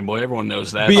Sony fanboy. Everyone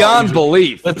knows that. Beyond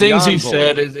belief. The things he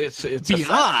said, it's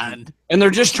beyond. And they're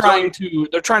just trying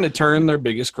to turn their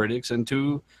biggest critics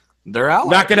into their allies.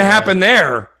 Not going to happen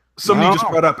there. Somebody just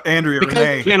brought up Andrea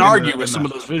Renee. You can't argue with some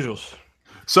of those visuals.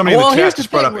 Somebody in the chat just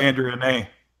brought up Andrea Renee.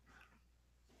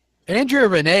 Andrea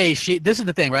Renee, this is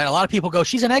the thing, right? A lot of people go,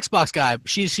 she's an Xbox guy.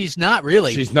 She's not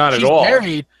really. She's not at all.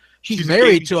 She's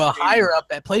married to a higher up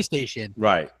at PlayStation.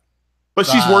 Right. But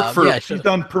she's worked for. She's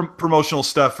done promotional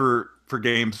stuff for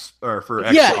games or for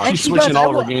Xbox. Yeah, she's switching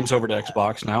all of her games over to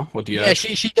Xbox now with the. Yeah,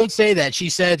 she did say that. She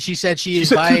said she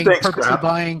is purposely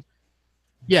buying.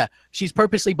 Yeah, she's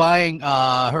purposely buying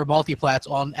her multiplats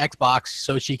on Xbox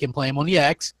so she can play them on the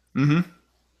X. Mm-hmm.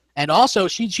 And also,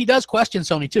 she does question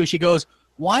Sony too. She goes,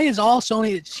 "Why is all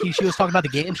Sony?" She was talking about the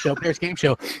game show, Paris Game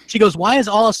Show. She goes, "Why is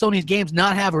all of Sony's games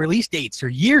not have release dates for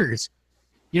years?"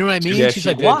 You know what I mean? Yeah, She's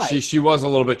like, "Why?" She was a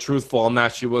little bit truthful on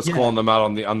that. She was calling them out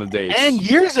on the dates. And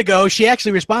years ago, she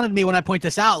actually responded to me when I point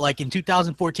this out. Like in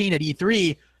 2014 at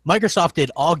E3, Microsoft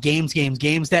did all games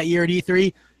that year at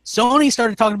E3. Sony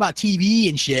started talking about TV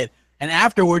and shit, and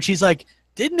afterwards she's like,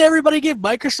 didn't everybody give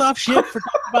Microsoft shit for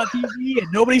talking about TV,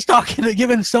 and nobody's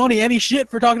giving Sony any shit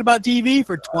for talking about TV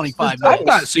for 25 minutes? I've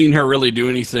not seen her really do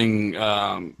anything,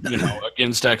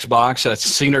 against Xbox. I've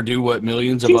seen her do what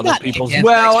millions of other people's.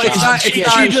 Well, it's not. She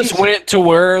just went to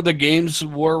where the games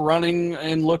were running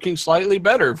and looking slightly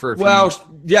better for.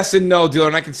 Yes and no,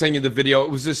 Dylan. I can send you the video.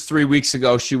 It was just 3 weeks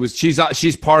ago.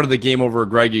 She's part of the Game Over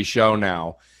Greggy show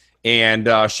now, and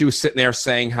she was sitting there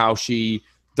saying how she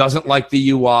doesn't like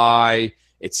the UI.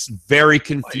 It's very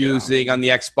confusing on the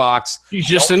Xbox. She's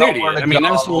just an idiot. I mean,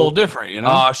 that's a little different, you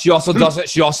know. She also doesn't.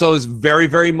 She also is very,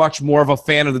 very much more of a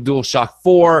fan of the DualShock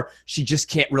 4. She just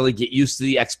can't really get used to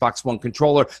the Xbox One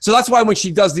controller. So that's why when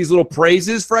she does these little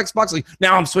praises for Xbox, like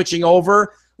now I'm switching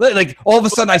over. Like all of a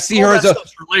sudden, I see her as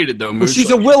related though. Well,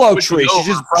 she's a willow tree.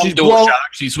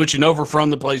 She's switching over from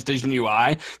the PlayStation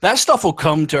UI. That stuff will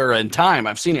come to her in time.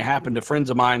 I've seen it happen to friends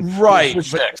of mine. Right, but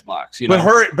Xbox. You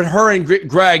know? But her and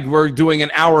Greg were doing an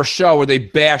hour show where they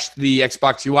bashed the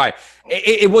Xbox UI.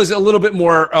 It was a little bit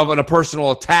more of a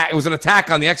personal attack. It was an attack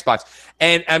on the Xbox.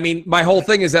 And I mean, my whole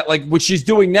thing is that like what she's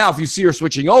doing now, if you see her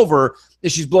switching over,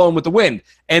 is she's blowing with the wind.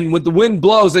 And when the wind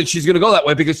blows, then she's going to go that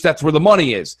way because that's where the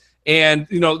money is. And,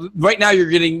 you know, right now you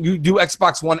do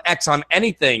Xbox One X on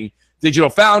anything, Digital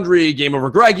Foundry, Game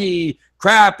Over Greggy,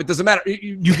 crap, it doesn't matter.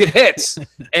 You get hits,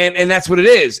 and that's what it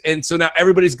is. And so now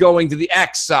everybody's going to the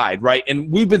X side, right?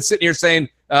 And we've been sitting here saying,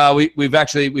 we've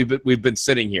been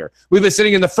sitting here. We've been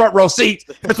sitting in the front row seat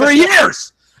for 3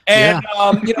 years. And,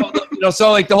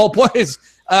 so like the whole point is,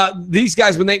 these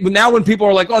guys, when people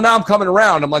are like, oh, now I'm coming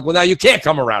around, I'm like, well, now you can't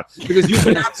come around because you've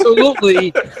been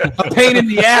absolutely a pain in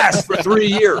the ass for 3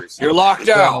 years. You're locked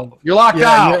out. You're locked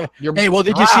out. Hey, well,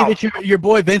 did you see that your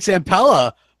boy Vince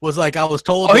Ampella was like, I was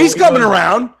told. Oh, he's coming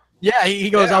around. Yeah, he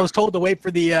goes, I was told to wait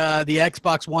for the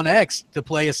Xbox One X to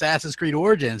play Assassin's Creed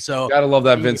Origins. So gotta love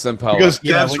that Vince Ampella. Because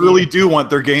devs really do want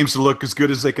their games to look as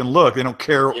good as they can look. They don't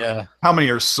care how many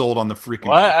are sold on the freaking.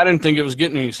 What? I didn't think it was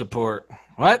getting any support.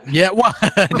 What? Yeah, well,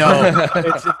 no.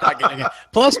 It's not getting it.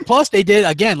 Plus, they did,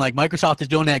 again, like Microsoft is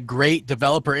doing that great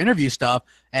developer interview stuff,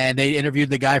 and they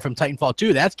interviewed the guy from Titanfall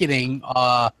 2. That's getting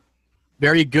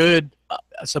very good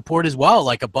support as well,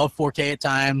 like above 4K at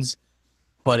times,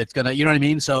 but it's going to, you know what I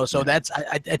mean? So that's,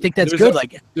 I think that's good.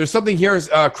 There's something here,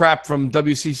 crap from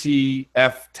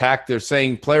WCCF TAC. They're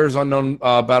saying Players Unknown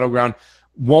Battleground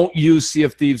won't use Sea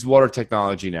of Thieves water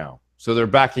technology now. So they're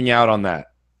backing out on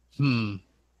that.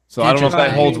 So I don't know if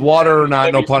that holds water or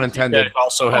not. No pun intended. It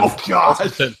also has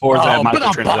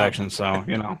microtransactions, so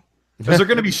you know. Is there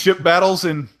going to be ship battles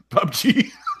in PUBG?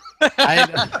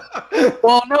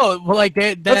 Well, no. Well, like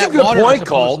that's a good point,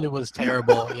 Cole. It was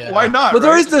terrible. Yeah. Why not? But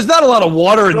there's not a lot of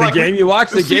water in the game. You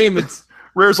watch the game. It's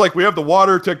Rare's like, we have the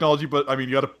water technology, but I mean,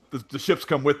 you got to the ships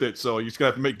come with it, so you just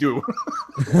have to make do.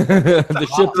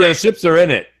 the ships are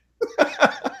in it.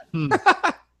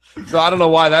 So I don't know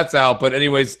why that's out, but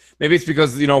anyways, maybe it's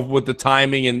because, you know, with the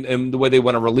timing and the way they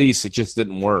want to release, it just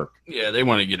didn't work. Yeah, they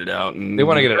want to get it out. And they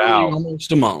want to get it out.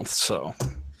 Almost a month, so.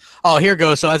 Oh, here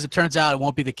goes. So as it turns out, it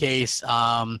won't be the case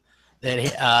that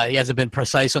he hasn't been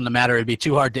precise on the matter. It'd be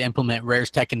too hard to implement Rare's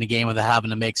tech in the game without having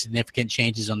to make significant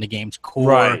changes on the game's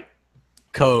core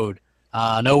code.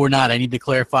 No, we're not. I need to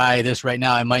clarify this right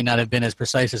now. I might not have been as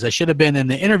precise as I should have been in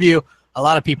the interview. A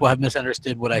lot of people have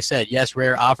misunderstood what I said. Yes,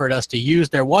 Rare offered us to use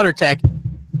their water tech,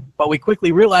 but we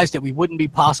quickly realized that we wouldn't be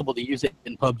possible to use it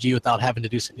in PUBG without having to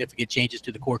do significant changes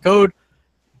to the core code,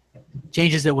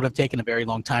 changes that would have taken a very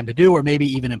long time to do or maybe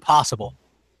even impossible.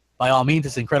 By all means,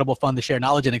 it's incredible fun to share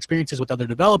knowledge and experiences with other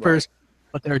developers,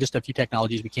 but there are just a few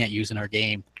technologies we can't use in our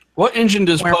game. What engine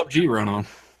does PUBG run on?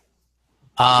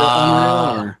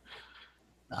 I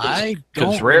don't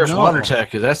Because Rare's know. water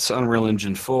tech, that's Unreal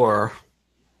Engine 4.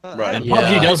 Right. And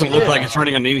PUBG doesn't look like it's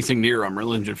running on anything near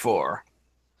Unreal Engine 4.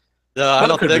 No, I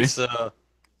don't think so.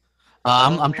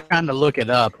 I'm trying to look it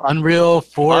up. Unreal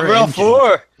 4. Unreal engine.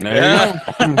 4. Yeah.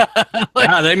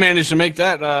 Yeah, they managed to make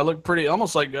that look pretty,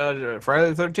 almost like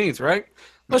Friday the 13th, right?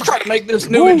 Let's try to make this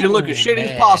new engine look as shitty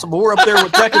as possible. We're up there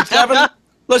with Tekken 7.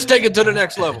 Let's take it to the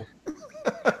next level.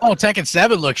 Oh, Tekken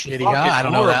 7 looks shitty, huh? I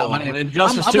don't know that one. And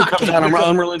Injustice 2 comes out on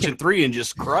Unreal Engine 3 and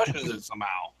just crushes it somehow.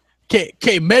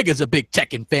 K Mega's a big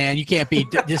Tekken fan. You can't be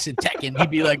this in Tekken. He'd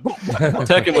be like,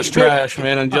 Tekken was trash,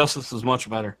 man. Injustice is much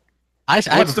better.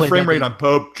 What's the frame rate on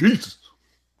PUBG? Jesus.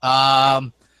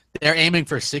 They're aiming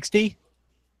for 60.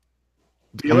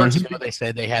 Dealers? They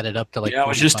said they had it up to like. Yeah, I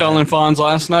was just telling Fonz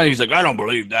last night. He's like, I don't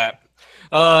believe that.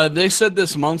 They said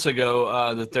this months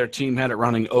ago that their team had it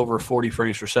running over 40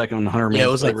 frames per second on 100 it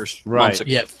was like, right.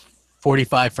 Yeah,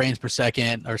 45 frames per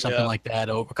second or something like that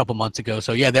a couple months ago.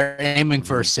 So yeah, they're aiming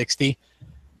for 60.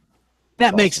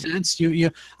 that makes sense.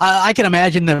 I can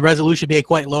imagine the resolution being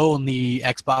quite low in the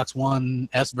Xbox One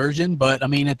S version, but I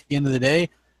mean, at the end of the day,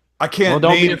 I can't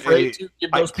don't be name afraid to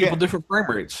give those people different frame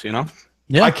rates, you know?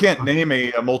 yeah. I can't name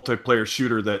a multiplayer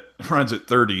shooter that runs at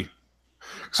 30.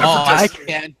 I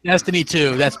can. Destiny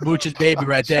 2. That's Mooch's baby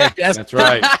right there. That's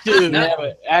right. Dude. Yeah,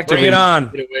 but Bring it on.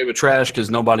 Get away with trash because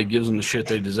nobody gives them the shit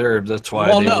they deserve. That's why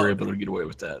they were able to get away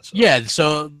with that. So. Yeah,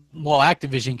 so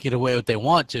Activision can get away what they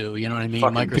want to. You know what I mean?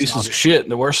 Fucking pieces of shit.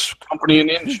 The worst company in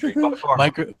the industry.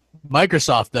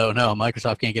 Microsoft, though, no,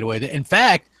 Microsoft can't get away with it. In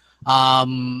fact,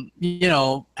 Activision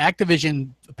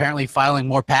apparently filing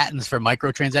more patents for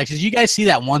microtransactions. You guys see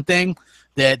that one thing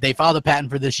that they filed a patent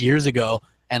for this years ago,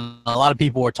 and a lot of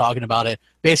people were talking about it.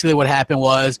 Basically, what happened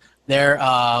was they're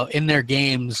in their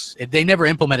games. They never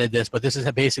implemented this, but this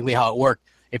is basically how it worked.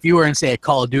 If you were in, say, a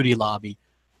Call of Duty lobby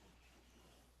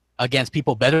against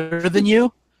people better than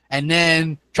you, and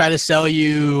then try to sell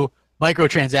you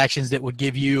microtransactions that would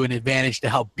give you an advantage to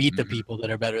help beat the people that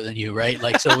are better than you, right?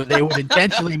 Like, so they would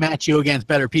intentionally match you against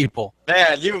better people.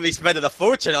 Man, you would be spending a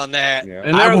fortune on that. Yeah.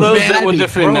 And there are those that would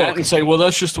defend that and say, well,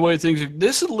 that's just the way things are.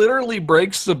 This literally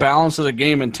breaks the balance of the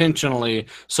game intentionally,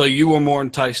 so you are more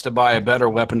enticed to buy a better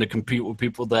weapon to compete with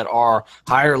people that are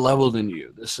higher level than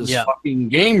you. This is fucking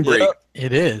game break.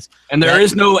 It is. And there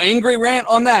is no angry rant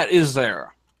on that, is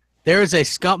there? There is a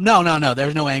scum. No.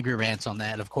 There's no angry rants on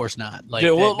that. Of course not. Like,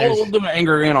 yeah, we'll do an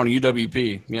angry rant on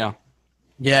UWP. Yeah.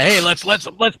 Yeah. Hey, let's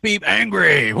be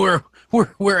angry. We're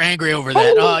angry over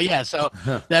that. Yeah. So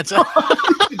that's. So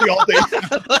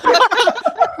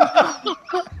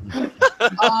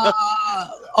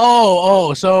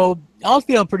I was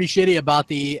feeling pretty shitty about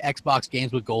the Xbox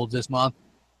games with golds this month,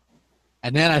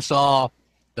 and then I saw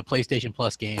the PlayStation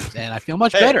Plus games, and I feel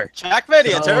much better.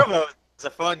 Trackmania Turbo is a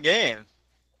fun game.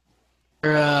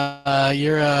 You're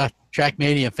a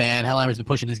Trackmania fan. Hellhammer's been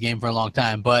pushing this game for a long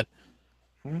time, but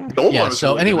yeah.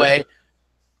 So anyway,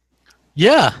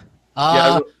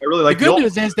 I really like the good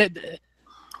news is that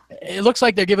it looks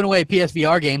like they're giving away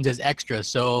PSVR games as extras.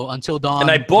 So until dawn.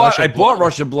 And I bought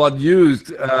Russian Blood used,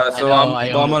 so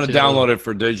I'm going to download it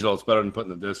for digital. It's better than putting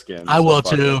the disc in. I will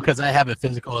too, because I have it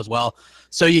physical as well.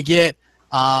 So you get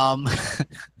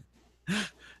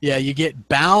yeah, you get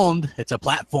Bound. It's a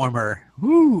platformer.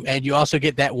 Woo! And you also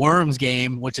get that Worms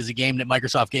game, which is a game that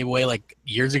Microsoft gave away like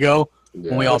years ago. Yeah.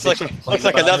 When we all looks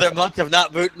like another month of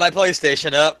not booting my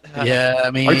PlayStation up. Yeah, I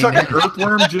mean. Are you talking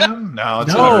Earthworm, Jim? No,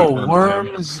 it's no,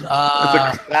 Worms.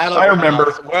 I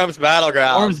remember. Worms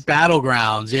Battlegrounds. Worms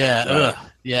Battlegrounds. Yeah. Ugh.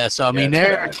 Yeah. So I mean,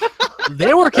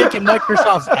 they were kicking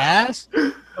Microsoft's ass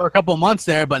for a couple of months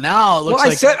there, but now it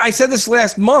looks like I said this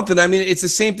last month, and I mean it's the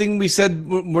same thing we said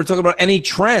when we're talking about any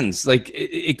trends. Like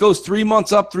it goes 3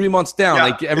 months up, 3 months down. Yeah,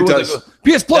 like everyone goes,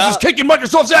 PS Plus is kicking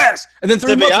Microsoft's ass, and then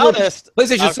 3 months honest,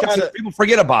 PlayStation sucks, and people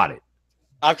forget about it.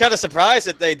 I'm kind of surprised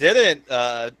that they didn't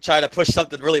try to push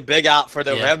something really big out for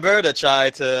November to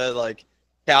try to like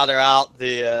counter out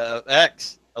the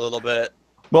X a little bit.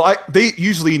 Well, they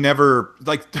usually never,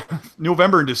 like,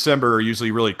 November and December are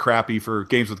usually really crappy for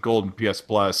games with gold and PS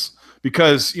Plus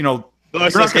because, you're not going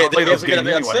to play those games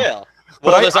anyway. On sale.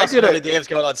 Well, there's also many games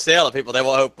going on sale that people they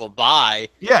will hope will buy.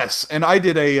 Yes, and I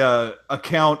did a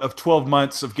count of 12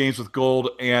 months of games with gold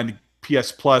and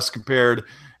PS Plus compared,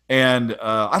 and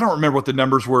I don't remember what the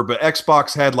numbers were, but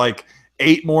Xbox had like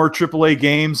 8 more AAA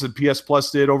games than PS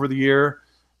Plus did over the year.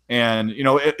 And,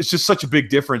 it's just such a big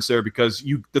difference there because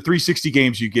the 360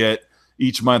 games you get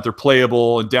each month are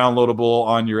playable and downloadable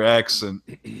on your X. And,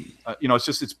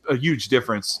 it's a huge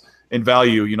difference in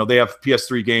value. They have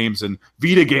PS3 games and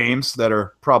Vita games that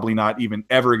are probably not even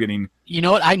ever getting You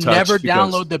know what? I never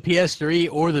download the PS3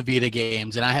 or the Vita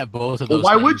games, and I have both of those.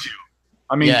 Well, why would you?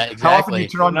 I mean, exactly. How often do you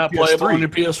turn on not the playable PS3? on your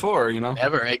PS4,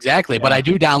 Ever, exactly. Yeah. But I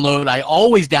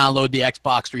always download the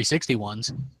Xbox 360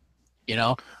 ones.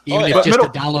 Even if just to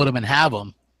download them and have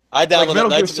them. I downloaded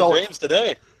Knights of the Dreams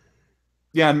today.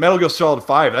 Yeah, and Metal Gear Solid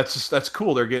 5, that's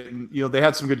cool. They're getting, they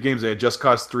had some good games. They had Just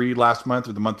Cause 3 last month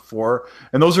or the month before,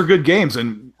 and those are good games.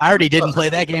 And I already didn't play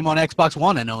that game on Xbox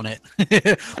One and own it.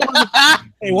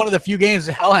 One of the few games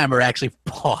that Hellhammer actually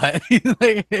bought.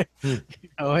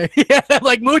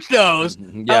 Like Mooch knows.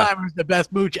 Yeah. Hellhammer's the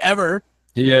best Mooch ever.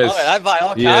 He is. I buy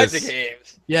all kinds of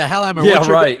games. Yeah, Hellhammer.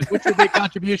 What's your big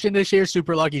contribution this year?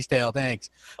 Super Lucky's Tale.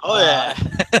 Thanks. Oh, yeah.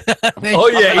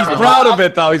 He's proud of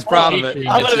it, though. He's proud of it.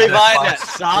 I'm going to be buying that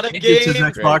Sonic game. It's his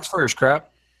Xbox first, crap.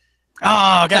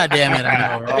 Oh, God damn it. I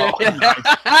know, right?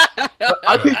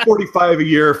 I pay $45 a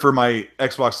year for my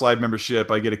Xbox Live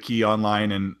membership. I get a key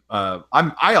online, and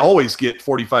I always get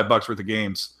 $45 worth of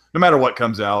games, no matter what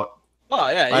comes out. Oh,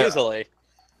 yeah, easily.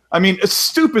 I mean, it's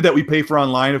stupid that we pay for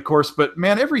online, of course, but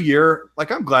man, every year,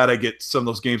 like I'm glad I get some of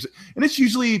those games, and it's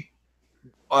usually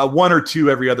one or two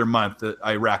every other month that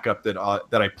I rack up that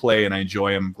I play and I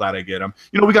enjoy them. I'm glad I get them.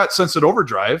 You know, we got Sunset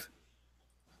Overdrive.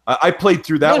 I played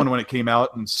through that one when it came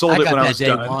out and sold it when I was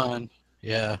done. One.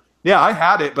 Yeah. Yeah, I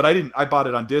had it, but I didn't. I bought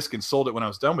it on disc and sold it when I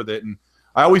was done with it, and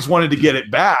I always wanted to get it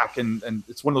back. And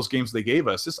it's one of those games they gave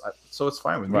us, so it's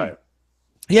fine with me. Right.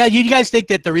 Yeah, you guys think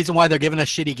that the reason why they're giving us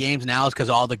shitty games now is because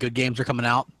all the good games are coming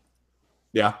out?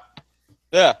 Yeah.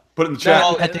 Yeah. Put it in the chat.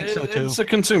 I think so too. It's a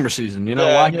consumer season, you know.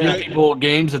 Why give people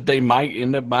games that they might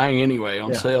end up buying anyway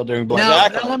on sale during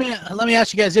Black Now, let me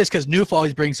ask you guys this, because Noof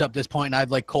always brings up this point, and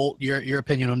I'd like Colt your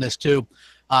opinion on this too.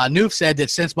 Noof said that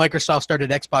since Microsoft started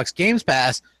Xbox Games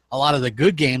Pass, a lot of the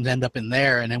good games end up in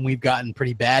there, and then we've gotten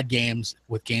pretty bad games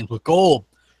with gold.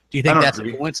 Do you think that's a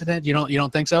coincidence? You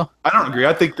don't think so? I don't agree.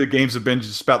 I think the games have been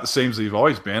just about the same as they've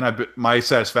always been. My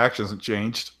satisfaction hasn't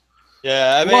changed.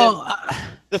 Yeah, I mean,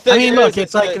 the thing look,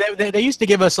 it's like they used to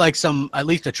give us like at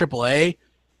least a AAA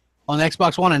on the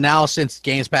Xbox One, and now since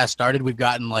Games Pass started, we've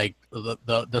gotten like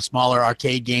the smaller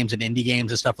arcade games and indie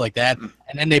games and stuff like that. And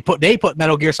then they put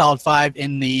Metal Gear Solid 5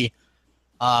 in the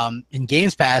in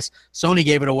Games Pass. Sony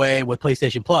gave it away with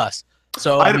PlayStation Plus.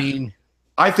 So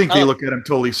I think they look at them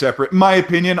totally separate. In my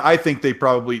opinion, I think they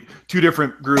probably two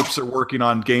different groups are working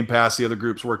on Game Pass. The other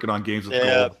group's working on games with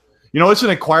gold. You know, it's an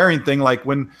acquiring thing. Like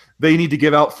when they need to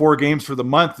give out 4 games for the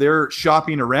month, they're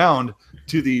shopping around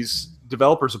to these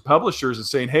developers and publishers and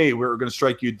saying, hey, we're going to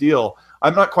strike you a deal.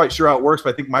 I'm not quite sure how it works,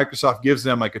 but I think Microsoft gives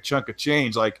them like a chunk of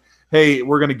change. Like, hey,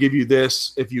 we're going to give you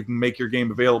this if you can make your game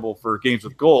available for games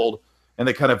with gold. And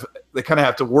they kind of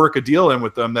have to work a deal in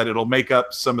with them that it'll make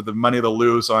up some of the money they'll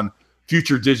lose on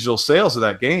future digital sales of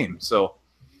that game. So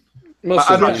most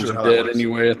of the games are dead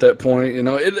anyway at that point. You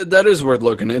know, that is worth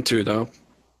looking into, though.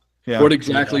 Yeah. What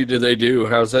exactly do they do?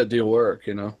 How's that deal work?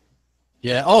 You know.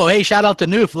 Yeah. Oh, hey, shout out to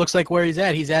Noof. Looks like where he's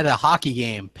at. He's at a hockey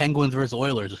game, Penguins versus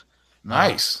Oilers.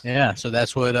 Nice. Yeah. So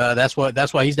that's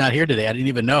why he's not here today. I didn't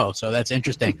even know. So that's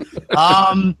interesting.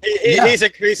 He's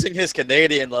increasing his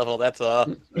Canadian level. That's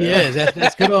all. Yeah.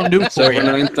 That's good on Noof for you.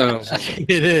 9,000.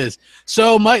 It is.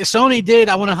 So Sony did.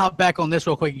 I want to hop back on this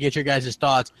real quick and get your guys'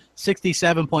 thoughts.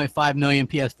 67.5 million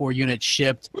PS4 units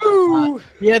shipped.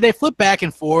 Yeah, they flip back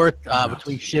and forth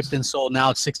between shipped and sold.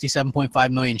 Now it's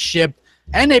 67.5 million shipped,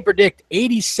 and they predict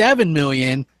 87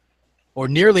 million or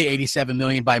nearly 87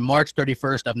 million by March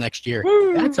 31st of next year.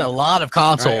 That's a lot of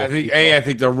consoles. Right, I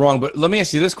think they're wrong, but let me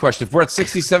ask you this question. If we're at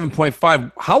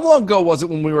 67.5, how long ago was it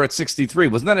when we were at 63?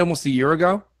 Wasn't that almost a year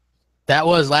ago? That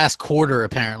was last quarter,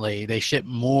 apparently. They shipped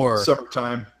more.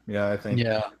 Summertime. Yeah, I think.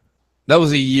 Yeah. That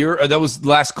was a year. That was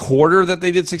last quarter that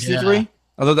they did 63? Yeah.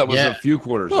 I thought that was a few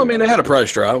quarters. Well, I mean, they had a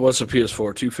price drop. What's the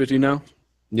PS4? $250 now?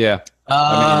 Yeah.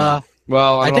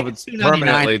 Well, I don't know if it's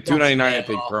permanently. $299, I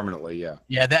think, permanently, yeah.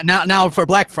 Yeah, that now for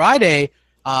Black Friday,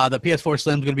 the PS4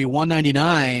 Slim is going to be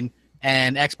 $199,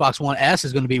 and Xbox One S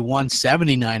is going to be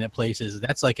 $179 at places.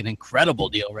 That's like an incredible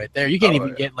deal right there. You can't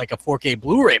even get like a 4K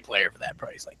Blu-ray player for that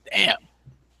price. Like, damn.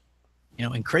 You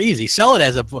know, and crazy. Sell it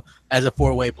as a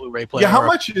 4-way Blu-ray player. Yeah, how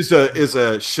much is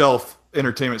a shelf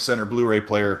Entertainment Center Blu-ray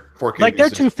player 4K? Like they're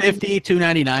 $250,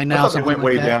 $299 now. They went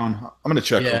way down. I'm gonna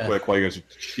check real quick while you guys.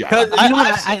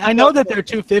 I know that they're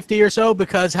 $250 or so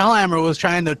because Hellhammer was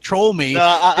trying to troll me.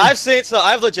 I've seen some.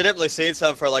 I've legitimately seen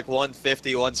some for like $150,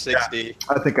 $160. Yeah,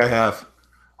 I think I have.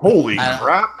 Holy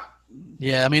crap!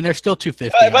 Yeah, I mean they're still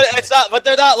 $250. But it's not. But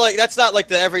they're not like that's not like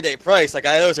the everyday price. Like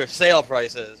those are sale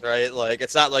prices, right? Like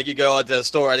it's not like you go into the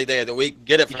store any day of the week and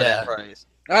get it for that price.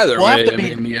 Either way, I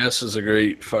mean, the S is a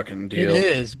great fucking deal. It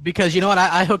is, because you know what?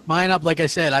 I hooked mine up, like I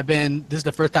said, this is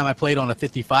the first time I played on a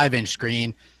 55-inch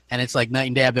screen, and it's like night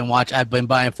and day. I've been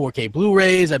buying 4K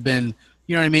Blu-rays, you know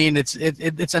what I mean? It's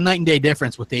a night and day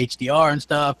difference with the HDR and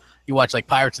stuff. You watch like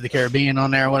Pirates of the Caribbean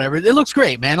on there or whatever. It looks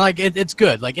great, man. Like it's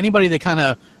good. Like anybody that kind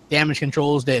of damage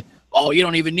controls that, oh, you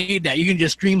don't even need that. You can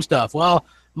just stream stuff. Well,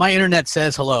 my internet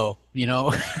says hello, you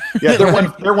know? Yeah, they're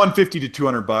 $150 to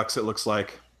 $200, it looks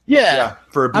like. Yeah,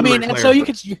 for a Blu-ray player. And so you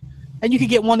can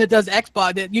get one that does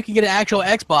Xbox. You can get an actual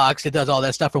Xbox that does all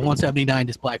that stuff for $179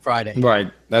 this Black Friday.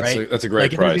 Right, that's a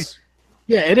great price.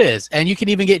 Yeah, it is, and you can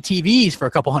even get TVs for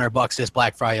a couple $100 this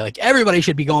Black Friday. Like everybody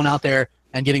should be going out there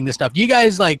and getting this stuff. Do you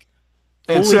guys like?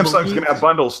 And Samsung's gonna have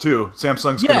bundles too.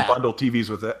 Samsung's gonna bundle TVs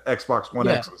with the Xbox One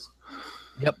X's.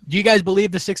 Yep. Do you guys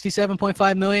believe the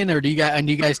 67.5 million, or do you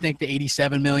guys think the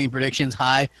 87 million prediction's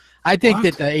high? I think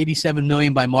that the 87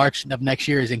 million by March of next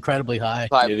year is incredibly high.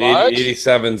 By March?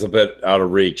 87's a bit out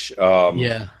of reach.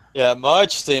 Yeah,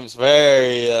 March seems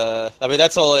very. I mean,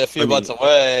 that's only a few months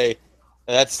away.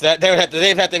 That's that.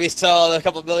 They'd have to be selling a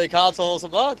couple million consoles a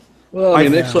month. Well, I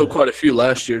mean, they I- sold quite a few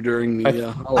last year during the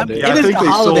I holiday. mean, Yeah, it is the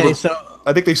holiday, sold.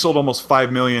 I think they sold almost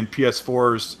 5 million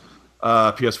PS4s,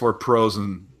 PS4 Pros,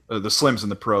 and the Slims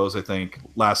and the Pros. I think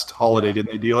last holiday,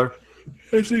 didn't they, dealer?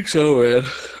 I think so,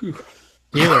 man.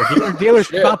 Dealer's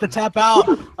about to tap out.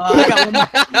 I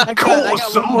got one more. Cole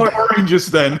was so boring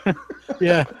just then.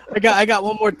 Yeah, I got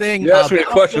one more thing. You asked me a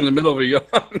question in the middle of a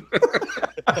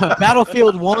yawn.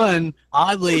 Battlefield 1,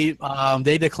 oddly,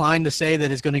 they declined to say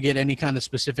that it's going to get any kind of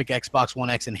specific Xbox One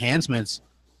X enhancements.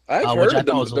 I've which heard I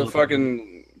thought was a the little-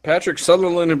 fucking Patrick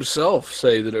Sutherland himself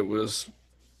say that it was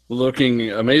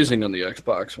looking amazing on the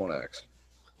Xbox One X.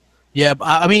 Yeah,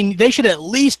 I mean, they should at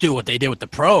least do what they did with the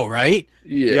Pro, right?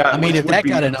 Yeah. I mean, which if would that be-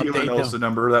 got an dealer update, knows though. the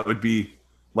number, that would be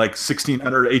like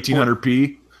 1600,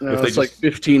 1800p. No, if they it's like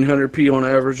 1500p on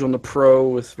average on the Pro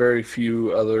with very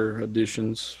few other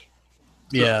additions.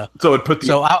 Yeah. So it put the.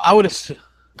 So I would have.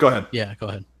 Go ahead. Yeah, go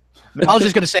ahead. I was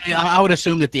just going to say, I would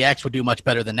assume that the X would do much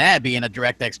better than that, being a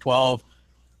DirectX 12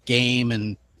 game,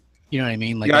 and you know what I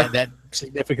mean? Like Yeah. that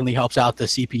significantly helps out the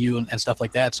CPU and stuff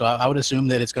like that. So I would assume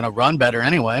that it's going to run better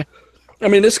anyway. I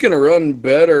mean, it's going to run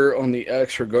better on the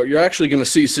X. You're actually going to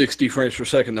see 60 frames per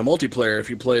second in the multiplayer if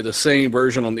you play the same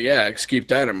version on the X. Keep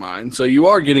that in mind. So you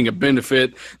are getting a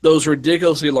benefit. Those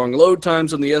ridiculously long load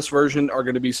times on the S version are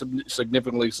going to be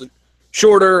significantly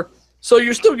shorter. So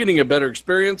you're still getting a better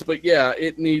experience. But, yeah,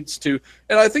 it needs to.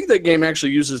 And I think that game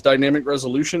actually uses dynamic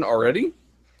resolution already.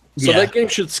 So that game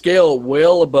should scale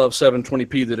well above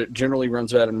 720p that it generally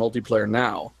runs at in multiplayer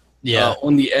now. Yeah.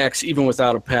 On the X, even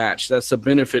without a patch. That's the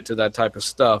benefit to that type of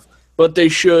stuff. But they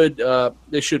should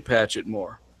patch it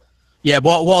more. Yeah,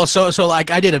 well, so like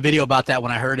I did a video about that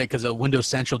when I heard it because Windows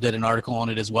Central did an article on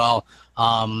it as well.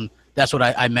 That's what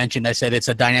I mentioned. I said it's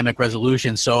a dynamic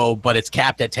resolution, but it's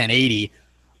capped at 1080.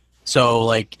 So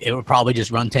like it would probably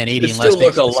just run 1080. It still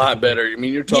look a lot better. I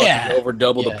mean, you're talking over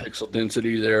double the Yeah. pixel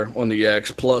density there on the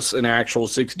X, plus an actual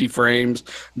 60 frames.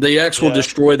 The X will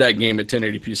destroy that game at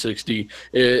 1080p 60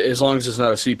 as long as it's not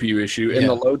a CPU issue. And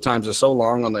the load times are so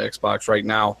long on the Xbox right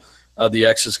now. The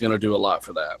X is going to do a lot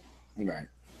for that. Right.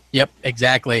 Yep,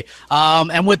 exactly.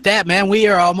 And with that, man, we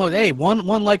are almost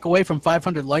one like away from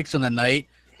 500 likes on the night.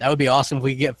 That would be awesome if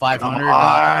we could get 500. Come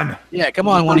on. Yeah, come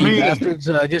on, one of you bastards.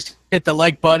 Just hit the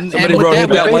like button. Somebody and with wrote hit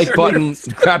that we- like button.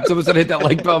 Crap, someone said hit that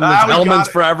like button. Ah, There's we got elements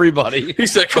it. for everybody. He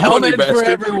said, come on, you Helmets for bastard.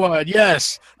 everyone.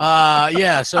 Yes.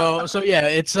 Yeah. So yeah,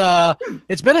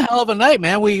 it's been a hell of a night,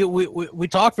 man. We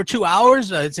talked for 2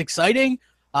 hours. It's exciting.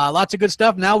 Lots of good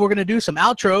stuff. Now we're gonna do some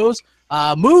outros.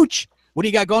 Mooch, what do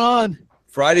you got going on?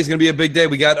 Friday's gonna be a big day.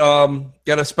 We got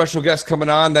a special guest coming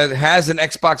on that has an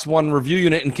Xbox One review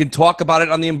unit and can talk about it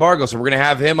on the embargo. So we're gonna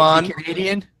have him on.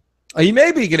 Canadian. He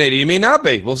may be Canadian. He may not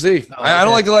be. We'll see. Oh, I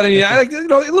don't like to let any. I like a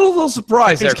little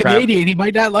surprise He's there. Crap. Canadian. He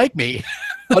might not like me.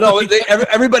 Oh no!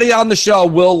 Everybody on the show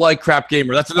will like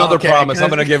Crapgamer. That's another Okay, promise I'm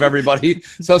good. going to give everybody.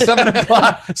 So 7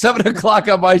 o'clock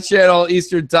on my channel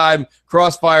Eastern Time,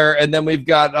 Crossfire, and then we've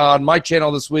got on my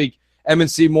channel this week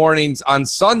MNC mornings on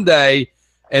Sunday,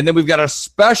 and then we've got a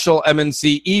special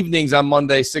MNC evenings on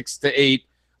Monday 6 to 8.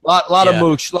 Lot of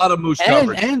mooch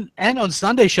coverage. And on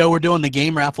Sunday show we're doing the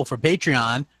game raffle for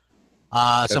Patreon.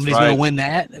 Somebody's right. going to win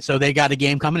that. So they got a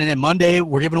game coming. And then Monday,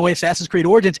 we're giving away Assassin's Creed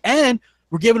Origins, and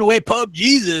we're giving away Pub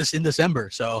Jesus in December.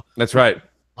 So That's right.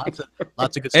 lots of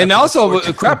good stuff. And to also, look forward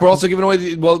to. crap, we're also giving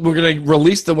away. We're going to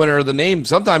release the winner of the name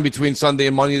sometime between Sunday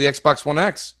and Monday, the Xbox One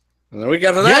X. And then we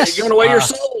got to that. Yes. You're giving away your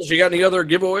souls. You got any other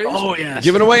giveaways? Oh, yeah.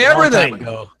 Giving away everything.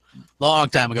 Long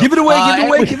time ago. Give it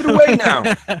away, give it away now.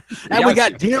 And we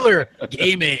got Dealer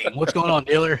Gaming. What's going on,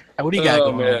 Dealer? What do you got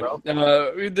going on,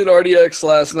 bro? We did RDX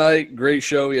last night. Great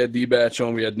show. We had D-Batch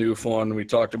on. We had New Fun. We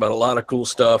talked about a lot of cool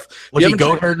stuff. Was You he haven't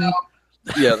goat checked it herding? out?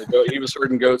 Yeah, the goat. He was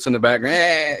herding goats in the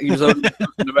background. He was herding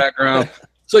goats in the background.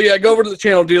 So, yeah, go over to the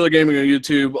channel Dealer Gaming on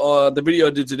YouTube. The video I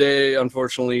did today,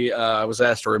 unfortunately, I was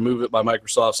asked to remove it by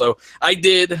Microsoft. So I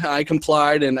did. I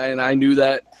complied, and I knew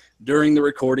that during the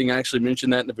recording. I actually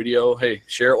mentioned that in the video. Hey,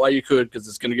 share it while you could because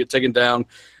it's going to get taken down.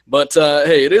 But,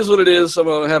 hey, it is what it is. I'm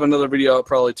going to have another video out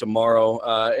probably tomorrow.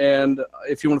 And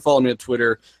if you want to follow me on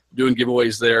Twitter, doing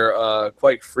giveaways there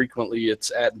quite frequently,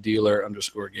 it's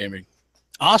 @dealer_gaming.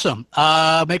 Awesome.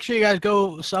 Make sure you guys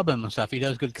go sub him and stuff. He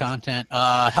does good content.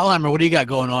 Hellheimer, what do you got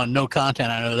going on? No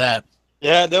content, I know that.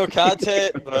 Yeah, no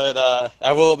content, but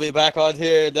I will be back on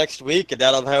here next week, and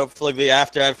that'll hopefully be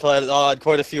after I've played on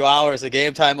quite a few hours of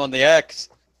game time on the X.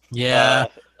 Yeah.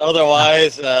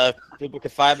 Otherwise, people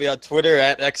can find me on Twitter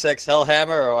 @XXHellhammer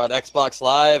or on Xbox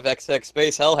Live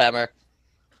XX_Hellhammer.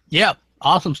 Yeah.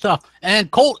 Awesome stuff. And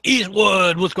Colt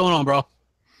Eastwood, what's going on, bro?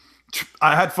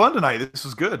 I had fun tonight. This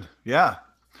was good. Yeah.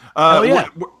 Yeah.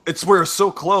 We're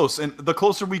so close, and the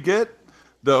closer we get,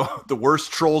 the worse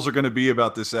trolls are going to be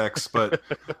about this X. But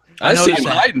I see him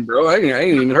hiding, bro. I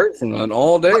ain't even heard from him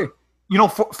all day. You know,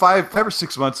 5 or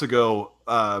 6 months ago,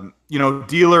 you know,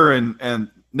 Dealer and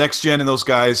Next Gen and those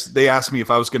guys, they asked me if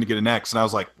I was going to get an X, and I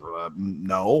was like,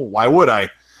 no, why would I?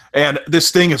 And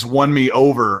this thing has won me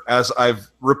over, as I've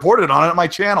reported on it on my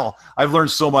channel. I've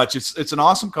learned so much. It's an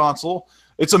awesome console.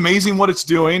 It's amazing what it's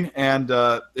doing, and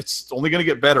it's only going to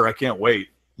get better. I can't wait.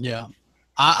 Yeah,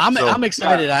 I'm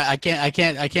excited. Yeah.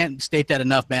 I can't state that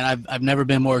enough, man. I've never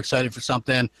been more excited for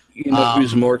something. You know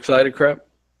who's more excited, Crap?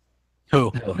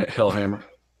 Who? Hellhammer.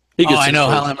 I know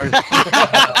Hellhammer.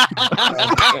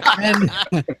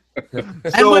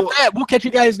 and with that, we'll catch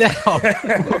you guys now.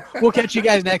 We'll catch you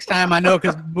guys next time. I know,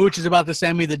 because Mooch is about to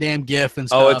send me the damn GIF and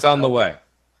stuff. Oh, it's on the way.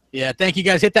 Yeah, thank you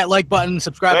guys. Hit that like button.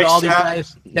 Subscribe to all these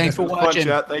guys. Thanks for watching.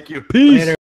 Fun, chat. Thank you. Peace.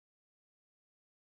 Later.